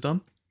peak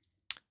wisdom?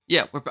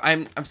 Yeah,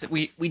 I'm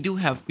saying we do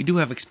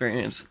have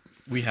experience.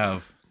 We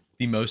have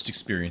the most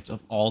experience of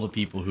all the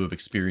people who have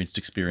experienced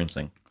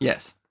experiencing.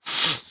 Yes.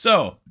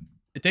 So,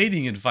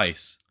 dating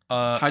advice.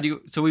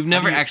 So we've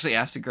never actually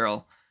asked a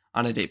girl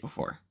on a date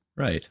before.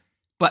 Right.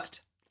 But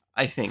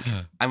I think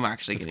I'm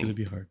actually It's getting. gonna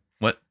be hard.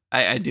 What?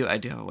 I do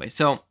have a way.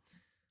 So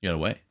You got a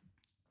way.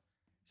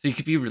 So you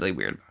could be really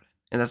weird about it,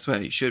 and that's why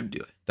you should do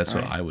it. That's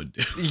what right? I would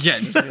do. Yeah.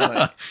 Just be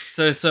like,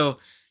 so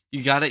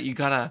you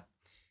gotta.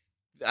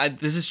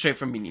 This is straight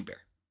from Beanie Bear.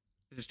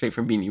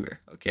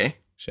 Okay.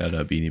 Shout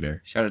out Beanie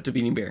Bear. Shout out to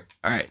Beanie Bear.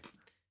 All right.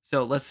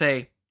 So let's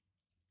say.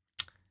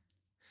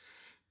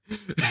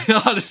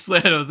 Honestly,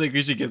 I don't think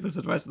we should give this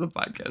advice on the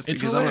podcast.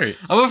 It's because hilarious.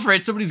 I'm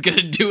afraid somebody's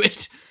gonna do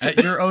it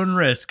At your own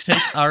risk.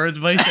 Take our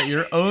advice at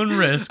your own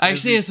risk. I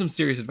actually have some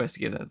serious advice to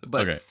give them.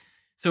 But okay.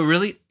 So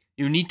really,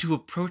 you need to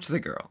approach the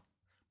girl,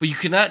 but you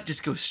cannot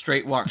just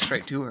walk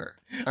straight to her.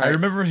 I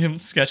remember him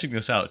sketching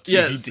this out. Too.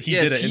 Yes, he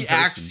did it in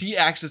person. He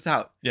acts this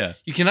out. Yeah.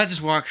 You cannot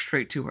just walk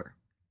straight to her.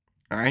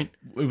 All right.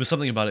 It was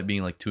something about it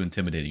being like too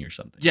intimidating or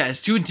something. Yeah,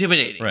 it's too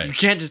intimidating. Right. You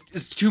can't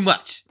it's too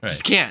much. Right.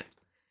 Just can't.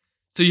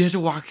 So you have to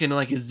walk in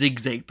like a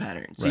zigzag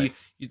pattern. So Right.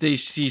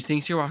 she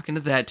thinks you're walking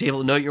to that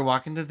table. No, you're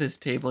walking to this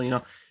table. You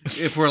know,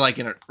 if we're like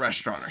in a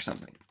restaurant or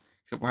something.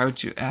 So why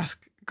would you ask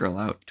a girl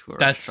out to a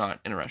restaurant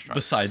in a restaurant?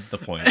 Besides the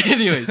point.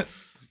 Anyways,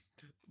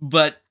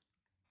 but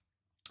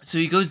so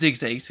you go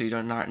zigzag so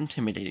you're not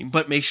intimidating,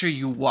 but make sure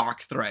you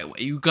walk the right way.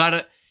 You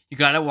gotta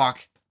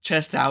walk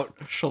chest out,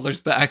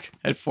 shoulders back,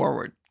 head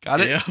forward.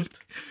 Got it? Yeah.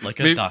 Like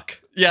a duck.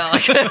 Yeah,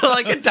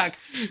 like a duck.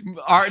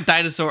 Our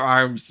dinosaur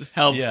arms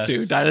helps Yes.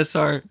 too.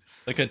 Dinosaur.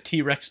 Like a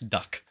T-Rex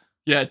duck.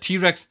 Yeah,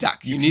 T-Rex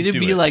duck. You You need can to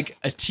do be it. like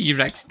a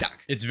T-Rex duck.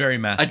 It's very A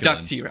masculine.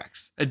 duck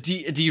T-Rex. A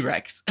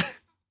D-Rex.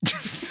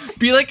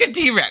 Be like a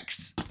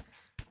D-Rex.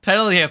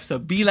 Title of the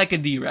episode: Be like a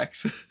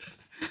D-Rex.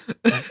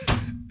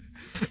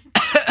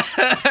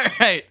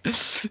 Alright.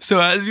 So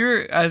as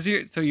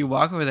you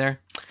walk over there,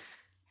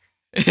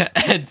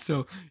 and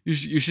so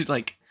you should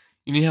like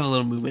you need to have a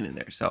little movement in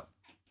there. So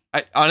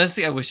I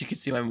honestly wish you could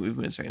see my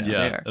movements right now.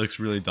 Yeah, They are. it looks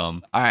really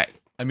dumb. All right.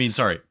 I mean,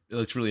 sorry, it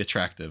looks really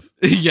attractive.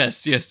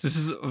 Yes, this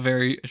is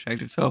very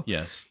attractive. So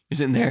Yes. you're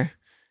sitting there,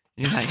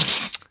 and you're like,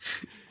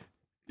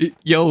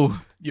 yo.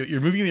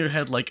 You're moving your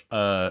head like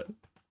a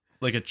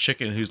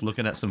chicken who's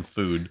looking at some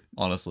food,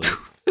 honestly.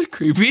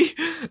 Creepy.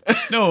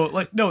 No,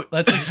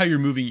 that's like how you're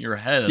moving your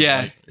head. It's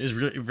Yeah. like, it's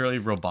really, really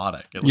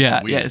robotic. It looks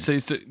Yeah, weird. yeah. So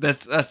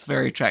that's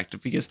very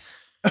attractive because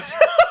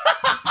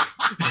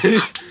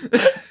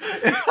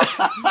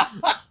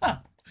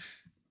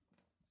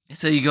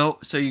so you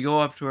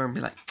go up to her and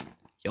be like,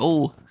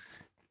 yo,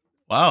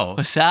 Wow.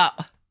 what's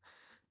up?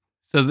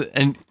 So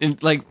and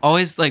like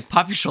always like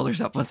pop your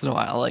shoulders up once in a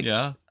while. Like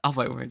Yeah. I'll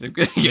my words. I'm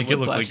gonna Make get it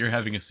look like whiplash. you're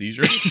having a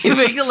seizure. You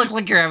make it look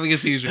like you're having a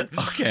seizure.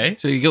 Okay.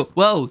 So you go,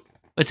 whoa,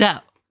 what's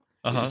up?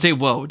 Uh-huh. Say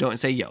whoa, don't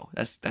say yo.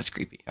 That's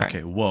creepy. All right.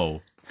 Okay.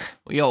 Whoa.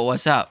 Well, yo,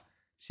 what's up?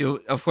 She'll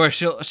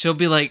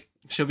be like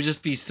she'll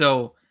just be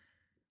so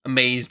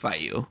amazed by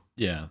you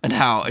Yeah. and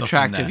how The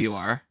attractive you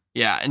finesse. are.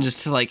 Yeah, and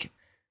just to like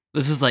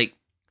this is like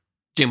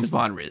James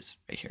Bond Riz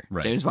right here.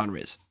 Right. James Bond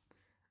Riz.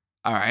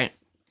 All right.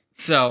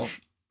 So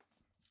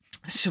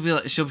she'll be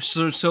like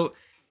so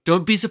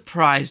don't be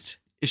surprised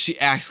if she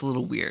acts a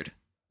little weird.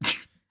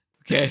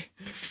 Okay?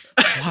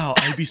 Wow.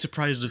 I'd be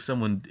surprised if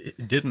someone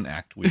didn't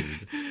act weird.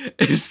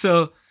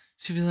 So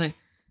she'd be like,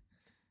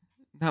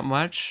 not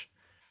much.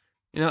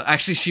 You know,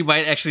 actually she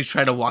might actually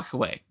try to walk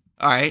away.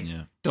 All right?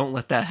 Yeah. Don't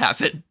let that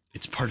happen.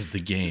 It's part of the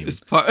game. It's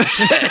part.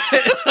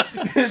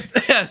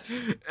 Yes.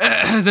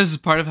 This is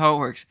part of how it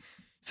works.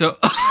 So,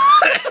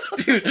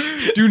 dude,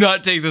 do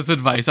not take this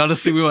advice.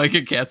 Honestly, we might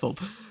get canceled.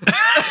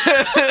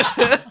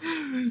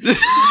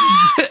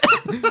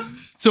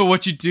 So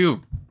what you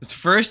do is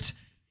first,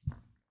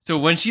 so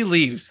when she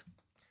leaves,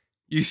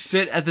 you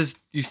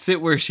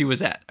sit where she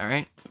was at, all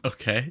right?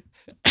 Okay.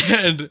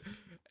 And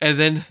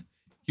then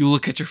you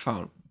look at your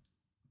phone.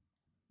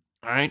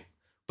 All right?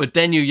 But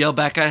then you yell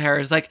back at her.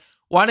 It's like,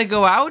 "Want to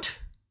go out?"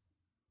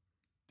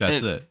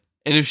 That's it.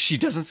 And if she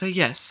doesn't say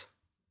yes,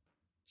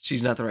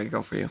 she's not the right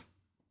girl for you.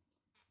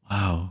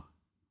 Wow.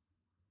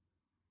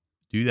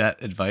 Do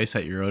that advice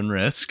at your own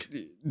risk.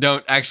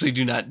 Do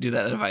not do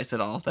that advice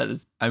at all. That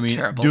is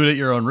terrible. Do it at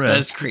your own risk. That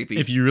is creepy.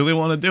 If you really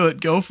want to do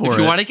it, go for it. If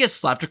you want to get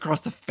slapped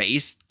across the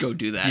face, go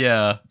do that.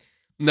 Yeah.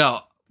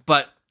 No,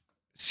 but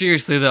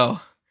seriously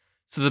though,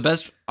 so the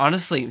best,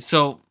 honestly.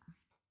 So,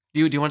 do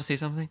you want to say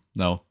something?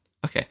 No.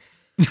 Okay.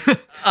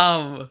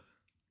 The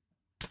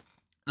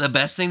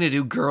best thing to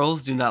do,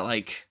 girls do not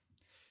like.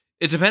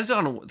 It depends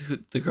on who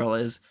the girl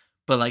is,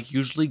 but like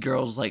usually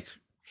girls like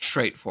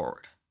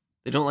straightforward.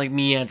 They don't like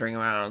meandering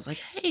around. It's like,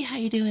 "Hey, how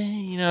you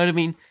doing?" You know what I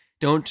mean?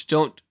 Don't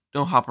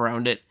hop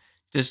around it.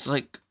 Just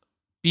like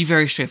be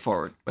very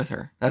straightforward with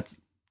her. That's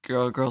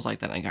girls like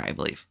that in a guy, I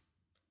believe.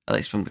 At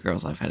least from the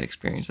girls I've had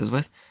experiences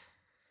with.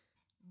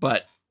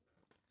 But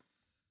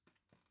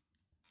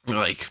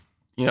like,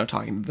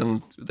 talking to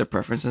them, their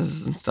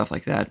preferences and stuff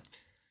like that.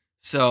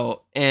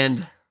 So,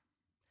 and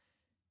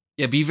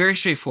yeah, be very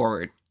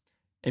straightforward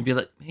and be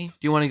like, "Hey, do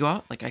you want to go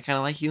out? Like, I kind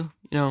of like you.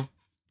 You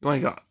want to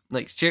go out?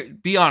 Like,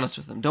 be honest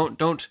with them.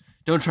 Don't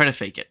try to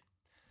fake it.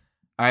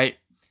 All right."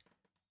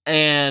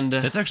 And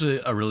that's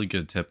actually a really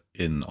good tip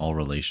in all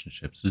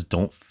relationships: is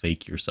don't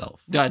fake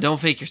yourself. Yeah, don't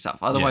fake yourself.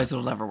 Otherwise,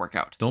 it'll never work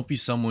out. Don't be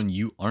someone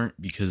you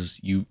aren't, because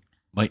you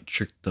might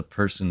trick the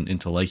person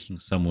into liking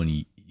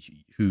someone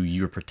who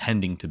you're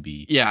pretending to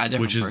be. Yeah, a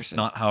different which is person.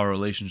 Not how a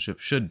relationship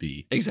should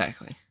be.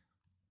 Exactly.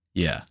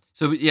 Yeah.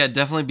 So yeah,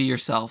 definitely be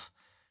yourself.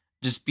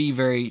 Just be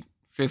very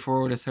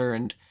straightforward with her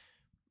and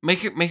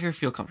make her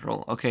feel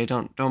comfortable. Okay,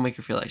 don't make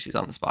her feel like she's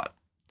on the spot.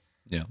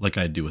 Yeah, like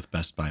I do with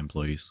Best Buy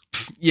employees.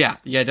 Yeah.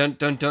 Don't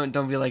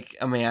be like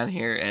a man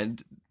here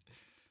and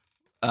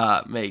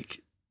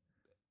make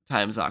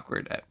times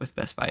awkward with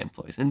Best Buy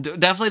employees, and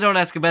definitely don't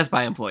ask a Best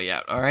Buy employee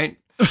out. All right.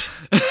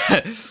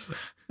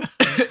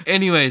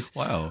 Anyways.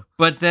 Wow.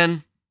 But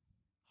then,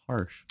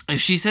 harsh. If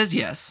she says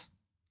yes,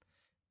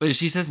 but if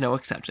she says no,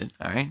 accepted.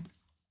 All right.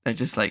 That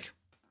just like,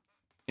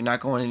 you're not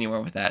going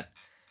anywhere with that.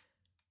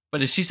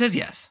 But if she says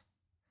yes,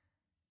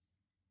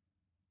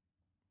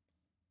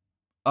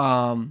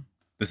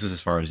 this is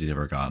as far as he's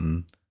ever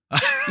gotten.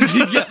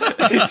 Yeah.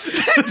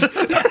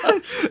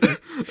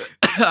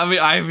 I mean,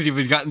 I haven't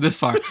even gotten this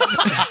far.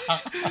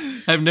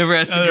 I've never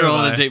asked a girl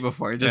on a date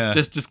before.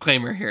 Just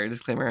disclaimer here.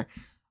 Disclaimer.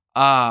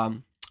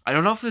 I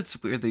don't know if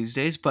it's weird these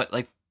days, but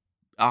like,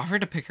 offer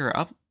to pick her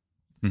up,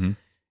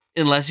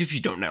 unless if you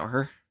don't know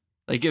her.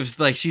 Like if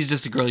like she's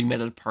just a girl you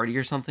met at a party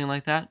or something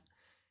like that,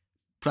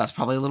 that's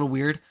probably a little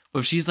weird. But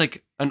if she's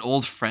like an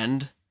old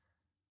friend,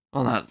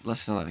 well, not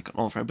like an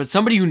old friend, but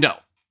somebody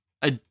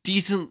a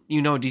decent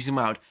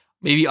amount,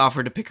 maybe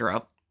offer to pick her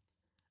up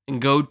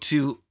and go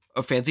to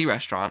a fancy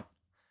restaurant.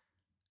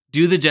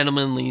 Do the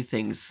gentlemanly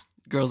things.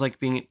 Girls like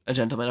being a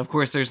gentleman. Of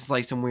course, there's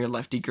like some weird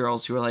lefty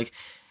girls who are like,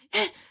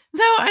 no,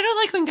 I don't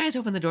like when guys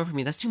open the door for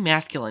me. That's too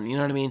masculine. You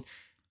know what I mean?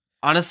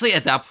 Honestly,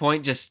 at that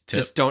point, just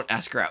don't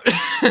ask her out.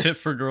 Tip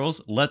for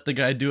girls: let the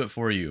guy do it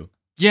for you.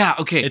 Yeah,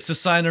 okay. It's a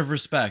sign of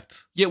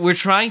respect. Yeah, we're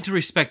trying to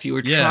respect you.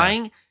 We're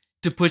trying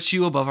to put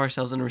you above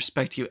ourselves and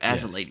respect you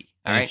as a lady.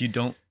 All right? If you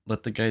don't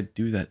let the guy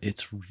do that,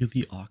 it's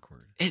really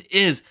awkward. It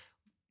is.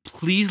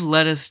 Please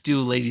let us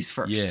do ladies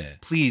first. Yeah.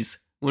 Please.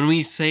 When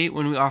we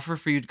offer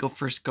for you to go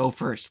first,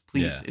 Please.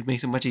 Yeah. It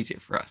makes it much easier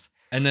for us.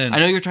 And then I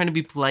know you're trying to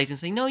be polite and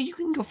say, no, you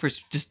can go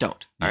first. Just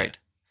don't. All right.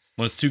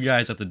 When it's two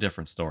guys, that's a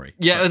different story.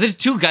 Yeah, there's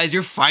two guys.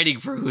 You're fighting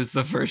for who's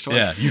the first one.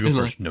 Yeah, you go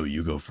first. No,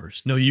 you go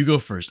first. No, you go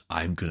first.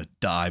 I'm going to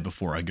die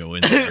before I go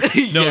in there.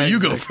 No, you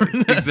go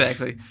first.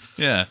 Exactly.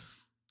 Yeah.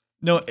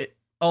 No,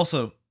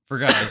 also, for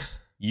guys,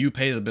 you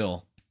pay the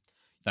bill.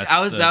 That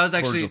was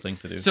actually thing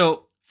to do.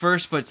 So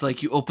first, but it's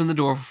like you open the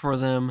door for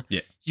them.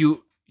 Yeah.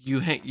 You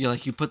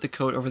put the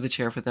coat over the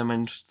chair for them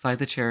and slide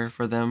the chair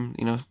for them,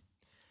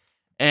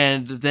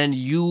 and then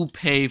you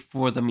pay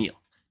for the meal.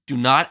 Do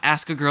not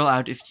ask a girl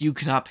out if you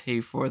cannot pay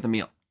for the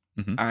meal.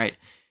 Mm-hmm. All right.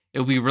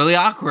 It'll be really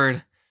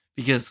awkward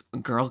because a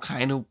girl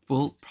kind of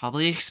will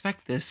probably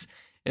expect this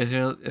if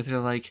they're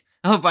like,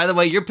 oh, by the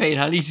way, you're paid,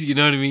 honey. You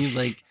know what I mean?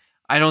 Like,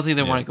 I don't think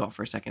they want to go out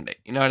for a second date.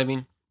 You know what I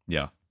mean?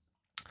 Yeah.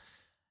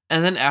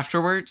 And then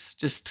afterwards,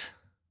 just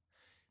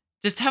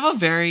have a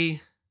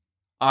very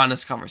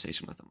honest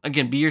conversation with them.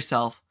 Again, be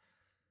yourself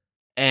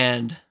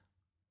and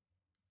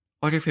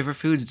order your favorite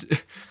foods.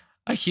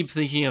 I keep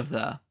thinking of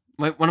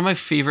one of my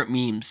favorite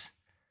memes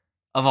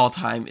of all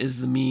time is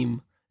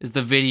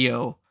the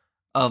video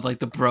of like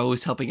the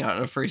bros helping out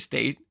on a first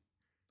date.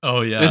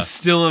 Oh yeah. That's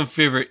still my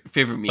favorite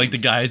memes. Like the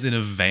guys in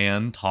a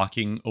van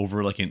talking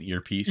over like an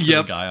earpiece to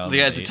Yep. the guy on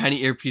Yeah, the it's a date.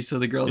 tiny earpiece, so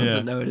the girl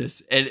doesn't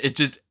notice, and it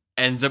just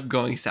ends up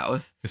going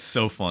south. It's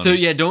so fun. So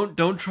yeah,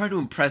 don't try to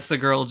impress the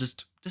girl.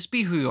 Just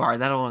be who you are.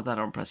 That'll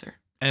impress her.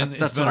 and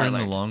That's it's what better I in the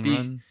learned. long Be-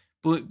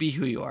 run. Be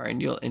who you are,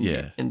 and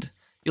Yeah.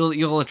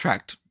 you'll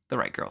attract the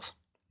right girls.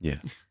 Yeah.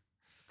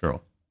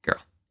 Girl.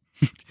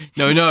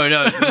 No.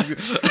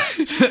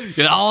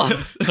 All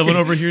Someone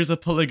over here is a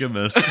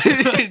polygamist.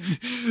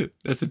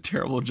 That's a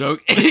terrible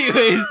joke.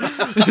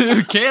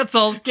 Anyways,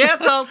 canceled.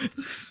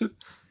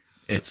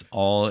 It's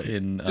all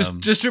in.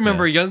 Just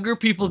remember, younger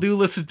people do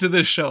listen to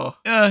this show.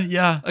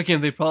 Yeah.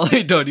 Again, they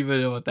probably don't even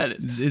know what that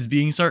is. Is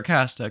being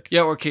sarcastic.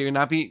 Yeah, okay, you're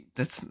not being.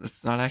 That's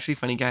not actually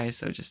funny, guys.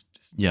 So just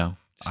Yeah.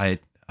 I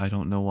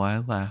don't know why I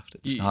laughed.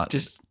 It's not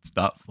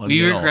funny.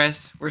 we at all.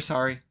 regress. We're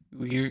sorry.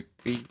 We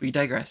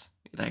digress.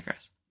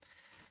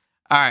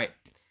 All right,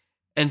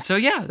 and so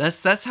yeah,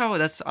 that's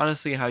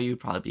honestly how you'd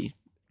probably be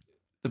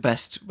the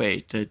best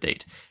way to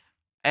date,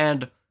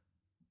 and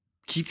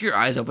keep your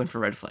eyes open for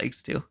red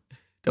flags too.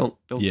 Don't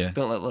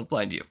let love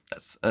blind you.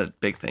 That's a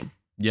big thing.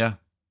 Yeah.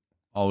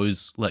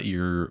 Always let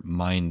your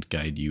mind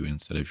guide you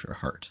instead of your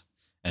heart.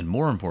 And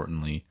more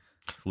importantly,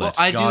 let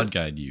God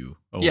guide you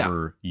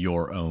over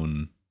your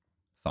own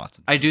thoughts.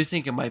 I do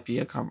think it might be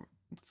a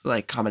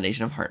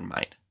combination of heart and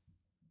mind.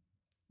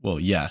 Well,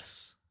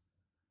 yes.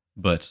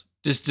 But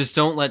just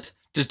don't let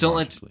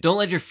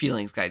your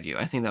feelings guide you.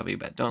 I think that'll be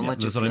bad. Don't let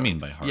your that's what I mean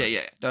by heart.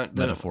 Yeah. Don't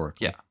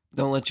metaphorically.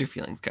 Don't let your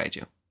feelings guide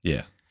you.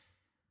 Yeah.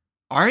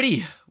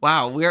 Alrighty.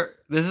 Wow,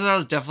 this is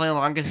our definitely our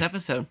longest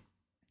episode.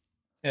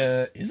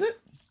 Is it?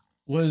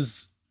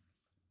 Was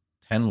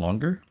 10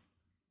 longer?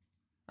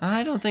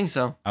 I don't think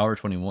so. Hour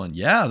 21.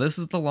 Yeah, this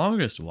is the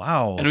longest.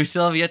 Wow. And we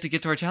still have yet to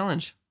get to our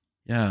challenge.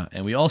 Yeah,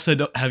 and we also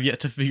don't have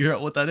yet to figure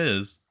out what that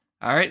is.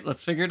 All right,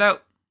 let's figure it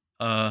out.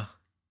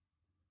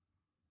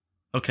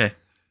 Okay.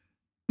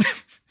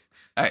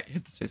 All right,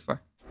 hit the space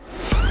bar.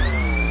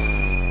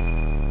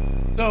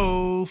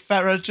 So,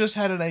 Fat Red just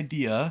had an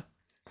idea.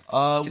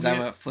 Because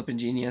I'm a flippin'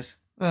 genius.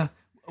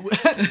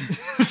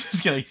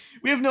 Just kidding.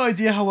 We have no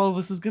idea how well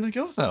this is going to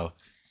go, though.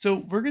 So,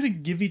 we're going to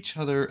give each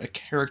other a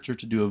character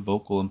to do a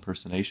vocal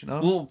impersonation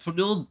of. We'll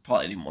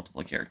probably do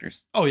multiple characters.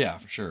 Oh, yeah,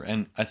 for sure.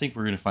 And I think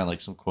we're going to find,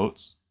 like, some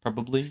quotes,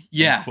 probably.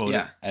 Yeah, quote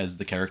yeah. it as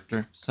the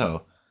character.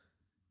 So,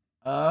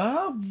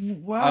 wow.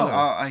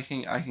 I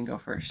can go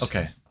first.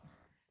 Okay.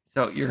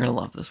 So, you're going to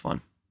love this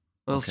one.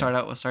 We'll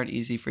start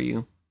easy for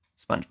you.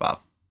 SpongeBob.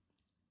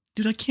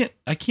 Dude, I can't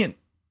I can't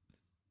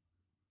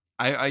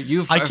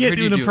heard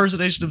do an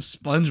impersonation of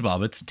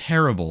SpongeBob. It's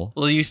terrible.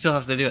 Well, you still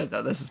have to do it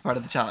though. This is part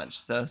of the challenge.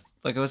 So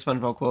look at a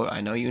SpongeBob quote.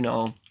 I know you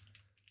know.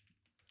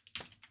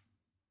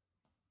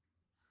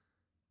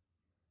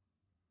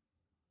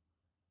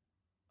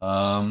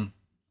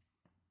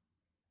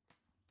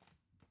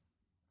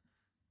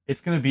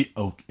 It's gonna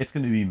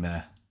be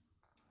meh.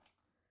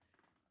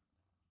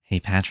 Hey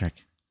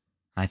Patrick,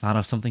 I thought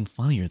of something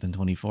funnier than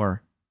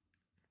 24.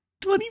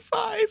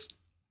 25.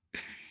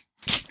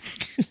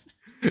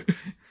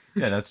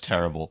 Yeah, that's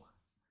terrible.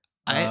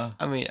 I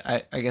mean,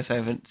 I guess I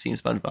haven't seen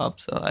SpongeBob,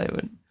 so I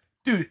would.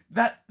 Dude,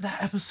 that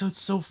episode's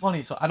so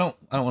funny. So I don't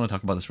want to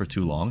talk about this for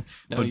too long.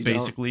 No, but you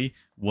basically,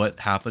 what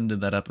happened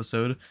in that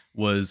episode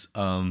was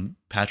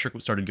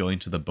Patrick started going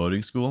to the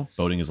boating school.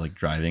 Boating is like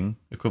driving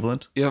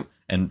equivalent. Yep.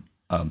 And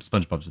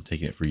SpongeBob's been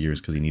taking it for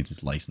years because he needs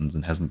his license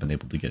and hasn't been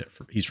able to get it.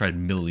 He's tried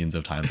millions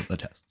of times at the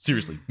test.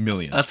 Seriously,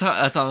 millions.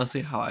 That's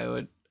honestly how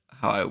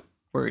I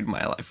worried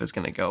my life was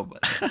gonna go, but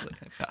I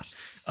passed.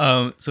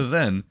 So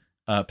then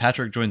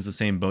Patrick joins the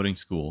same boating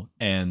school,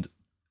 and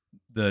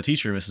the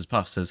teacher, Mrs.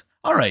 Puff, says,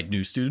 "All right,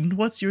 new student,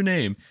 what's your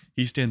name?"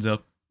 He stands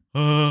up.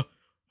 He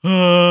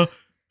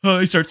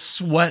starts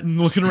sweating,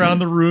 looking around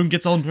the room,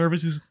 gets all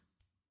nervous. He's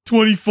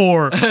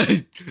 24.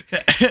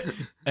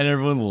 And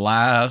everyone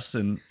laughs,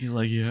 and he's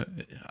like, "Yeah,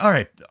 all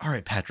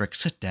right, Patrick,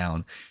 sit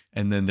down."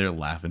 And then they're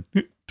laughing.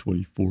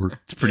 24.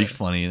 It's pretty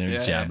funny, and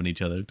they're jabbing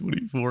each other.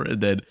 24.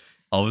 And then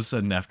all of a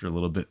sudden, after a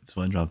little bit,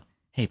 SpongeBob,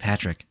 "Hey,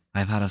 Patrick,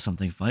 I've thought of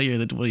something funnier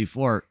than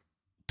 24.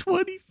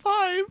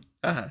 25.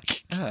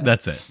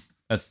 That's it.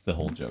 That's the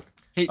whole joke.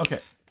 Hey, Okay.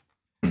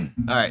 All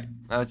right,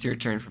 now it's your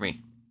turn for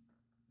me.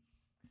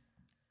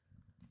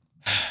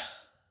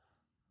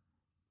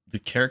 The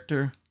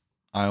character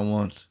I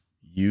want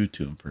you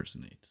to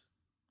impersonate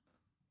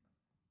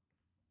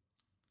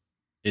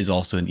is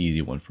also an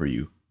easy one for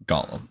you,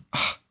 Gollum.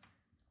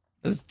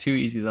 That's too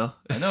easy though.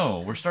 I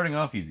know. We're starting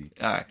off easy.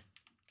 All right,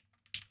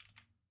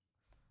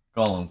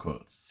 Gollum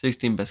quotes.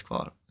 16 best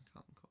quotes.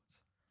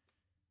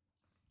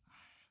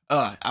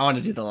 Oh, I want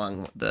to do the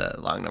long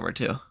number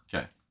too.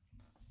 Okay.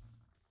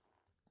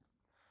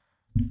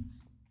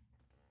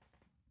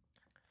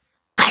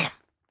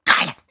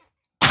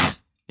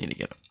 Need to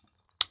get him.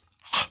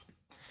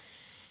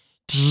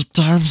 Deep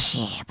down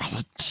here by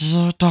the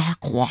dear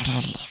dark water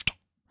lived.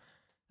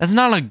 That's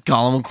not a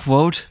Gollum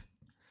quote.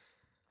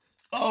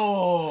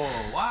 Oh,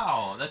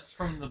 wow. That's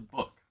from the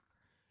book.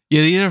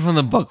 Yeah, these are from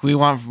the book. We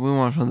want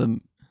from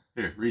the.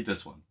 Here, read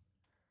this one.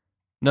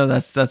 No,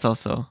 that's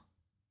also.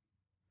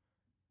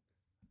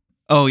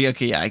 Oh, yeah,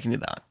 okay, yeah, I can do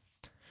that.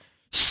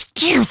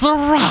 Steal the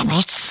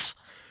rabbits.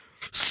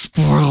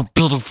 Spoil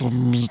beautiful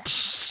meat.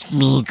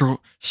 Smeagol.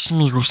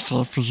 Smeagol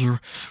sell for you.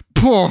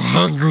 Poor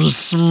hungry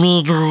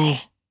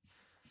Smeagol.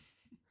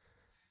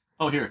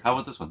 Oh, here. How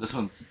about this one? This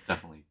one's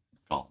definitely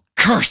calm.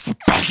 Curse the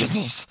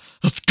baggages.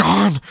 It's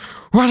gone.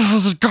 What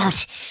has it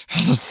got?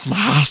 And it's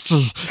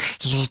nasty.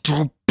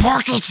 Little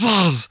pockets.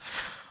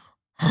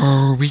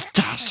 Oh, we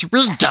guess,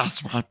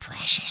 my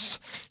precious.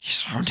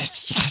 He's found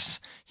it, yes.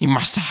 He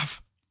must have.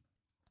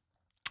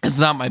 It's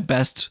not my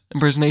best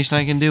impersonation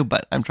I can do,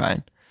 but I'm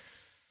trying.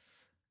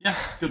 Yeah,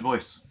 good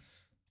voice.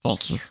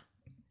 Thank you.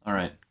 All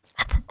right.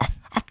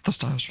 Up the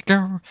stairs we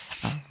go,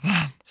 and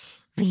then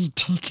we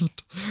take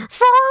it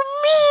for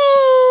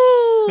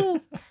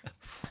me.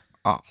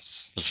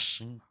 Us.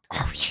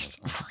 Oh yes,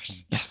 of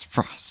course. Yes,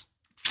 for us.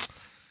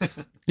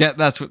 Yeah,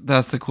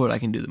 that's the quote I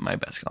can do. My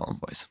best Gollum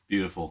voice.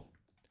 Beautiful.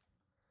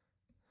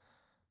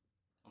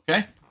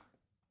 Okay.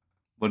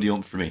 What do you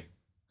want for me?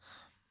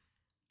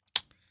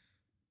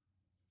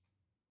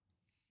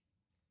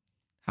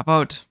 How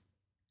about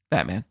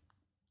Batman?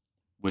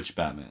 Which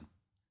Batman?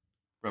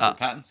 Robert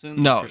Pattinson?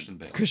 No, Christian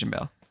Bale. Christian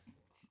Bale.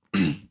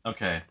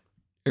 Okay.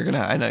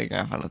 I know you're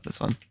gonna have fun with this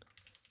one.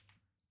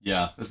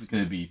 Yeah, this is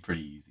gonna be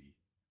pretty easy.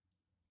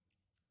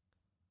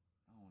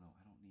 Oh no,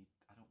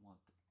 I don't want.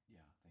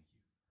 Yeah, thank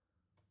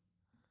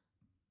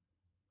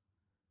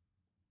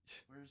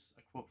you. Where's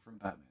a quote from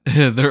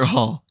Batman? They're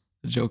all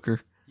the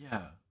Joker.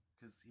 Yeah,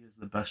 because he has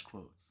the best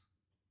quotes.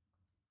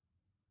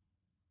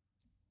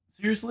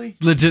 Seriously?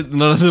 Legit,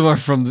 none of them are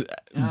from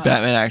Yeah.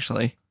 Batman,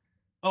 actually.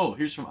 Oh,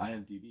 here's from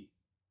IMDb.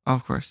 Oh,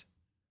 of course.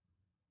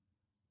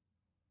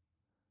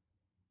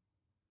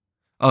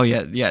 Oh, yeah,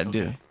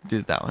 Okay.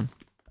 do that one.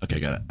 Okay,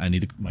 got it. I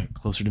need the mic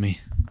closer to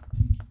me.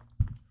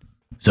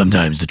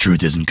 Sometimes the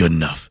truth isn't good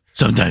enough.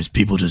 Sometimes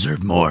people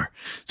deserve more.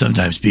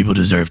 Sometimes people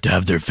deserve to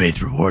have their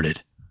faith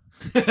rewarded.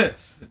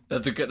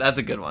 That's a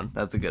good one.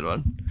 That's a good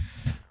one.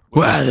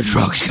 Where are the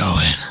trucks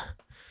going?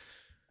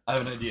 I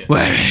have an idea.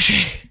 Where is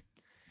she?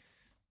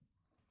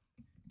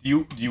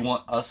 Do you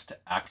want us to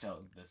act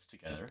out this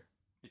together?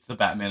 It's the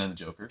Batman and the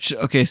Joker.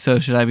 Okay, so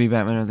should I be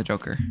Batman or the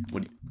Joker?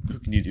 Who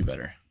can you do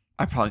better?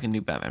 I probably can do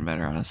Batman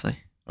better, honestly.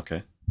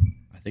 Okay.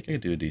 I think I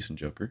could do a decent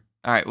Joker.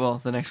 All right, well,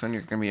 the next one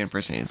you're going to be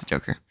impersonating the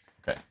Joker.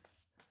 Okay.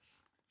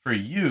 For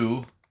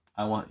you,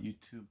 I want you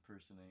to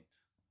impersonate.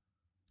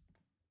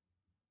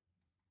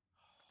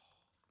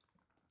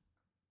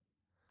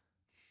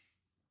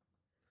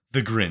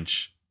 The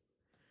Grinch.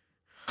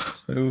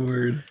 My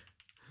word.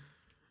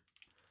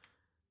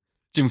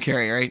 Jim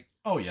Carrey, right?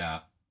 Oh,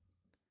 yeah.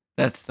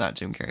 That's not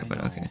Jim Carrey, but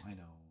okay. I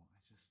know.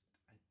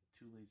 I'm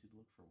too lazy to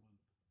look for one.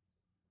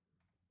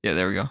 Yeah,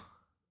 there we go. Is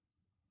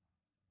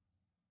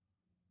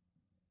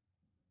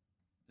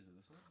it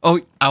this one? Oh,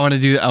 I want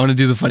to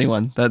do the funny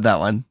one. That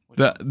one.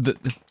 The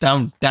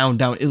down.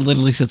 It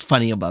literally says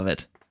funny above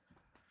it.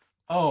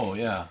 Oh,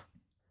 yeah.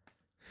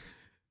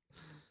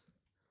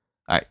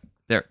 All right,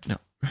 there. No,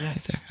 Yes.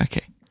 right there.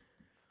 Okay.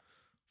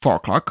 4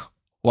 o'clock,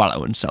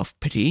 wallow in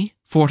self-pity.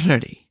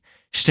 4:30,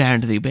 stare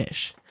into the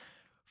abyss.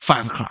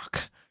 5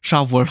 o'clock,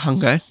 solve world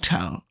hunger,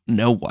 tell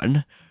no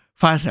one.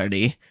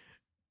 5:30,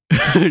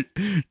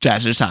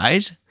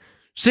 jazzercise.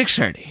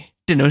 6:30,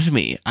 dinner with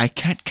me. I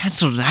can't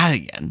cancel that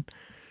again.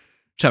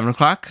 7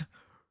 o'clock,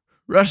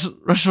 wrestle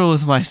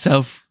with my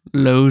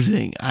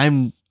self-loathing.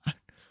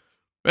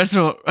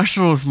 Wrestle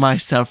with my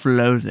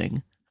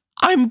self-loathing.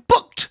 I'm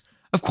booked.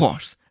 Of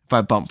course, if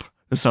I bump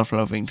the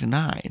self-loathing to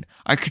 9,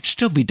 I could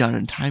still be done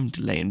in time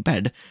to lay in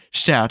bed,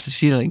 stare at the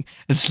ceiling,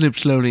 and slip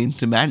slowly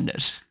into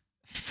madness.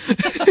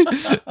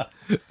 That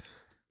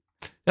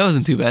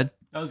wasn't too bad.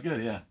 That was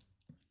good, yeah.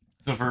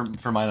 So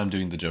for mine, I'm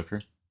doing the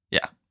Joker.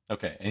 Yeah.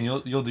 Okay, and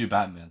you'll do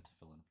Batman to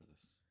fill in for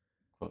this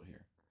quote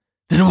here.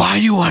 Then why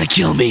do you want to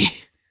kill me?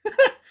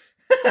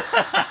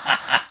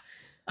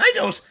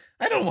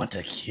 I don't want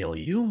to kill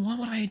you. What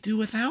would I do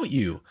without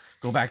you?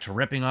 Go back to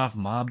ripping off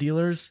mob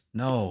dealers?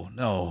 No.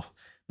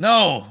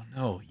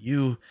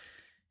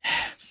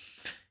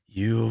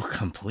 You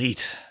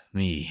complete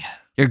me.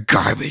 You're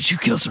garbage. You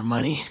kill some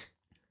money.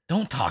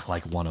 Don't talk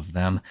like one of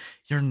them.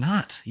 You're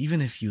not,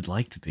 even if you'd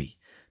like to be.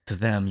 To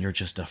them, you're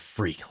just a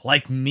freak,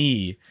 like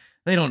me.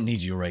 They don't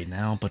need you right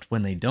now, but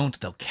when they don't,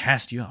 they'll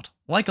cast you out,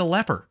 like a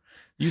leper.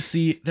 You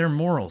see, their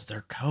morals,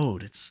 their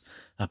code, it's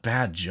a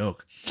bad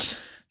joke.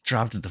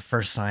 Dropped at the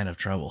first sign of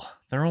trouble.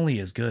 They're only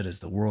as good as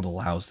the world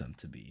allows them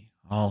to be.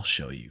 I'll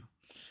show you.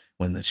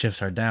 When the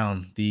chips are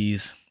down,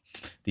 these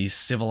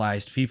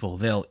civilized people,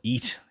 they'll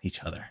eat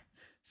each other.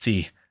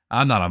 See,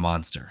 I'm not a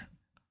monster.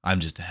 I'm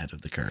just ahead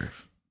of the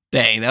curve.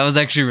 Dang, that was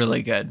actually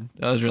really good.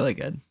 That was really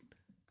good.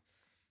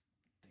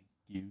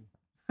 You.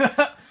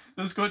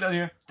 Let's go down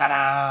here.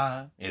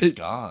 Ta-da! It's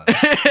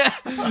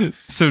gone.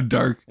 So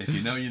dark. If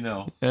you know, you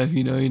know. If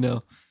you know, you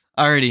know.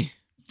 Alrighty.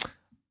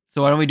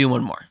 So why don't we do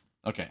one more?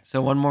 Okay.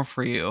 So one more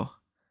for you.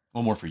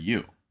 One more for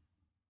you.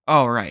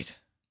 Oh, right.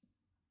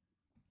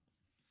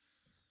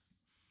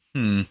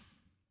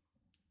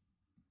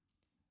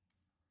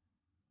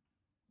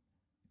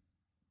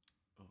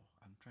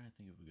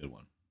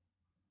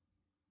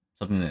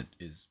 Something that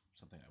is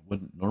something I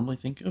wouldn't normally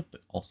think of,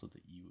 but also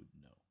that you would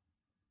know.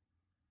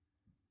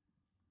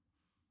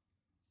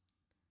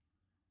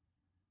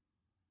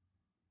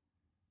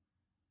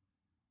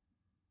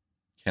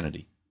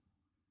 Kennedy.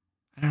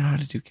 I don't know how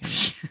to do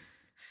Kennedy.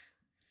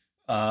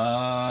 That's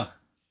all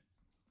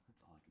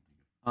I can think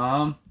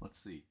of. Let's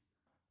see.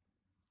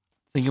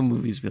 Think of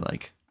movies we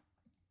like.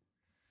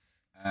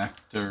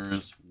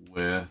 Actors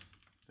with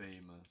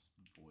famous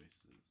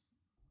voices.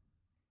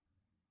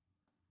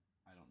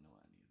 I don't know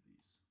any of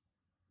these.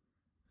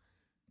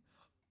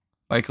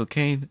 Michael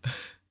Caine.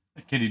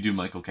 Can you do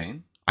Michael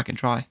Caine? I can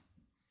try.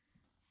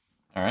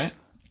 All right.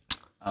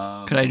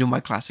 Could I do my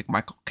classic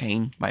Michael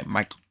Caine? My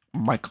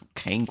Michael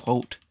Caine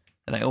quote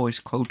that I always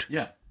quote.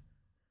 Yeah.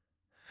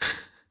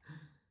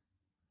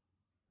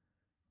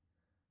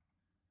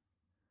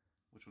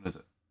 Which one is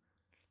it?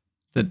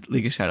 The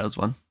League of Shadows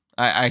one.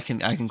 I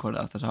can quote it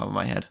off the top of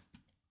my head.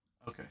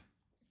 Okay.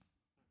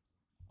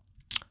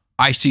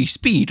 I see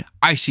speed.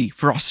 I see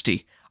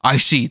ferocity. I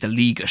see the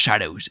League of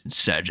Shadows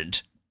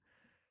insurgent.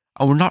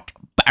 I will not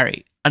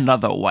bury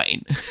another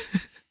Wayne.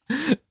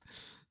 I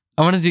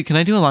want to do. Can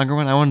I do a longer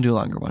one? I want to do a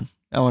longer one.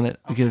 I want it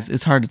because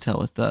it's hard to tell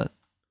with the.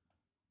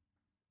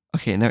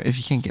 Okay, no, if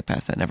you can't get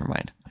past that, never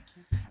mind.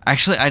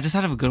 Actually, I just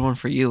thought of a good one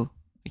for you.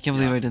 I can't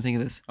believe I didn't think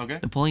of this. Okay.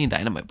 Napoleon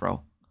Dynamite,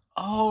 bro.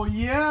 Oh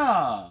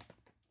yeah.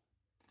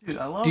 Dude,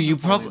 I love. Dude, you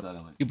Napoleon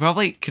Dynamite.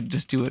 probably could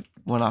just do it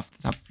one off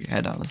the top of your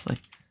head, honestly.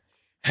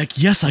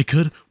 Heck yes, I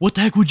could. What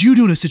the heck would you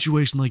do in a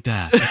situation like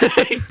that?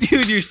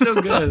 Dude, you're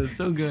so good. It's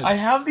so good. I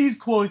have these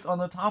quotes on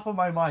the top of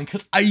my mind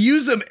because I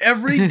use them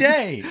every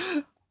day.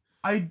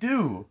 I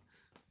do.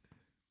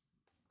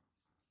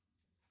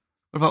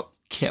 What about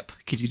Kip?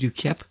 Could you do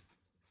Kip?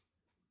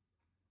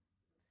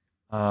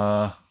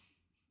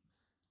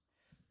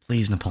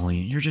 Please,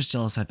 Napoleon, you're just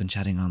jealous I've been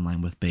chatting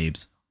online with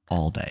babes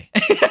all day.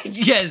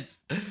 Yes.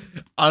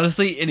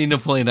 Honestly, any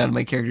Napoleon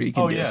Dynamite character you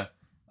can do. Oh, yeah.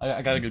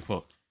 I got a good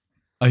quote.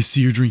 I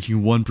see you're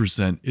drinking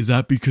 1%. Is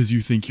that because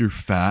you think you're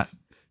fat?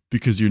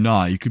 Because you're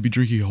not. You could be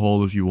drinking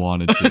whole if you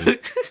wanted to.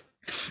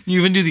 You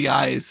even do the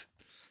eyes.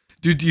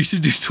 Dude, you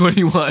should do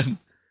 21.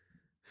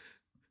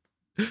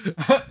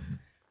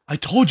 I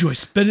told you I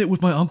spent it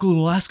with my uncle in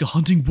Alaska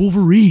hunting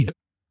Wolverine.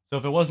 So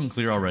if it wasn't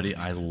clear already,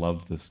 I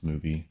love this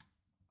movie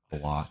a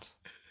lot.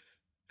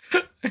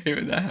 I hate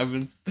when that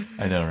happens.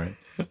 I know, right?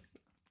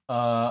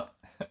 I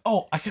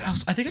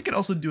think I could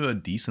also do a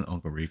decent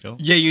Uncle Rico.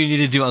 Yeah, you need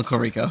to do Uncle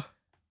Rico.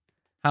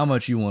 How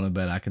much you want to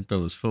bet I can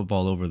throw this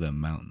football over the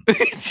mountain?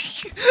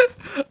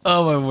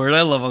 Oh my word,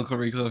 I love Uncle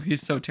Rico.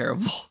 He's so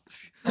terrible.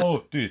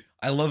 Oh, dude,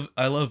 I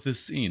love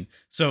this scene.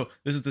 So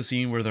this is the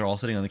scene where they're all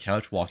sitting on the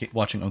couch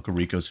watching Uncle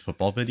Rico's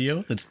football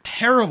video. That's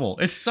terrible.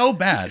 It's so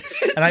bad.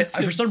 And I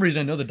for some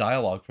reason I know the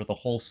dialogue for the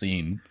whole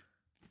scene.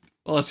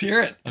 Well, let's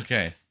hear it.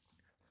 Okay.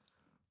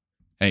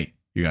 Hey,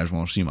 you guys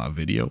want to see my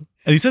video?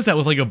 And he says that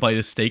with like a bite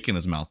of steak in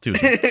his mouth too.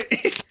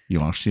 You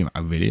want to see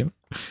my video?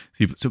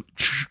 So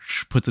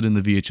puts it in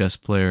the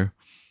VHS player.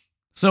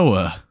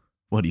 So,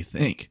 what do you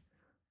think?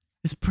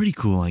 It's pretty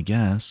cool, I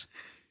guess.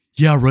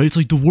 Yeah, right. It's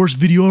like the worst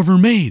video ever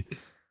made.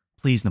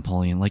 Please,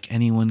 Napoleon, like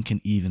anyone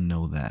can even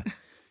know that.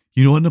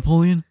 You know what,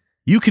 Napoleon?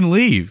 You can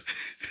leave.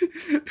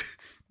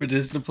 What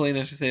does Napoleon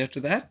actually say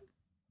after that?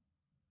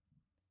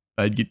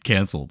 I'd get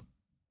canceled.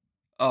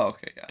 Oh,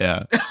 okay.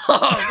 Yeah.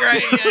 Oh,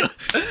 right. Yes.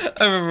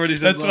 I remember what he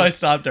said. That's what I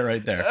stopped at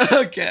right there.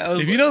 Okay.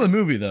 If you know the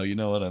movie, though, you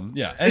know what I'm.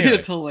 Yeah. Anyway.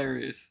 It's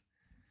hilarious.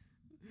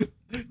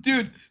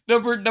 Dude,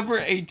 number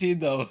 18,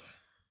 though.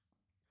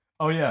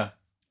 Oh, yeah.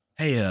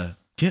 Hey,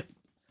 Kip.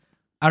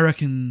 I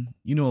reckon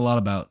you know a lot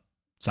about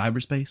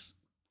cyberspace.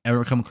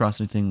 Ever come across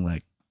anything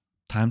like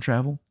time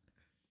travel?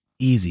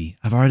 Easy.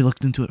 I've already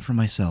looked into it for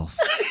myself.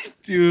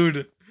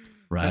 Dude.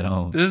 Right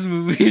on. This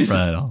movie is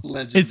right on.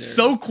 legendary. It's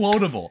so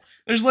quotable.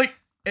 There's like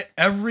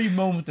every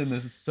moment in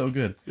this is so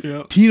good.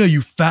 Yep. Tina,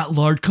 you fat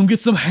lard, come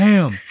get some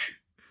ham.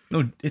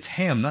 No, it's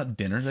ham, not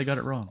dinner. They got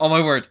it wrong. Oh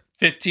my word.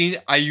 15,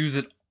 I use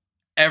it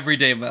every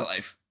day of my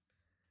life.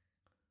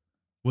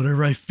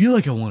 Whatever I feel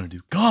like I want to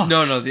do. God.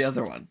 No, the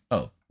other one.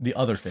 Oh, the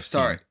other 15.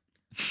 Sorry.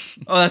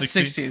 Oh, that's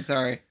 16? 16,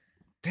 sorry.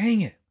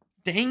 Dang it.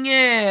 Dang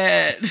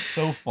it. It's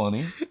so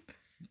funny.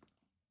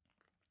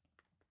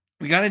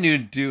 We gotta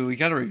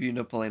review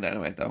Napoleon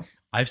Dynamite, though.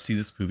 I've seen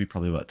this movie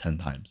probably about 10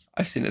 times.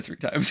 I've seen it 3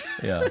 times.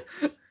 Yeah.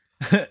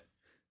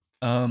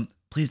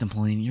 Please,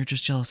 Napoleon, you're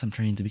just jealous I'm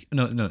training to be.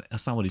 No,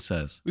 that's not what he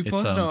says. We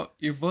both know.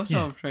 You both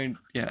know I'm trained.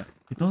 Yeah.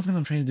 We both know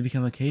I'm training to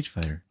become a cage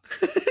fighter.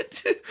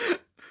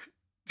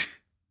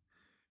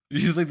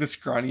 He's like the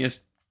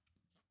scrawniest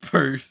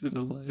person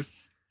alive.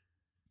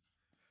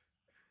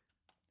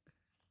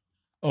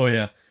 Oh,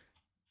 yeah.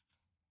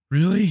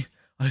 Really?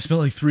 I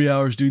spent like 3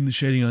 hours doing the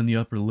shading on the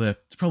upper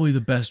lip. It's probably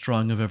the best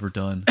drawing I've ever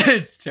done.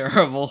 It's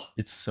terrible.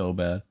 It's so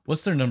bad.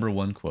 What's their number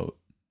one quote?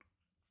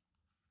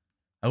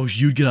 I wish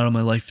you'd get out of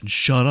my life and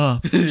shut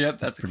up. Yep,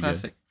 that's a pretty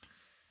classic.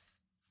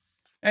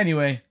 Good.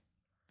 Anyway,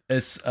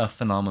 it's a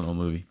phenomenal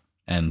movie,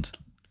 and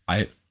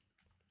I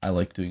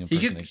like doing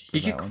impersonations. He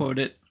could quote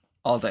it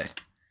all day.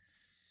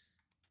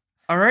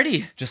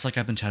 Alrighty. Just like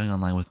I've been chatting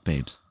online with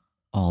babes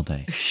all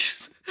day.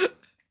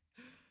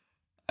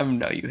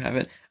 No, you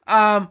haven't.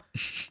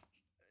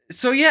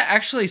 So yeah,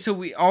 actually, so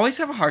we always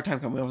have a hard time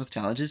coming up with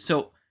challenges.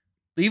 So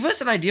leave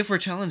us an idea for a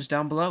challenge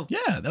down below.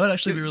 Yeah, that would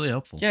actually be really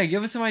helpful. Yeah,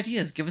 give us some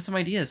ideas. Give us some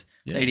ideas.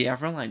 Yeah. Lady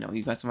Avril, I know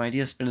you got some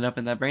ideas spinning up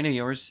in that brain of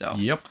yours. So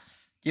Yep.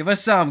 give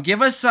us some.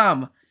 Give us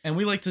some. And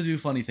we like to do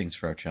funny things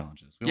for our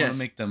challenges. We want Yes. to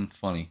make them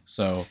funny.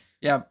 So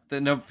Yeah,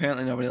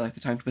 apparently nobody liked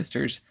the tongue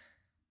twisters.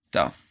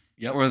 So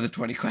Yep. or the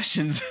 20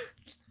 questions.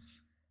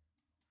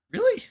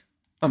 really,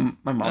 My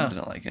mom Oh.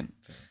 didn't like it.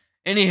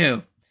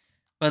 Anywho,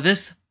 but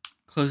this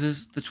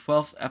closes the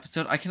 12th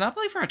episode. I cannot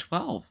believe we're at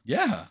 12.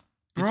 yeah,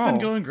 it's Bro. been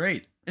going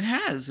great. It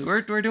has.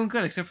 We're doing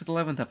good except for the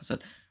 11th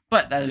episode.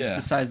 But that is Yeah,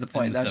 besides the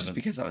point. and the That's just 7th.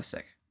 because I was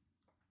sick.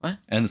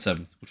 And the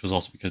 7th, which was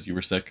also because you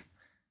were sick.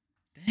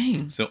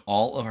 Dang. So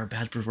all of our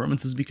bad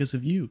performances because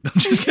of you. I'm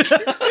just kidding.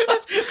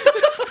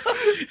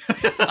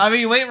 I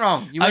mean, you ain't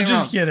wrong. You ain't I'm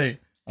just wrong. kidding.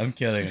 I'm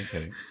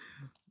kidding.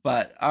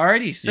 But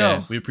alrighty, so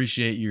Yeah, we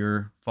appreciate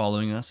your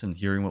following us and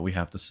hearing what we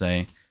have to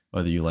say,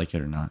 whether you like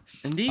it or not.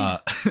 indeed.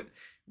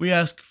 We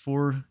ask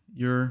for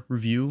your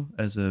review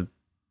as a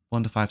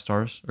 1 to 5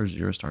 stars or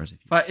 0 stars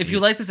But if you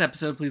like this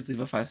episode, please leave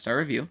a 5-star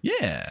review.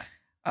 Yeah.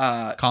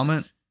 Uh,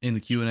 Comment in the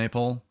Q&A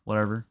poll,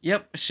 whatever.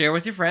 yep. Share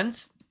with your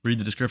friends, Read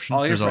the description.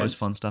 All your There's always friends.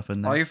 fun stuff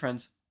in there. all your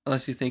friends,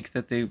 unless you think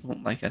that they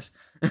won't like us.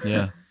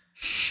 Yeah.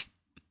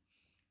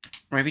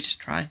 Maybe just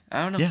try.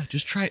 I don't know. Yeah,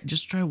 just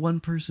try one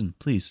person,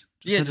 please.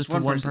 Yeah, send just it to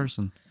one one person.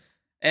 person.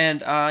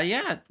 And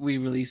yeah, we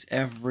release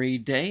every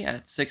day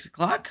at 6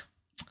 o'clock.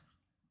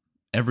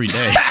 Every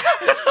day.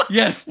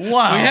 Yes.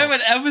 Wow. We have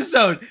an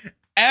episode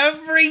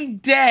every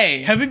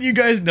day. Haven't you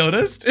guys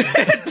noticed?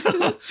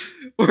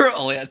 We're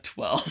only at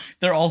 12.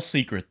 They're all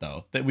secret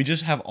though. That we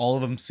just have all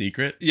of them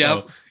secret. Yep.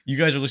 So you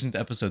guys are listening to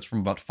episodes from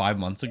about 5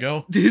 months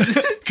ago Dude,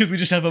 because we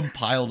just have them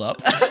piled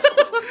up.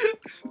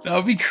 that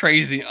would be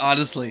crazy,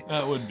 honestly.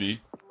 That would be.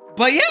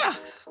 But yeah.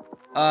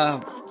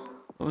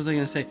 What was I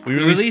going to say? We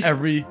release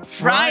every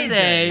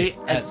Friday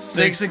at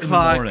 6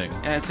 o'clock in the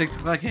morning. at 6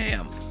 o'clock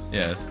a.m.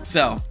 Yes.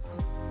 So,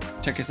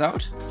 check us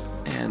out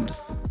and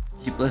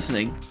keep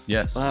listening.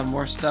 Yes. We'll have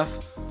more stuff,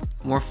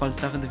 more fun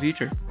stuff in the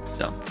future.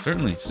 So,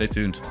 Certainly. Stay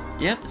tuned.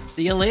 yep.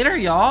 See you later,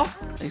 y'all.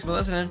 Thanks for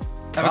listening.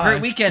 Have a Bye.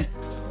 great weekend.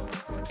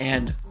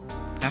 And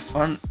have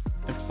fun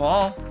in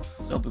fall.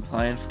 Still be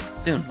playing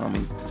soon. I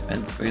mean,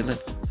 depends where you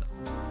live. So.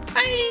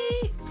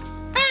 Bye.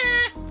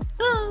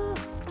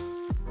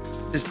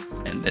 Just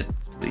end it,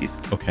 please.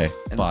 Okay.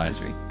 End Bye. this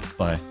misery.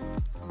 Bye.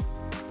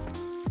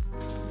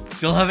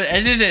 Still haven't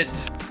ended it.